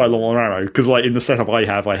to get quite a lot more ammo. Because like in the setup I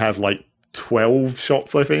have like 12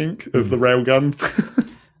 shots, I think, of the railgun.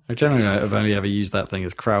 I've only ever used that thing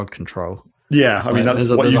as crowd control. Yeah, I mean, that's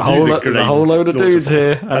what there's you use it. There's a whole load of dudes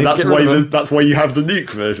here. And that's why you have the nuke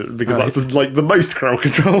version, because that's like the most crowd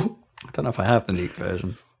control. I don't know if I have the nuke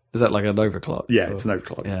version. Is that like an overclock? Yeah, it's an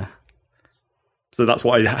overclock. Yeah. So that's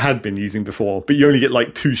what I had been using before. But you only get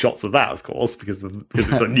like 2 shots of that, of course, because it's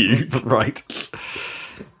a nuke. Right.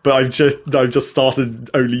 But I've just started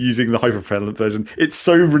only using the hyperpropellant version. It's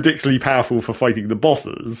so ridiculously powerful for fighting the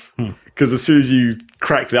bosses, because as soon as you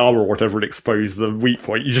crack the armor or whatever and expose the weak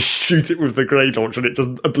point, you just shoot it with the grenade launcher and it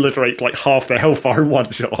just obliterates like half their health bar in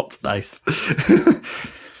one shot. Nice.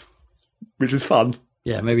 Which is fun.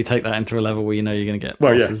 Yeah, maybe take that into a level where you know you're going to get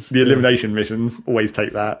bosses. Well, yeah, the elimination missions always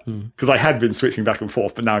take that. Because I had been switching back and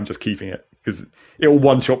forth, but now I'm just keeping it. Because it'll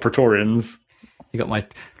one-shot Praetorians. You got my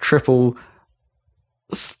triple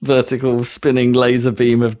vertical spinning laser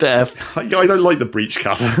beam of death. I don't like the breach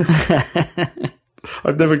cutter.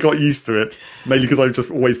 I've never got used to it. Mainly because I've just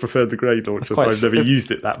always preferred the grenade launcher, so I've never used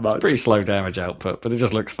it that much. It's pretty slow damage output, but it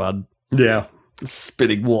just looks fun. Yeah.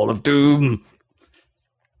 Spinning wall of doom.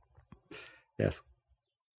 Yes.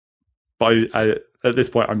 But at this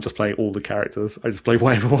point, I'm just playing all the characters. I just play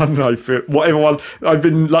whatever one I feel. Whatever one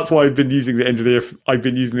that's why I've been using the engineer. I've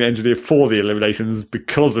been using the engineer for the eliminations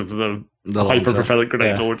because of the hyper-propellant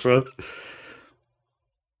grenade launcher.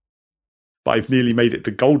 But I've nearly made it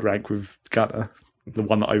to gold rank with Gunner, the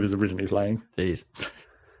one that I was originally playing. Jeez,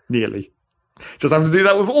 nearly. Just have to do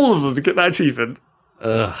that with all of them to get that achievement.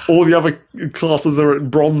 Ugh. All the other classes are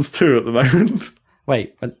at bronze 2 at the moment.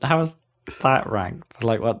 Wait, but how is that ranked?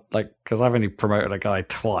 Like what? Like because I've only promoted a guy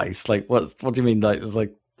twice. Like what do you mean? Like it's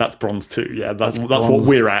like that's bronze 2. Yeah, that's what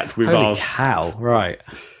we're at with Holy our cow! Right,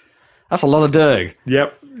 that's a lot of Derg.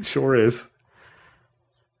 Yep, sure is.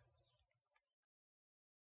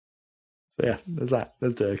 So yeah, there's that.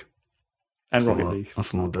 There's Derg. And Rocket League.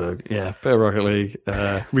 That's not Derg. Yeah, bit of Rocket League.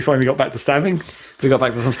 We finally got back to stabbing. We got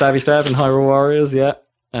back to some stabby stab in Hyrule Warriors. Yeah.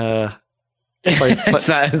 Is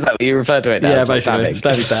that what you refer to it now? Yeah, basically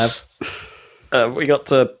stabby stab. We got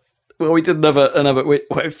to. Well, we did another.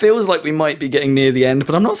 It feels like we might be getting near the end,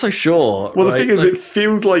 but I'm not so sure. Well, the thing is, it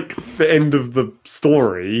feels like the end of the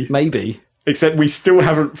story. Maybe. Except we still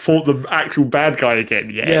haven't fought the actual bad guy again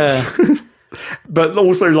yet. Yeah. But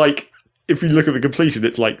also, like, if you look at the completion,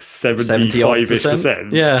 it's like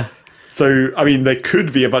 75-ish%. Yeah. So, I mean, there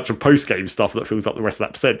could be a bunch of post-game stuff that fills up the rest of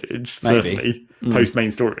that percentage, Maybe. certainly,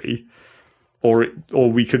 post-main story. Or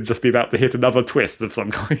we could just be about to hit another twist of some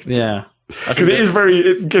kind. Yeah. Because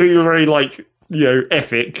it's getting very, like,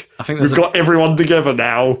 epic. I think we've got everyone together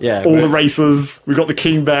now. Yeah. All the racers. We've got the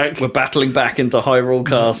king back. We're battling back into Hyrule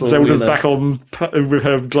Castle. Zelda's back on with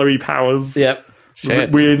her glowy powers. Yep.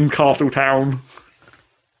 Shit. We're in Castle Town.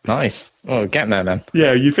 Nice. Oh, getting there then.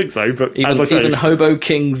 Yeah, you'd think so, but as I say... Even Hobo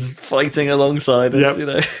King's fighting alongside us,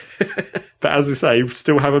 But as I say, we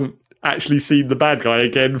still haven't actually seen the bad guy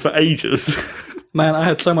again for ages. Man, I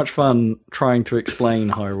had so much fun trying to explain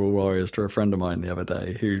Hyrule Warriors to a friend of mine the other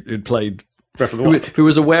day who'd played... Breath of the Wild. Who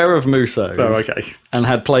was aware of Musos. Oh, okay. And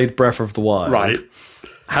had played Breath of the Wild. Right.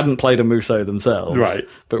 Hadn't played a Muso themselves. Right.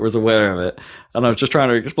 But was aware of it. And I was just trying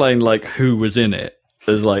to explain, like, who was in it.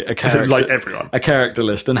 As like a character, like everyone, a character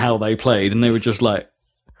list and how they played, and they were just like,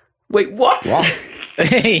 "Wait, what?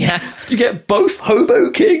 Yeah, you get both Hobo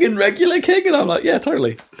King and regular King," and I'm like, "Yeah,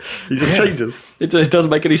 totally." He just changes. It doesn't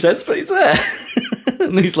make any sense, but he's there,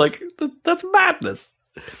 and he's like, "That's madness."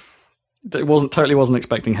 It wasn't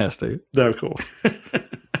expecting Hestu. No, of course.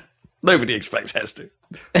 Nobody expects Hestu.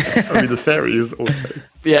 I mean, the fairies also.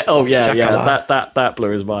 Yeah. Oh, yeah. Shakala. Yeah. That blew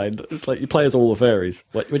his mind. It's like you play as all the fairies.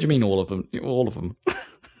 What do you mean all of them? All of them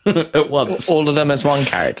at once. All of them as one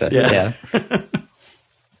character. Yeah.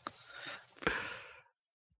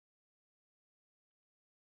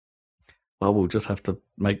 Well, I'll just have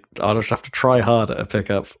to try harder to pick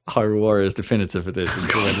up Hyrule Warriors Definitive Edition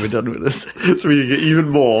when we're done with this. So we can get even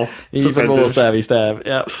more. Even more stabby stab.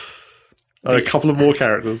 Yep. A couple of more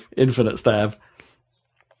characters. Infinite stab.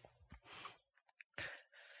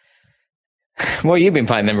 What have you been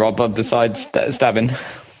playing then, Rob, besides stabbing?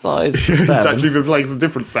 He's actually been playing some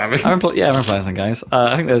different stabbing. I've been playing some games.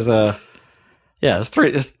 I think there's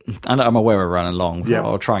three. I'm aware we're running long. Yeah.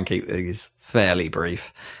 I'll try and keep these fairly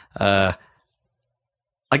brief. I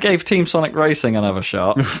gave Team Sonic Racing another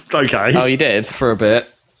shot. Okay. Oh, you did? For a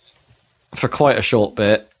bit. For quite a short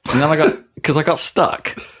bit. And then I got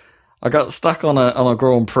stuck. I got stuck on a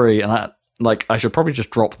Grand Prix, and I should probably just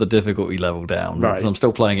drop the difficulty level down because I'm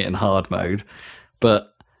still playing it in hard mode.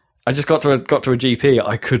 But I just got to a GP.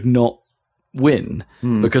 I could not win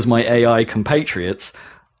because my AI compatriots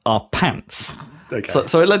are pants. Okay.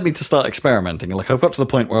 So it led me to start experimenting. Like I've got to the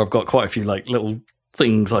point where I've got quite a few like little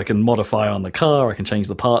things I can modify on the car. I can change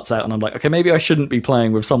the parts out, and I'm like, okay, maybe I shouldn't be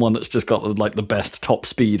playing with someone that's just got like the best top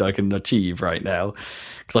speed I can achieve right now.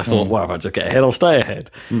 Because I thought, well, if I just get ahead, I'll stay ahead.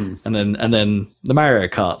 And then the Mario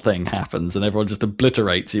Kart thing happens, and everyone just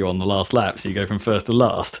obliterates you on the last lap, so you go from first to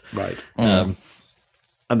last. Right. And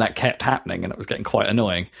that kept happening, and it was getting quite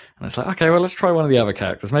annoying. And it's like, okay, well, let's try one of the other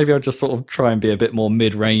characters. Maybe I'll just sort of try and be a bit more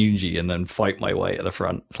mid-rangey and then fight my way to the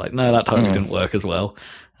front. It's like, no, that totally didn't work as well.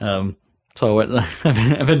 So I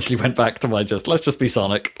eventually went back to let's just be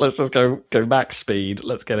Sonic. Let's just go max speed.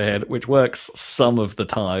 Let's get ahead, which works some of the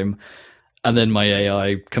time. And then my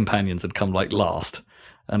AI companions had come like last.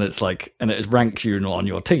 And it's like, and it ranks you on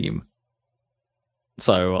your team.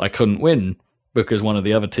 So I couldn't win because one of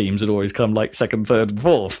the other teams had always come like second, third, and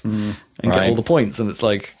fourth and get all the points. And it's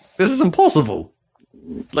like, this is impossible.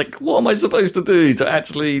 Like, what am I supposed to do to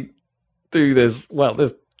actually do this?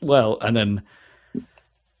 And then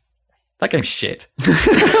that game's shit.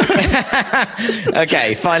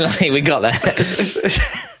 Okay, finally we got there.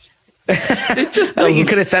 It just doesn't. You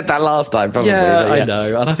could have said that last time, probably. Yeah, I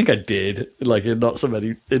know, and I think I did. Like in not so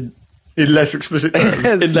many, in less explicit terms,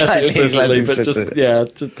 in less explicitly, but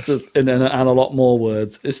just in a lot more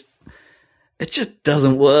words. It just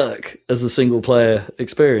doesn't work as a single player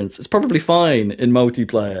experience. It's probably fine in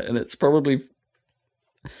multiplayer, and it's probably.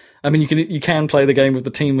 I mean, you can play the game with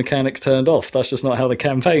the team mechanics turned off. That's just not how the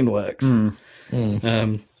campaign works.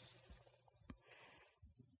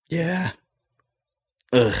 Yeah.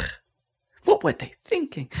 Ugh. What were they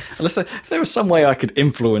thinking? Unless if there was some way I could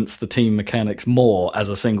influence the team mechanics more as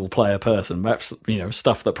a single player person, perhaps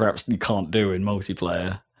stuff that perhaps you can't do in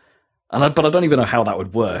multiplayer. But I don't even know how that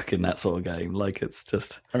would work in that sort of game. Like, it's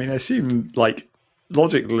just. I mean, I assume like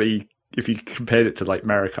logically, if you compared it to like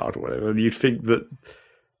Mario Kart or whatever, you'd think that.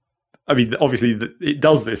 I mean, obviously, it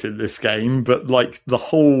does this in this game, but like the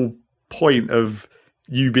whole point of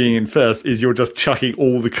you being in first is you're just chucking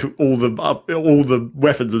all the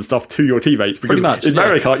weapons and stuff to your teammates, because in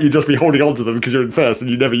Mario Kart you'd just be holding on to them because you're in first and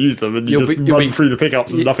you never use them, and you just run through the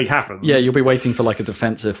pickups and nothing happens. Yeah, you'll be waiting for like a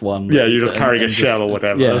defensive one. Yeah, you're just carrying a shell or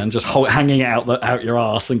whatever. Yeah, and just hanging out your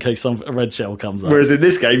arse in case a red shell comes up. Whereas in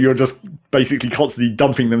this game you're just basically constantly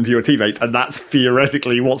dumping them to your teammates, and that's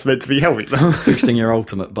theoretically what's meant to be helping them. Boosting your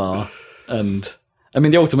ultimate bar. And I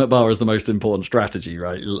mean, the ultimate bar is the most important strategy,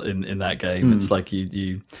 right? In that game, it's like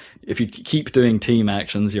you if you keep doing team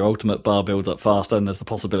actions, your ultimate bar builds up faster, and there's the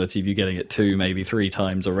possibility of you getting it 2, maybe 3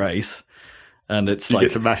 times a race. And it's you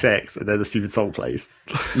get to mash X, and then the stupid song plays.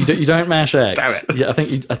 You don't mash X. Damn it! Yeah,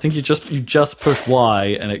 I think you just push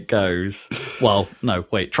Y and it goes. Well, no,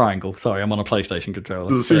 wait, triangle. Sorry, I'm on a PlayStation controller.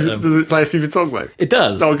 Does it play a stupid song mode? It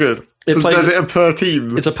does. Oh, good. Does it a per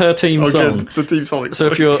team? It's a per team song. Good. The Team Sonic. So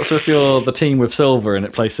if you're the team with Silver and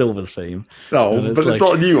it plays Silver's theme. No, but it's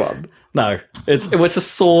not a new one. No, it's a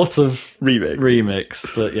sort of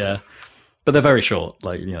remix, but yeah, but they're very short.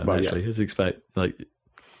 Like actually, yes. as you expect. Like,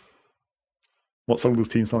 what song does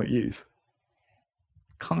Team Sonic use?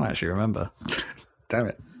 Can't actually remember. Damn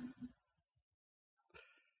it.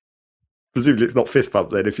 Presumably it's not Fist Bump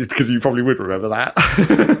then, because you probably would remember that.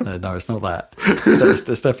 No, it's not that.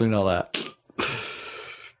 It's definitely not that.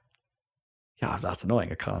 Yeah, that's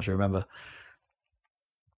annoying. I can't actually remember.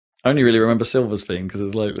 I only really remember Silver's theme because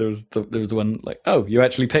it's like there was the one like, oh, you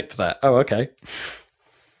actually picked that. Oh, okay.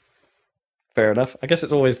 Fair enough. I guess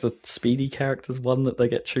it's always the Speedy character's one that they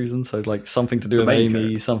get chosen. So like something to do with Amy,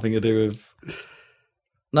 character. Something to do with.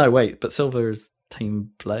 No, wait, but Silver is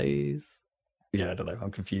Team Blaze. Yeah, I don't know.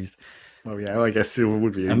 I'm confused. Well, yeah, I guess Silver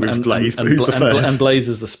would be with Blaze, but who's the first? And Blaze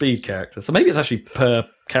is the speed character. So maybe it's actually per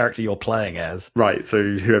character you're playing as. Right, so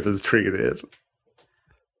whoever's triggered it.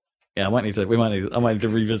 Yeah, I might need to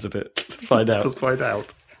revisit it to find out. Just find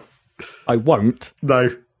out. I won't.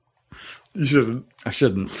 No, you shouldn't. I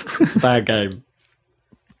shouldn't. It's a bad game.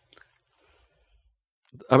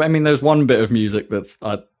 I mean, there's one bit of music that's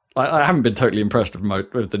I haven't been totally impressed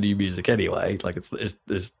with the new music anyway. Like it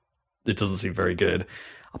doesn't seem very good.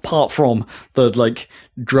 Apart from the like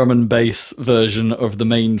drum and bass version of the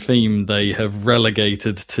main theme, they have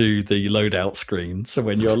relegated to the loadout screen. So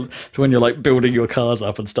when you're like building your cars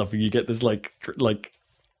up and stuff, you get this like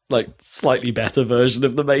slightly better version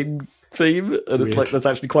of the main theme, and it's like that's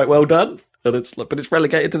actually quite well done. And but it's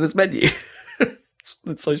relegated to this menu.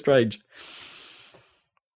 It's so strange.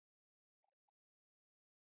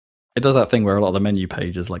 It does that thing where a lot of the menu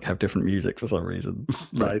pages like have different music for some reason.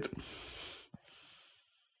 Right.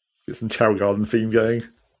 Get some Chow Garden theme going.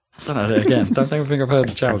 I don't know, again, don't think I've heard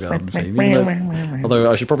the Chow Garden theme.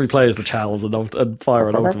 Although I should probably play as the Chows and fire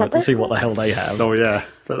an ultimate to see what the hell they have. Oh yeah,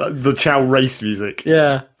 the Chow race music.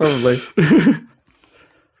 Yeah, probably.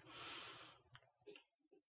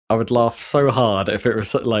 I would laugh so hard if it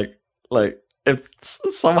was like if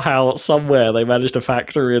somehow somewhere they managed to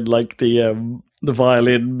factor in like the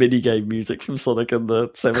violin minigame music from Sonic and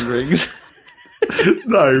the Seven Rings.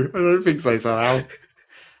 No, I don't think so somehow.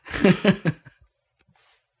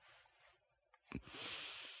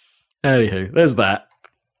 Anywho, there's that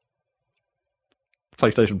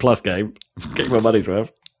PlayStation Plus game. Getting my money's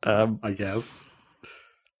worth. I guess.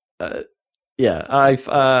 Yeah, I've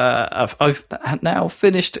now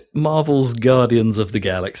finished Marvel's Guardians of the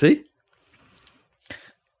Galaxy.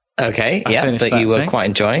 Okay, that you were quite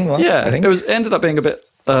enjoying. Yeah, I think it ended up being a bit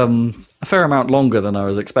a fair amount longer than I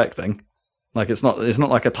was expecting. Like it's not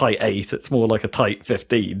like a tight 8; it's more like a tight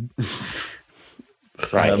 15.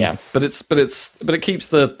 Right. Yeah. But it keeps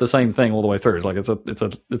the same thing all the way through. Like it's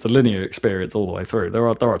a linear experience all the way through. There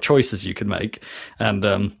are choices you can make, and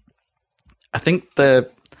I think there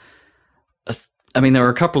was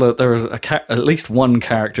at least one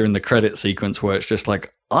character in the credit sequence where it's just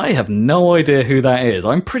like, I have no idea who that is.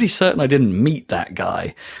 I'm pretty certain I didn't meet that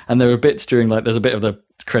guy. And there are bits there's a bit of the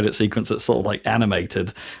credit sequence that's sort of like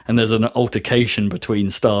animated, and there's an altercation between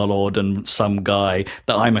Star-Lord and some guy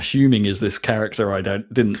that I'm assuming is this character I don't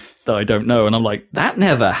know. And I'm like, that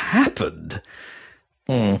never happened.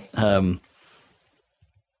 So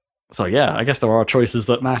yeah, I guess there are choices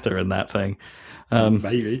that matter in that thing.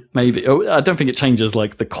 Maybe. Oh, I don't think it changes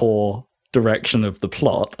like the core direction of the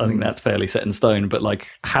plot. I think that's fairly set in stone. But like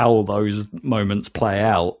how those moments play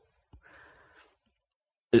out,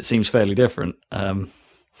 it seems fairly different. And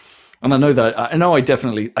I know I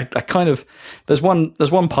definitely kind of there's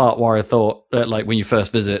one part where I thought that, like, when you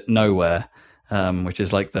first visit Nowhere, which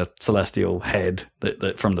is like the celestial head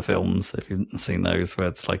that from the films, if you've seen those, where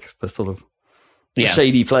it's like the sort of the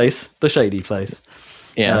shady place.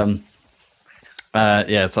 Yeah.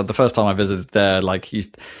 So the first time I visited there, like,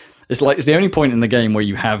 it's the only point in the game where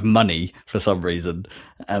you have money for some reason,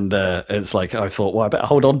 and it's like I thought, well, I better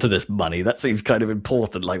hold on to this money. That seems kind of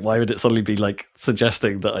important. Like, why would it suddenly be like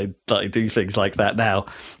suggesting that I do things like that now?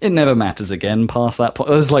 It never matters again past that point.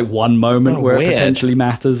 There's like one moment where it potentially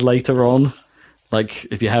matters later on. Like,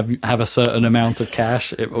 if you have a certain amount of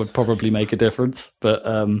cash, it would probably make a difference. But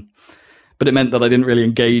it meant that I didn't really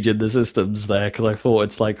engage in the systems there, because I thought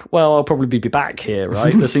it's like, well, I'll probably be back here,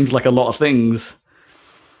 right? There seems like a lot of things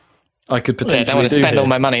I could potentially do. I don't want to spend all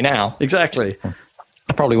my money now. Exactly.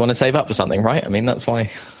 I probably want to save up for something, right? I mean, that's why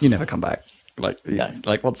you never come back. Like,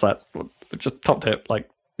 like, what's that? Just top tip. Like,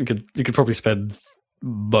 you could probably spend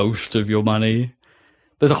most of your money.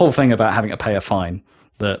 There's a whole thing about having to pay a fine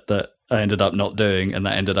that I ended up not doing, and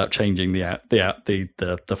that ended up changing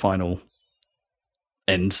the final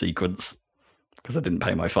end sequence, because I didn't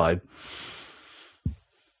pay my fine.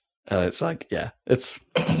 It's like, it's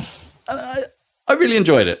I really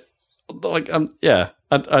enjoyed it. Like, I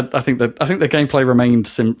think the gameplay remained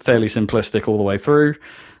fairly simplistic all the way through,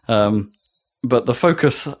 but the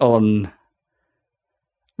focus on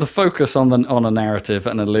a narrative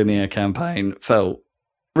and a linear campaign felt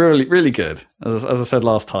really, really good. As I said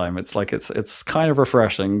last time, it's like it's kind of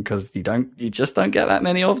refreshing, because you just don't get that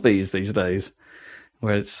many of these days,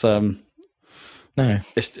 where it's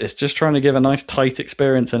it's just trying to give a nice tight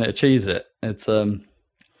experience, and it achieves it. It's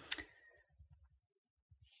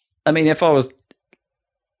I mean, it's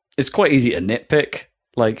quite easy to nitpick,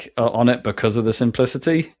 like, on it because of the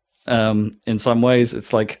simplicity. In some ways,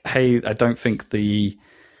 it's like, hey, I don't think the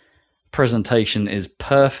presentation is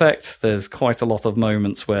perfect. There's quite a lot of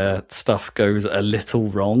moments where stuff goes a little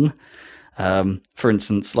wrong. For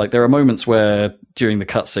instance, like, there are moments where during the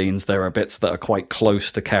cutscenes there are bits that are quite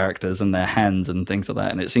close to characters and their hands and things like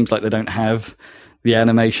that, and it seems like they don't have the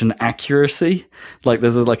animation accuracy. Like,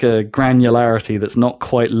 there's a granularity that's not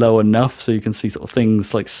quite low enough, so you can see sort of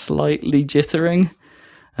things like slightly jittering,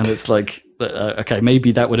 and it's like, okay,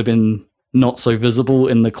 maybe that would have been not so visible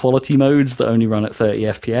in the quality modes that only run at 30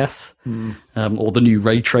 FPS, or the new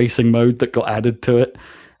ray tracing mode that got added to it,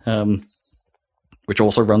 which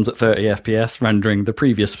also runs at 30 FPS, rendering the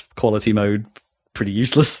previous quality mode pretty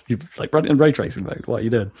useless. You like run it in ray tracing mode. What are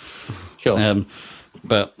you doing? Sure.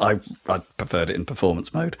 But I preferred it in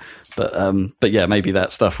performance mode. But yeah, maybe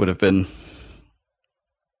that stuff would have been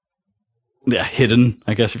hidden,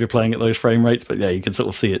 I guess, if you're playing at those frame rates. But yeah, you can sort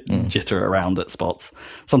of see it jitter around at spots.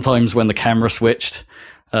 Sometimes when the camera switched,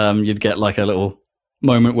 you'd get like a little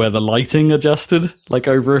moment where the lighting adjusted, like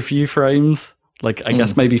over a few frames. Like, I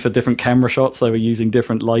guess maybe for different camera shots, they were using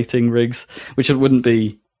different lighting rigs, which it wouldn't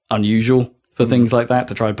be unusual for things like that,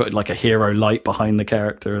 to try and put like a hero light behind the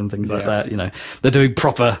character and things like that. You know, they're doing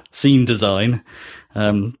proper scene design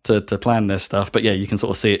to plan this stuff. But yeah, you can sort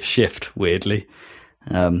of see it shift weirdly.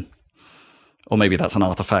 Or maybe that's an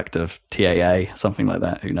artifact of TAA, something like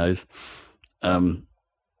that. Who knows? And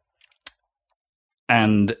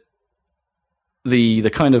the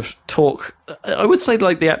kind of talk, I would say,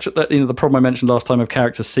 like, the problem I mentioned last time of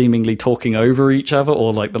characters seemingly talking over each other,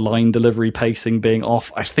 or like the line delivery pacing being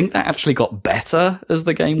off, I think that actually got better as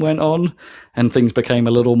the game went on and things became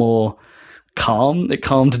a little more calm. It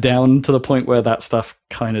calmed down to the point where that stuff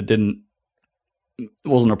kind of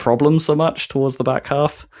wasn't a problem so much towards the back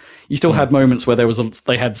half. You still had moments where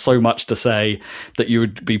they had so much to say that you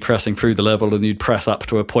would be pressing through the level, and you'd press up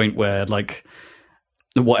to a point where, like,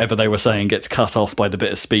 whatever they were saying gets cut off by the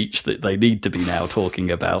bit of speech that they need to be now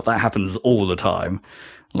talking about. That happens all the time.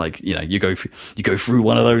 Like, you know, you go through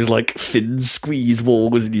one of those like fin squeeze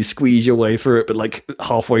walls, and you squeeze your way through it, but like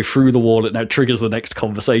halfway through the wall, it now triggers the next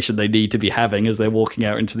conversation they need to be having as they're walking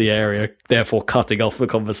out into the area, therefore cutting off the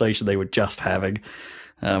conversation they were just having.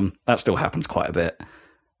 That still happens quite a bit.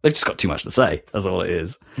 They've just got too much to say. That's all it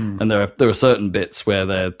is. And there are certain bits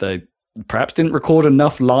where they perhaps didn't record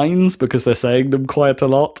enough lines because they're saying them quite a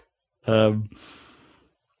lot.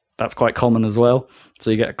 That's quite common as well.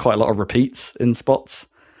 So you get quite a lot of repeats in spots.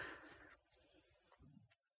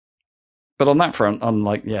 But on that front, I'm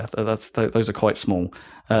like, yeah, those are quite small.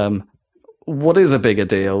 What is a bigger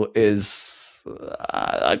deal is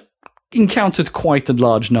I encountered quite a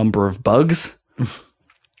large number of bugs.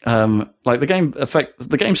 Like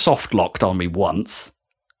the game soft locked on me once.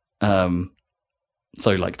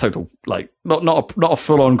 So like total, like not a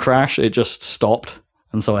full on crash. It just stopped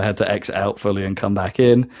and so I had to exit out fully and come back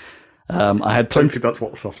in. I had plenty. I think that's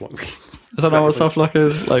what softlock means. Is that not what softlock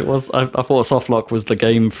is? Like, I thought softlock was the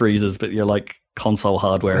game freezes, but your like console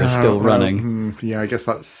hardware is still running. Yeah, I guess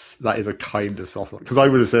that is a kind of softlock. Because I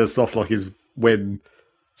would have said softlock is when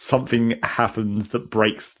something happens that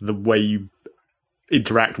breaks the way you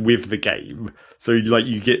interact with the game. So like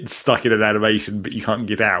you get stuck in an animation, but you can't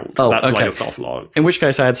get out. That's like a soft lock. In which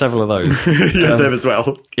case, I had several of those. Them as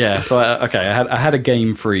well. Yeah. So I had a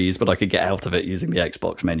game freeze, but I could get out of it using the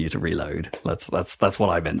Xbox menu to reload. That's what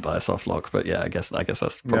I meant by a soft lock. But yeah, I guess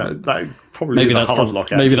that's probably that probably is a hard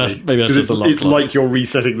lock. Actually. Maybe that's just a lock. It's like you're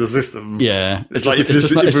resetting the system. Yeah. It's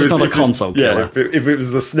just not a console killer. Yeah. If it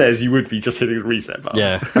was the SNES, you would be just hitting the reset button.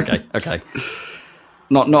 Yeah. Okay.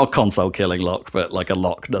 Not a console killing lock, but like a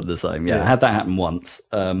lock done the same. Yeah, I had that happen once.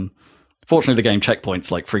 Fortunately, the game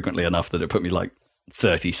checkpoints like frequently enough that it put me like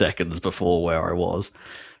 30 seconds before where I was.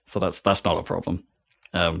 So that's not a problem.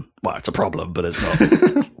 Well, it's a problem, but it's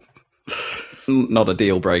not not a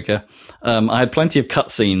deal breaker. I had plenty of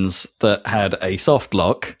cutscenes that had a soft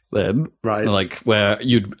lock then, right? Like where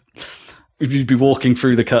you'd be walking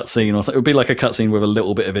through the cutscene, or it would be like a cutscene with a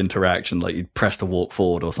little bit of interaction, like you'd press to walk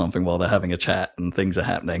forward or something while they're having a chat and things are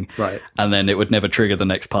happening. Right. And then it would never trigger the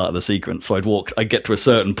next part of the sequence. So I'd get to a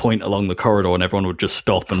certain point along the corridor and everyone would just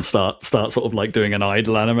stop and start sort of like doing an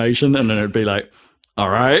idle animation. And then it'd be like, all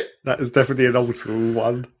right. That is definitely an old school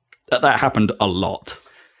one. That happened a lot.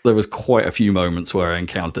 There was quite a few moments where I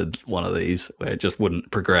encountered one of these where it just wouldn't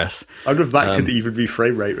progress. I wonder if that could even be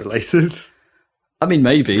frame rate related. I mean,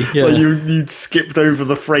 maybe, yeah. Like you'd skipped over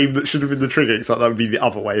the frame that should have been the trigger, except that would be the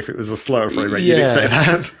other way. If it was a slower frame rate, you'd expect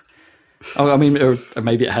that. I mean,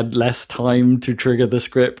 maybe it had less time to trigger the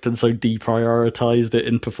script and so deprioritized it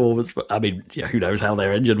in performance. But I mean, yeah, who knows how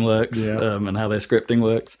their engine works and how their scripting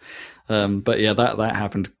works. But yeah, that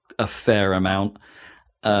happened a fair amount.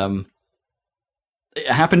 It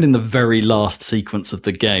happened in the very last sequence of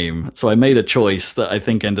the game. So I made a choice that I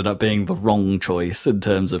think ended up being the wrong choice in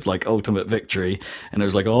terms of like ultimate victory. And it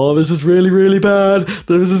was like, oh, this is really, really bad.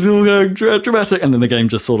 This is all going dramatic. And then the game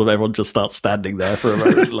just sort of, everyone just starts standing there for a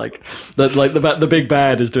moment. the big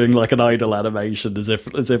bad is doing like an idle animation as if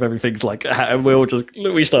everything's like, and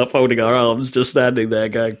we start folding our arms, just standing there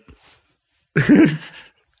going,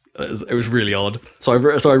 it was really odd. So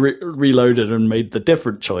I reloaded and made the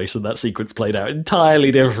different choice, and that sequence played out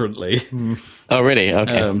entirely differently. Oh, really?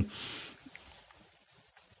 Okay.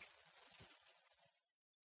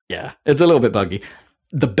 Yeah, it's a little bit buggy.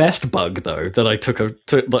 The best bug, though, that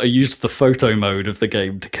I used the photo mode of the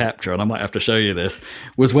game to capture, and I might have to show you this,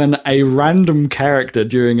 was when a random character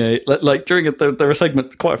there are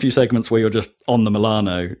quite a few segments where you're just on the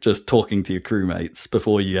Milano, just talking to your crewmates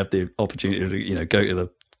before you have the opportunity to, go to the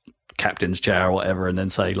captain's chair or whatever, and then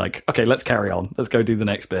say like, okay, let's carry on, let's go do the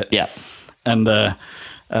next bit. Yeah. And there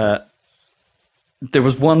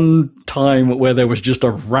was one time where there was just a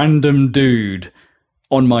random dude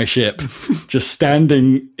on my ship just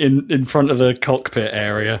standing in front of the cockpit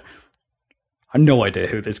area. I have no idea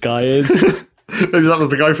who this guy is. Maybe that was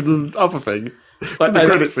the guy from the other thing. The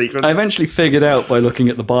credit sequence. I eventually figured out by looking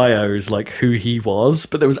at the bios like who he was,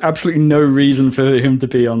 but there was absolutely no reason for him to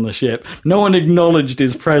be on the ship. No one acknowledged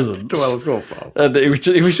his presence. Well, of course not. And he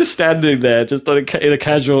was just standing there, just in a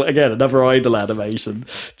casual, again, another idle animation,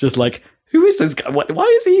 just like, who is this guy? Why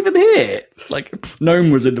is he even here? Like, Gnome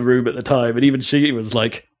was in the room at the time, and even she was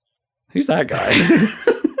like, who's that guy?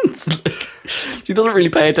 She doesn't really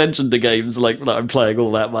pay attention to games like that I'm playing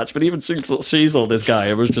all that much, but even she saw this guy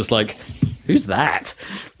and was just like, who's that?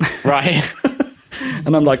 Right.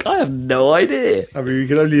 And I'm like, I have no idea. I mean, we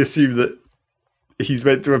can only assume that he's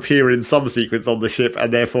meant to appear in some sequence on the ship,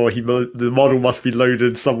 and therefore the model must be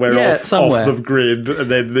loaded somewhere off the grid,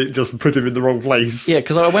 and then it just put him in the wrong place. Yeah,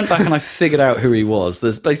 because I went back and I figured out who he was.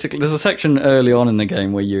 There's a section early on in the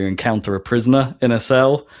game where you encounter a prisoner in a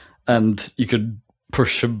cell, and you could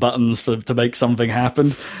push some buttons to make something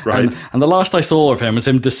happen. Right. And the last I saw of him was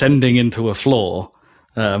him descending into a floor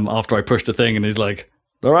after I pushed a thing, and he's like,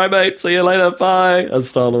 all right, mate, see you later, bye, as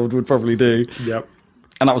Star-Lord would probably do. Yep.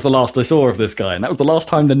 And that was the last I saw of this guy. And that was the last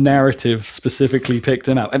time the narrative specifically picked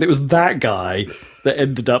him out. And it was that guy that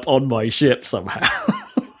ended up on my ship somehow.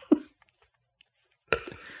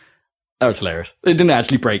 That was hilarious. It didn't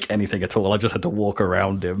actually break anything at all. I just had to walk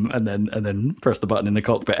around him and then press the button in the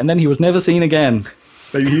cockpit. And then he was never seen again.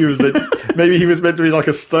 Maybe he was meant to be like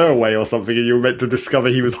a stowaway or something, and you were meant to discover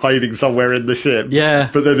he was hiding somewhere in the ship. Yeah.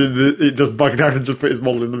 But then it just bugged out and just put his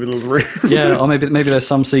model in the middle of the room. Yeah, or maybe there's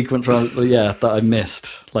some sequence that I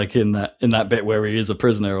missed, like in that bit where he is a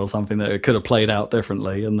prisoner or something, that it could have played out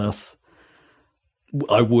differently, and thus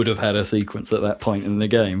I would have had a sequence at that point in the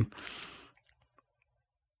game.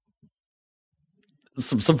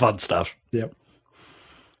 Some fun stuff. Yep.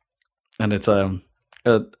 And it's well,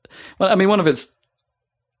 I mean, one of its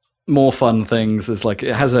more fun things is like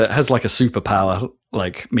it has like a superpower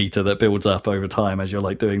like meter that builds up over time as you're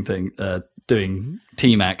like doing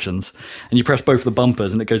team actions, and you press both the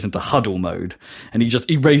bumpers and it goes into huddle mode, and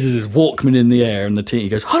he raises his Walkman in the air and the team, he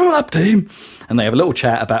goes, "Huddle up, team," and they have a little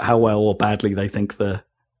chat about how well or badly they think like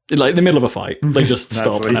in the middle of a fight they just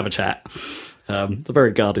stop and have a chat. It's a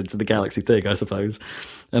very Guardians of the Galaxy thing, I suppose.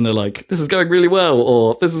 And they're like, "This is going really well,"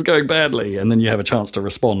 or "This is going badly," and then you have a chance to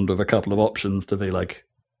respond with a couple of options to be like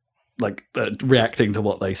reacting to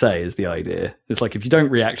what they say is the idea. It's like if you don't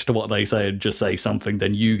react to what they say and just say something,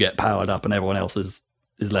 then you get powered up and everyone else is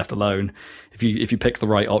left alone. If you pick the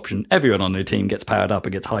right option, everyone on your team gets powered up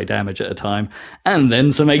and gets high damage at a time, and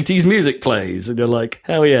then some 80s music plays, and you're like,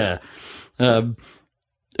 hell yeah.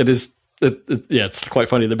 It's quite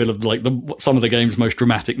funny in the middle of like some of the game's most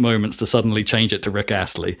dramatic moments to suddenly change it to Rick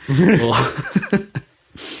Astley.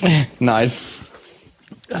 Nice.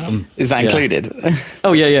 Is that included?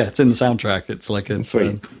 Oh yeah, it's in the soundtrack. It's like it's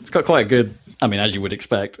got quite a good. I mean, as you would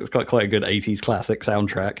expect, it's got quite a good 80s classic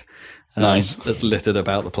soundtrack. Nice. That's littered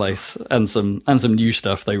about the place, and some new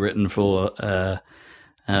stuff they've written for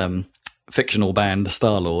fictional band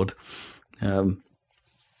Star-Lord. Some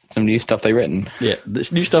new stuff they've written. Yeah,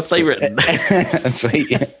 this new stuff they've written.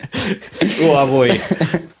 Sweet. Oh boy,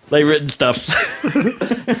 they've written stuff.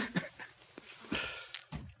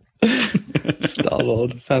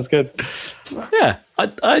 Star-Lord sounds good. Yeah,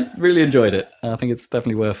 I really enjoyed it. I think it's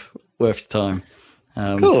definitely worth your time.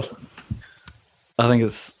 Cool. I think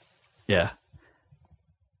it's a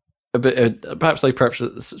bit. Perhaps they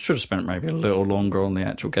should have spent maybe a little longer on the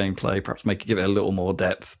actual gameplay. Perhaps give it a little more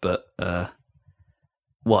depth. But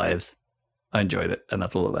whatevs. I enjoyed it, and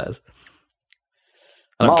that's all that matters.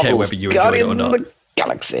 I don't care whether you enjoyed it or not. Of the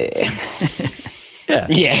Galaxy.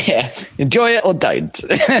 Yeah. Enjoy it or don't.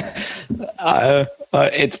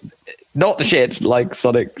 It's not the shit like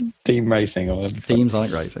Sonic Team Racing or whatever. Team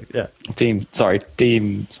Sonic Racing. Yeah. Team Sonic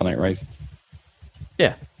Racing.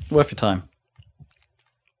 Yeah, worth your time.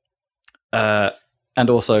 And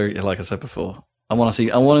also, like I said before, I want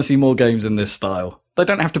to see more games in this style. They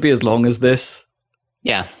don't have to be as long as this.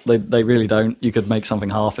 Yeah, they really don't. You could make something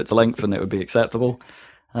half its length and it would be acceptable.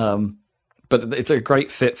 But it's a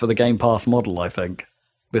great fit for the Game Pass model, I think.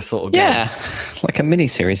 This sort of game. Like a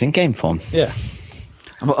mini-series in game form. Yeah.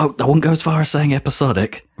 I wouldn't go as far as saying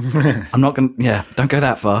episodic. I'm not going to... Yeah, don't go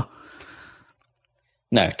that far.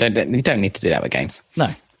 No, you don't need to do that with games. No.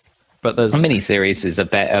 But there's... A mini-series is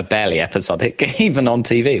barely episodic. Even on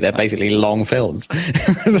TV, they're basically long films.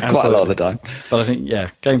 Quite a lot of the time. But I think,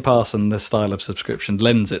 Game Pass and this style of subscription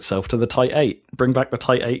lends itself to the Tight 8. Bring back the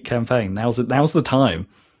Tight 8 campaign. Now's the time.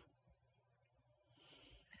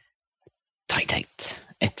 Tight 8.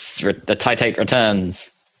 It's the Tight 8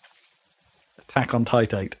 returns. Attack on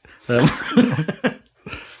Tight 8.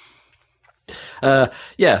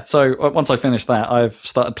 So once I finished that, I've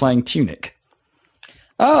started playing Tunic.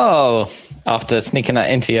 Oh, after sneaking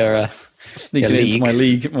that into your into my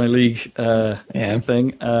league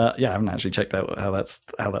thing. I haven't actually checked out how that's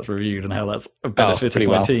reviewed and how that's benefited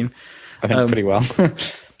my team. I think pretty well.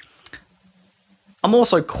 I'm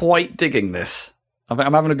also quite digging this.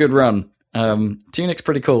 I'm having a good run. Tunic's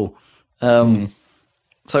pretty cool.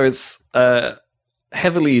 So it's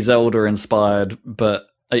heavily Zelda inspired, but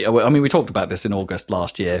I mean, we talked about this in August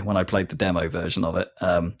last year when I played the demo version of it,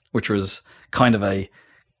 which was kind of a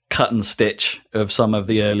cut and stitch of some of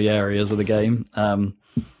the early areas of the game. I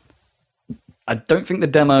don't think the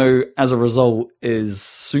demo, as a result, is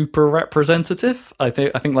super representative. I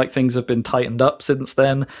think like things have been tightened up since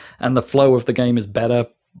then, and the flow of the game is better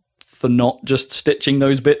for not just stitching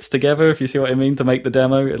those bits together, if you see what I mean, to make the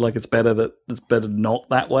demo. Like it's better not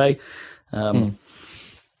that way.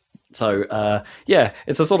 So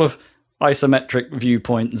it's a sort of isometric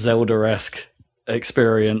viewpoint Zelda-esque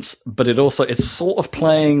experience, but it's sort of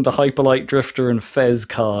playing the Hyperlight Drifter and Fez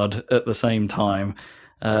card at the same time,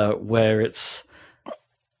 where it's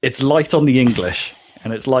light on the English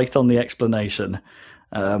and it's light on the explanation.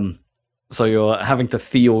 So you're having to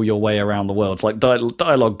feel your way around the world. It's like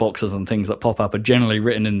dialogue boxes and things that pop up are generally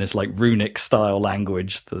written in this like runic style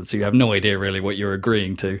language, so you have no idea really what you're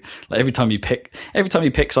agreeing to. Like every time you pick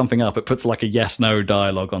something up, it puts like a yes/no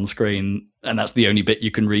dialogue on screen, and that's the only bit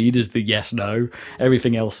you can read is the yes/no.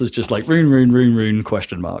 Everything else is just like rune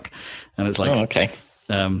question mark, and it's like okay.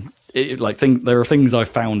 there are things I've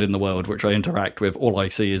found in the world which I interact with. All I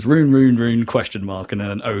see is rune, rune, rune, question mark, and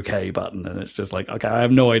then an OK button, and it's just like, okay, I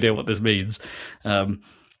have no idea what this means. So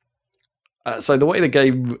the way the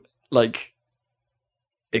game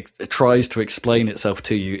it tries to explain itself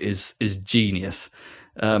to you is genius.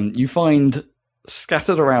 You find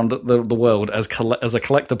scattered around the world as a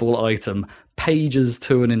collectible item pages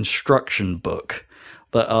to an instruction book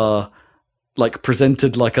that are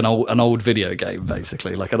presented like an old video game,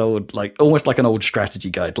 basically, almost like an old strategy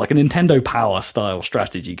guide, like a Nintendo Power style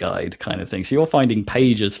strategy guide kind of thing. So you're finding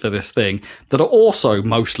pages for this thing that are also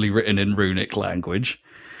mostly written in runic language,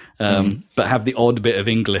 but have the odd bit of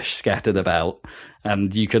English scattered about,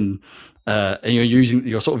 and you can and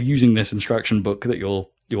you're sort of using this instruction book that you're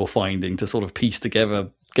finding to sort of piece together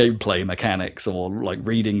gameplay mechanics, or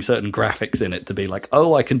reading certain graphics in it to be like,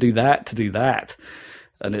 oh, I can do that to do that,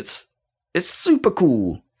 and it's super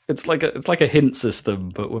cool. It's like a hint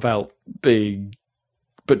system, but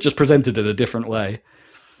just presented in a different way.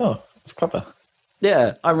 Oh, it's clever.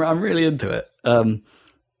 Yeah, I'm really into it.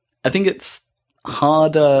 I think it's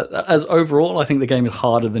harder as overall. I think the game is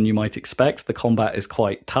harder than you might expect. The combat is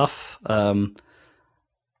quite tough, but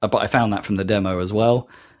I found that from the demo as well.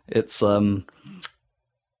 It's kind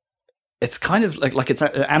of like it's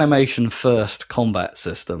an animation first combat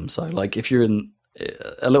system. So if you're in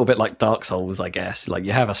a little bit like Dark Souls, I guess,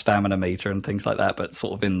 you have a stamina meter and things like that, but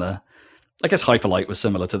sort of in the, I guess Hyperlight was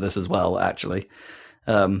similar to this as well, actually,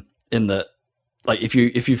 in that, if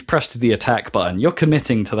you've pressed the attack button, you're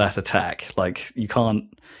committing to that attack.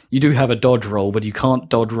 You do have a dodge roll, but you can't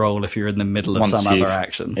dodge roll if you're in the middle of some other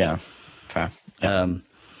action. Yeah, fair. Yeah.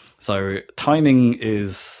 So timing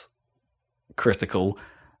is critical,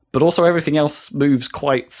 but also everything else moves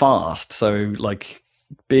quite fast. So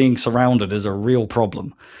being surrounded is a real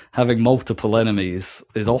problem. Having multiple enemies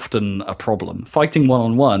is often a problem. Fighting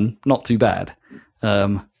one-on-one, not too bad.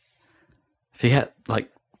 If you get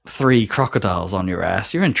 3 crocodiles on your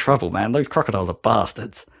ass, you're in trouble, man. Those crocodiles are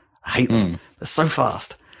bastards. I hate them. They're so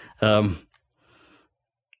fast. I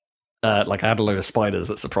had a load of spiders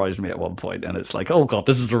that surprised me at one point, and it's oh god,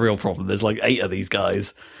 this is a real problem. There's 8 of these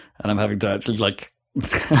guys, and I'm having to actually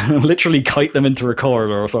literally kite them into a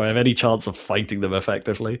corridor so I have any chance of fighting them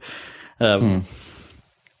effectively. I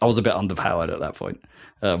was a bit underpowered at that point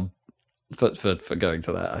for going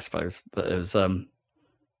to that, I suppose. But it was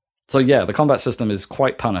so yeah, the combat system is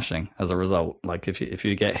quite punishing as a result. If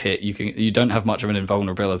you get hit, you don't have much of an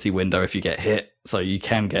invulnerability window if you get hit, so you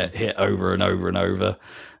can get hit over and over and over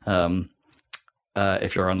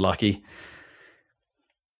if you're unlucky.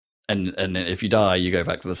 And if you die, you go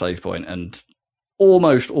back to the save point, and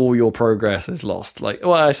almost all your progress is lost.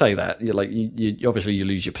 I say that you obviously you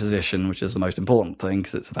lose your position, which is the most important thing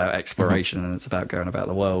because it's about exploration and it's about going about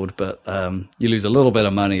the world. But you lose a little bit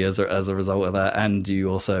of money as a result of that, and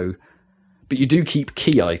but you do keep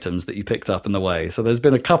key items that you picked up in the way. So there's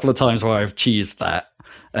been a couple of times where I've cheesed that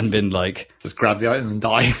and been just grab the item and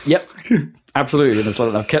die. Yep, absolutely. And it's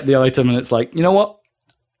I've kept the item, and it's you know what?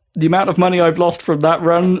 The amount of money I've lost from that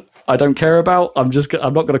run, I don't care about. I'm not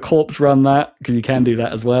going to corpse run that, because you can do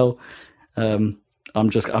that as well. I'm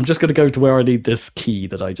just going to go to where I need this key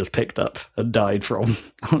that I just picked up and died from.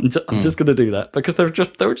 I'm just going to do that, because there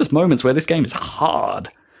are just moments where this game is hard.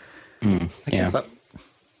 I guess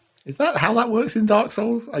is that how that works in Dark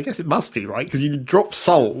Souls? I guess it must be, right? Because you drop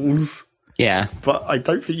souls. Yeah, but I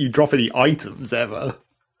don't think you drop any items ever.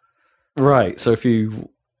 Right.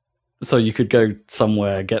 So you could go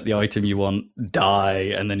somewhere, get the item you want,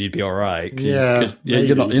 die, and then you'd be all right. Because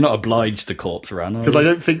you're not obliged to corpse run. Because I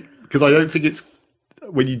don't think it's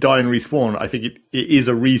when you die and respawn. I think it is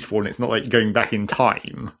a respawn. It's not going back in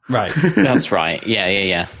time. Right. That's right.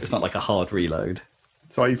 Yeah. It's not like a hard reload.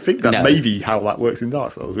 So I think that may be how that works in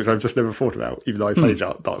Dark Souls, which I've just never thought about, even though I played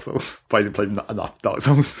Dark Souls, but I didn't play enough Dark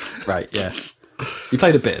Souls. Right. Yeah. You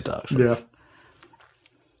played a bit of Dark Souls. Yeah.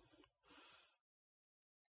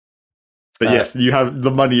 But yes, you have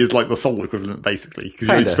the money is the soul equivalent, basically, because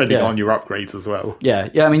you're spending it on your upgrades as well. Yeah.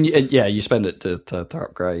 I mean, you spend it to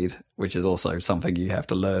upgrade, which is also something you have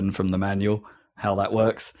to learn from the manual how that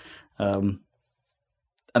works.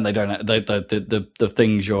 And they don't. The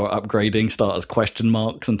things you're upgrading start as question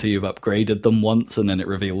marks until you've upgraded them once, and then it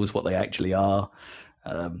reveals what they actually are.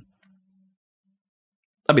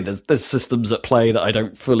 I mean, there's systems at play that I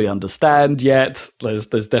don't fully understand yet. There's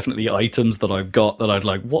definitely items that I've got that I'd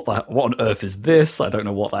what on earth is this? I don't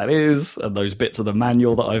know what that is. And those bits of the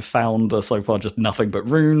manual that I've found are so far just nothing but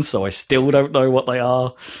runes, so I still don't know what they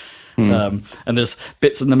are. And there's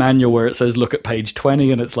bits in the manual where it says look at page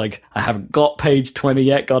 20, and it's I haven't got page 20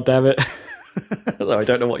 yet, god damn it. So I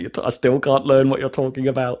don't know what I still can't learn what you're talking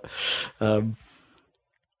about.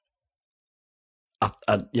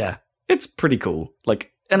 Yeah, it's pretty cool.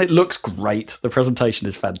 Like, and it looks great. The presentation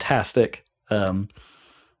is fantastic.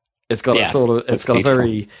 It's got a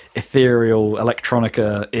very ethereal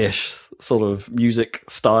electronica-ish sort of music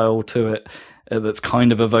style to it that's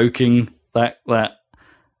kind of evoking that.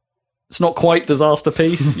 It's not quite Disaster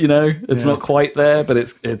Piece, It's not quite there, but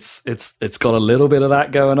it's got a little bit of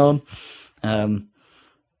that going on.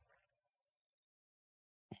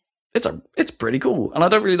 It's pretty cool, and I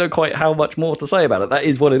don't really know quite how much more to say about it. That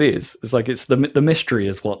is what it is. It's like it's the mystery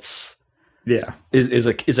is what's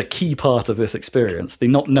is a key part of this experience. The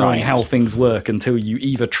not knowing how things work until you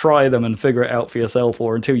either try them and figure it out for yourself,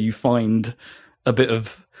 or until you find a bit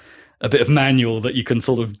of manual that you can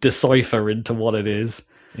sort of decipher into what it is.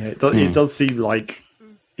 Yeah, it does seem like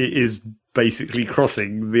it is basically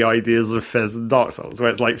crossing the ideas of Fez and Dark Souls, where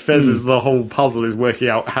it's like Fez is the whole puzzle is working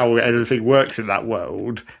out how everything works in that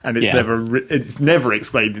world, and it's never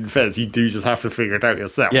explained in Fez. You do just have to figure it out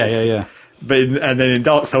yourself. Yeah. But and then in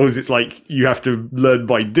Dark Souls, it's like you have to learn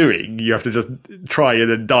by doing. You have to just try and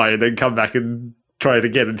then die and then come back and try it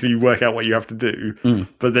again until you work out what you have to do.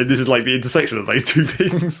 But then this is like the intersection of those two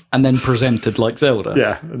things. And then presented like Zelda.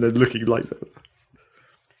 Yeah, and then looking like Zelda.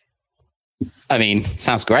 I mean,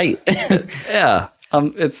 sounds great. Yeah,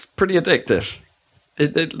 it's pretty addictive.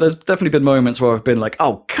 There's definitely been moments where I've been like,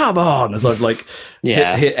 "Oh, come on!" As I've like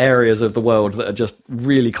hit areas of the world that are just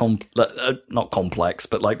really not complex,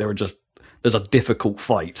 but like there's a difficult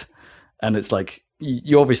fight, and it's like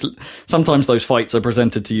you obviously sometimes those fights are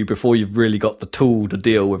presented to you before you've really got the tool to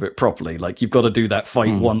deal with it properly. Like you've got to do that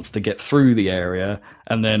fight once to get through the area,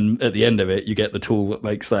 and then at the end of it, you get the tool that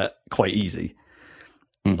makes that quite easy.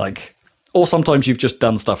 Like. Or sometimes you've just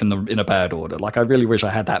done stuff in a bad order. Like, I really wish I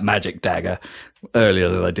had that magic dagger earlier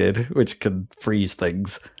than I did, which can freeze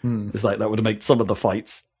things. It's like that would have made some of the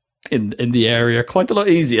fights in the area quite a lot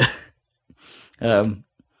easier. But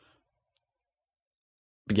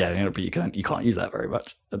yeah, but you can't use that very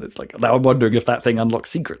much. And it's like, now I'm wondering if that thing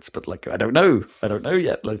unlocks secrets, but like, I don't know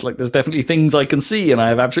yet. Like there's definitely things I can see, and I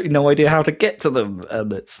have absolutely no idea how to get to them.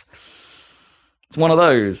 And it's one of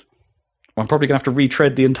those. I'm probably going to have to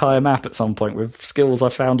retread the entire map at some point with skills I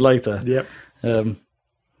found later. Yep.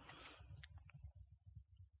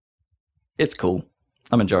 It's cool.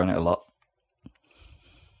 I'm enjoying it a lot.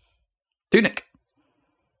 Tunic.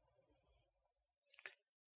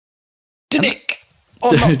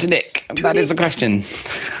 Or not Tunic? That is the question.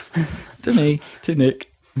 Tunic.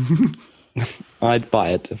 I'd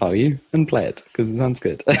buy it if I were you and play it because it sounds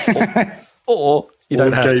good. or you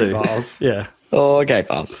don't have to. Pass. Yeah. Or Game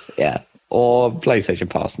Pass. Yeah. Or PlayStation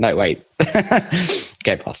Pass. No, wait.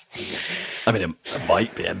 Game Pass. I mean, it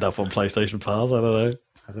might end up on PlayStation Pass. I don't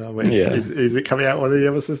know. Wait, is it coming out on any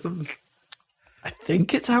other systems? I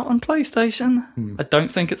think it's out on PlayStation. I don't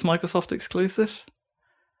think it's Microsoft exclusive.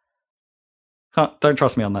 Don't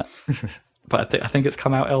trust me on that. But I think it's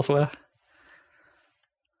come out elsewhere.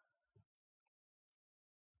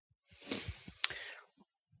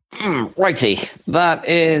 Righty, that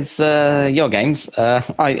is your games.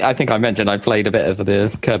 I think I mentioned I played a bit of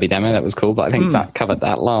the Kirby demo. That was cool, but I think Zach covered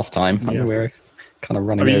that last time. Yeah. We're kind of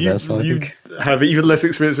running over. So I think have even less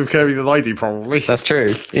experience with Kirby than I do, probably. That's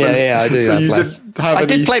true. I do. So I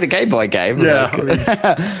did play the Game Boy game,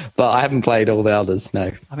 but I haven't played all the others.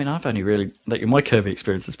 No, I mean I've only really my Kirby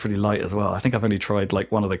experience is pretty light as well. I think I've only tried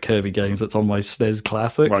like one of the Kirby games that's on my SNES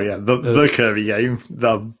Classic. Well, yeah, the Kirby game,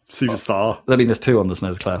 the Superstar. I mean, there's two on the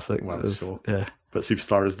SNES Classic. Well, sure. Yeah. But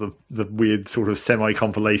Superstar is the weird sort of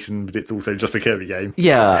semi-compilation, but it's also just a Kirby game.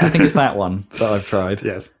 Yeah, I think it's that one that I've tried.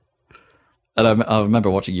 Yes. And I remember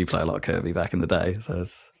watching you play a lot of Kirby back in the day. So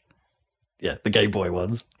it's, the Game Boy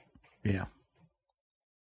ones. Yeah.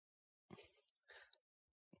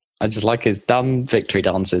 I just like his dumb victory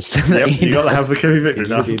dances. Yep, you got to have the Kirby victory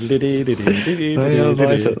dance.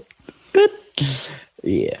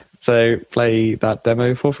 Yeah. So play that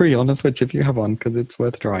demo for free on the Switch if you have one, because it's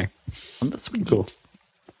worth a try. On the Switch. Cool.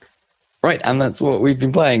 Right, and that's what we've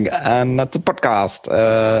been playing, and that's a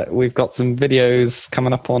podcast. We've got some videos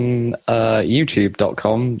coming up on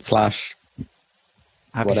youtube.com/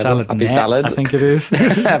 Happy Salad, I think it is.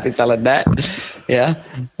 Happy Salad Net. Yeah.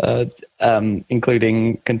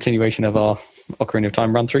 Including continuation of our Ocarina of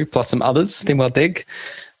Time run through, plus some others, SteamWorld Dig,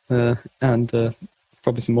 and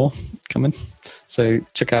probably some more coming. So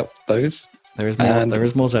check out those. There is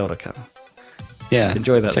more Zelda coming. Yeah.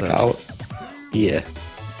 Enjoy that. Check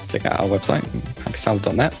out our website,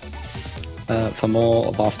 happysalad.net, for more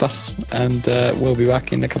of our stuffs, and we'll be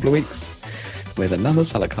back in a couple of weeks with another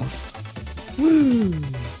Saladcast. Woo!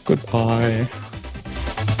 Goodbye.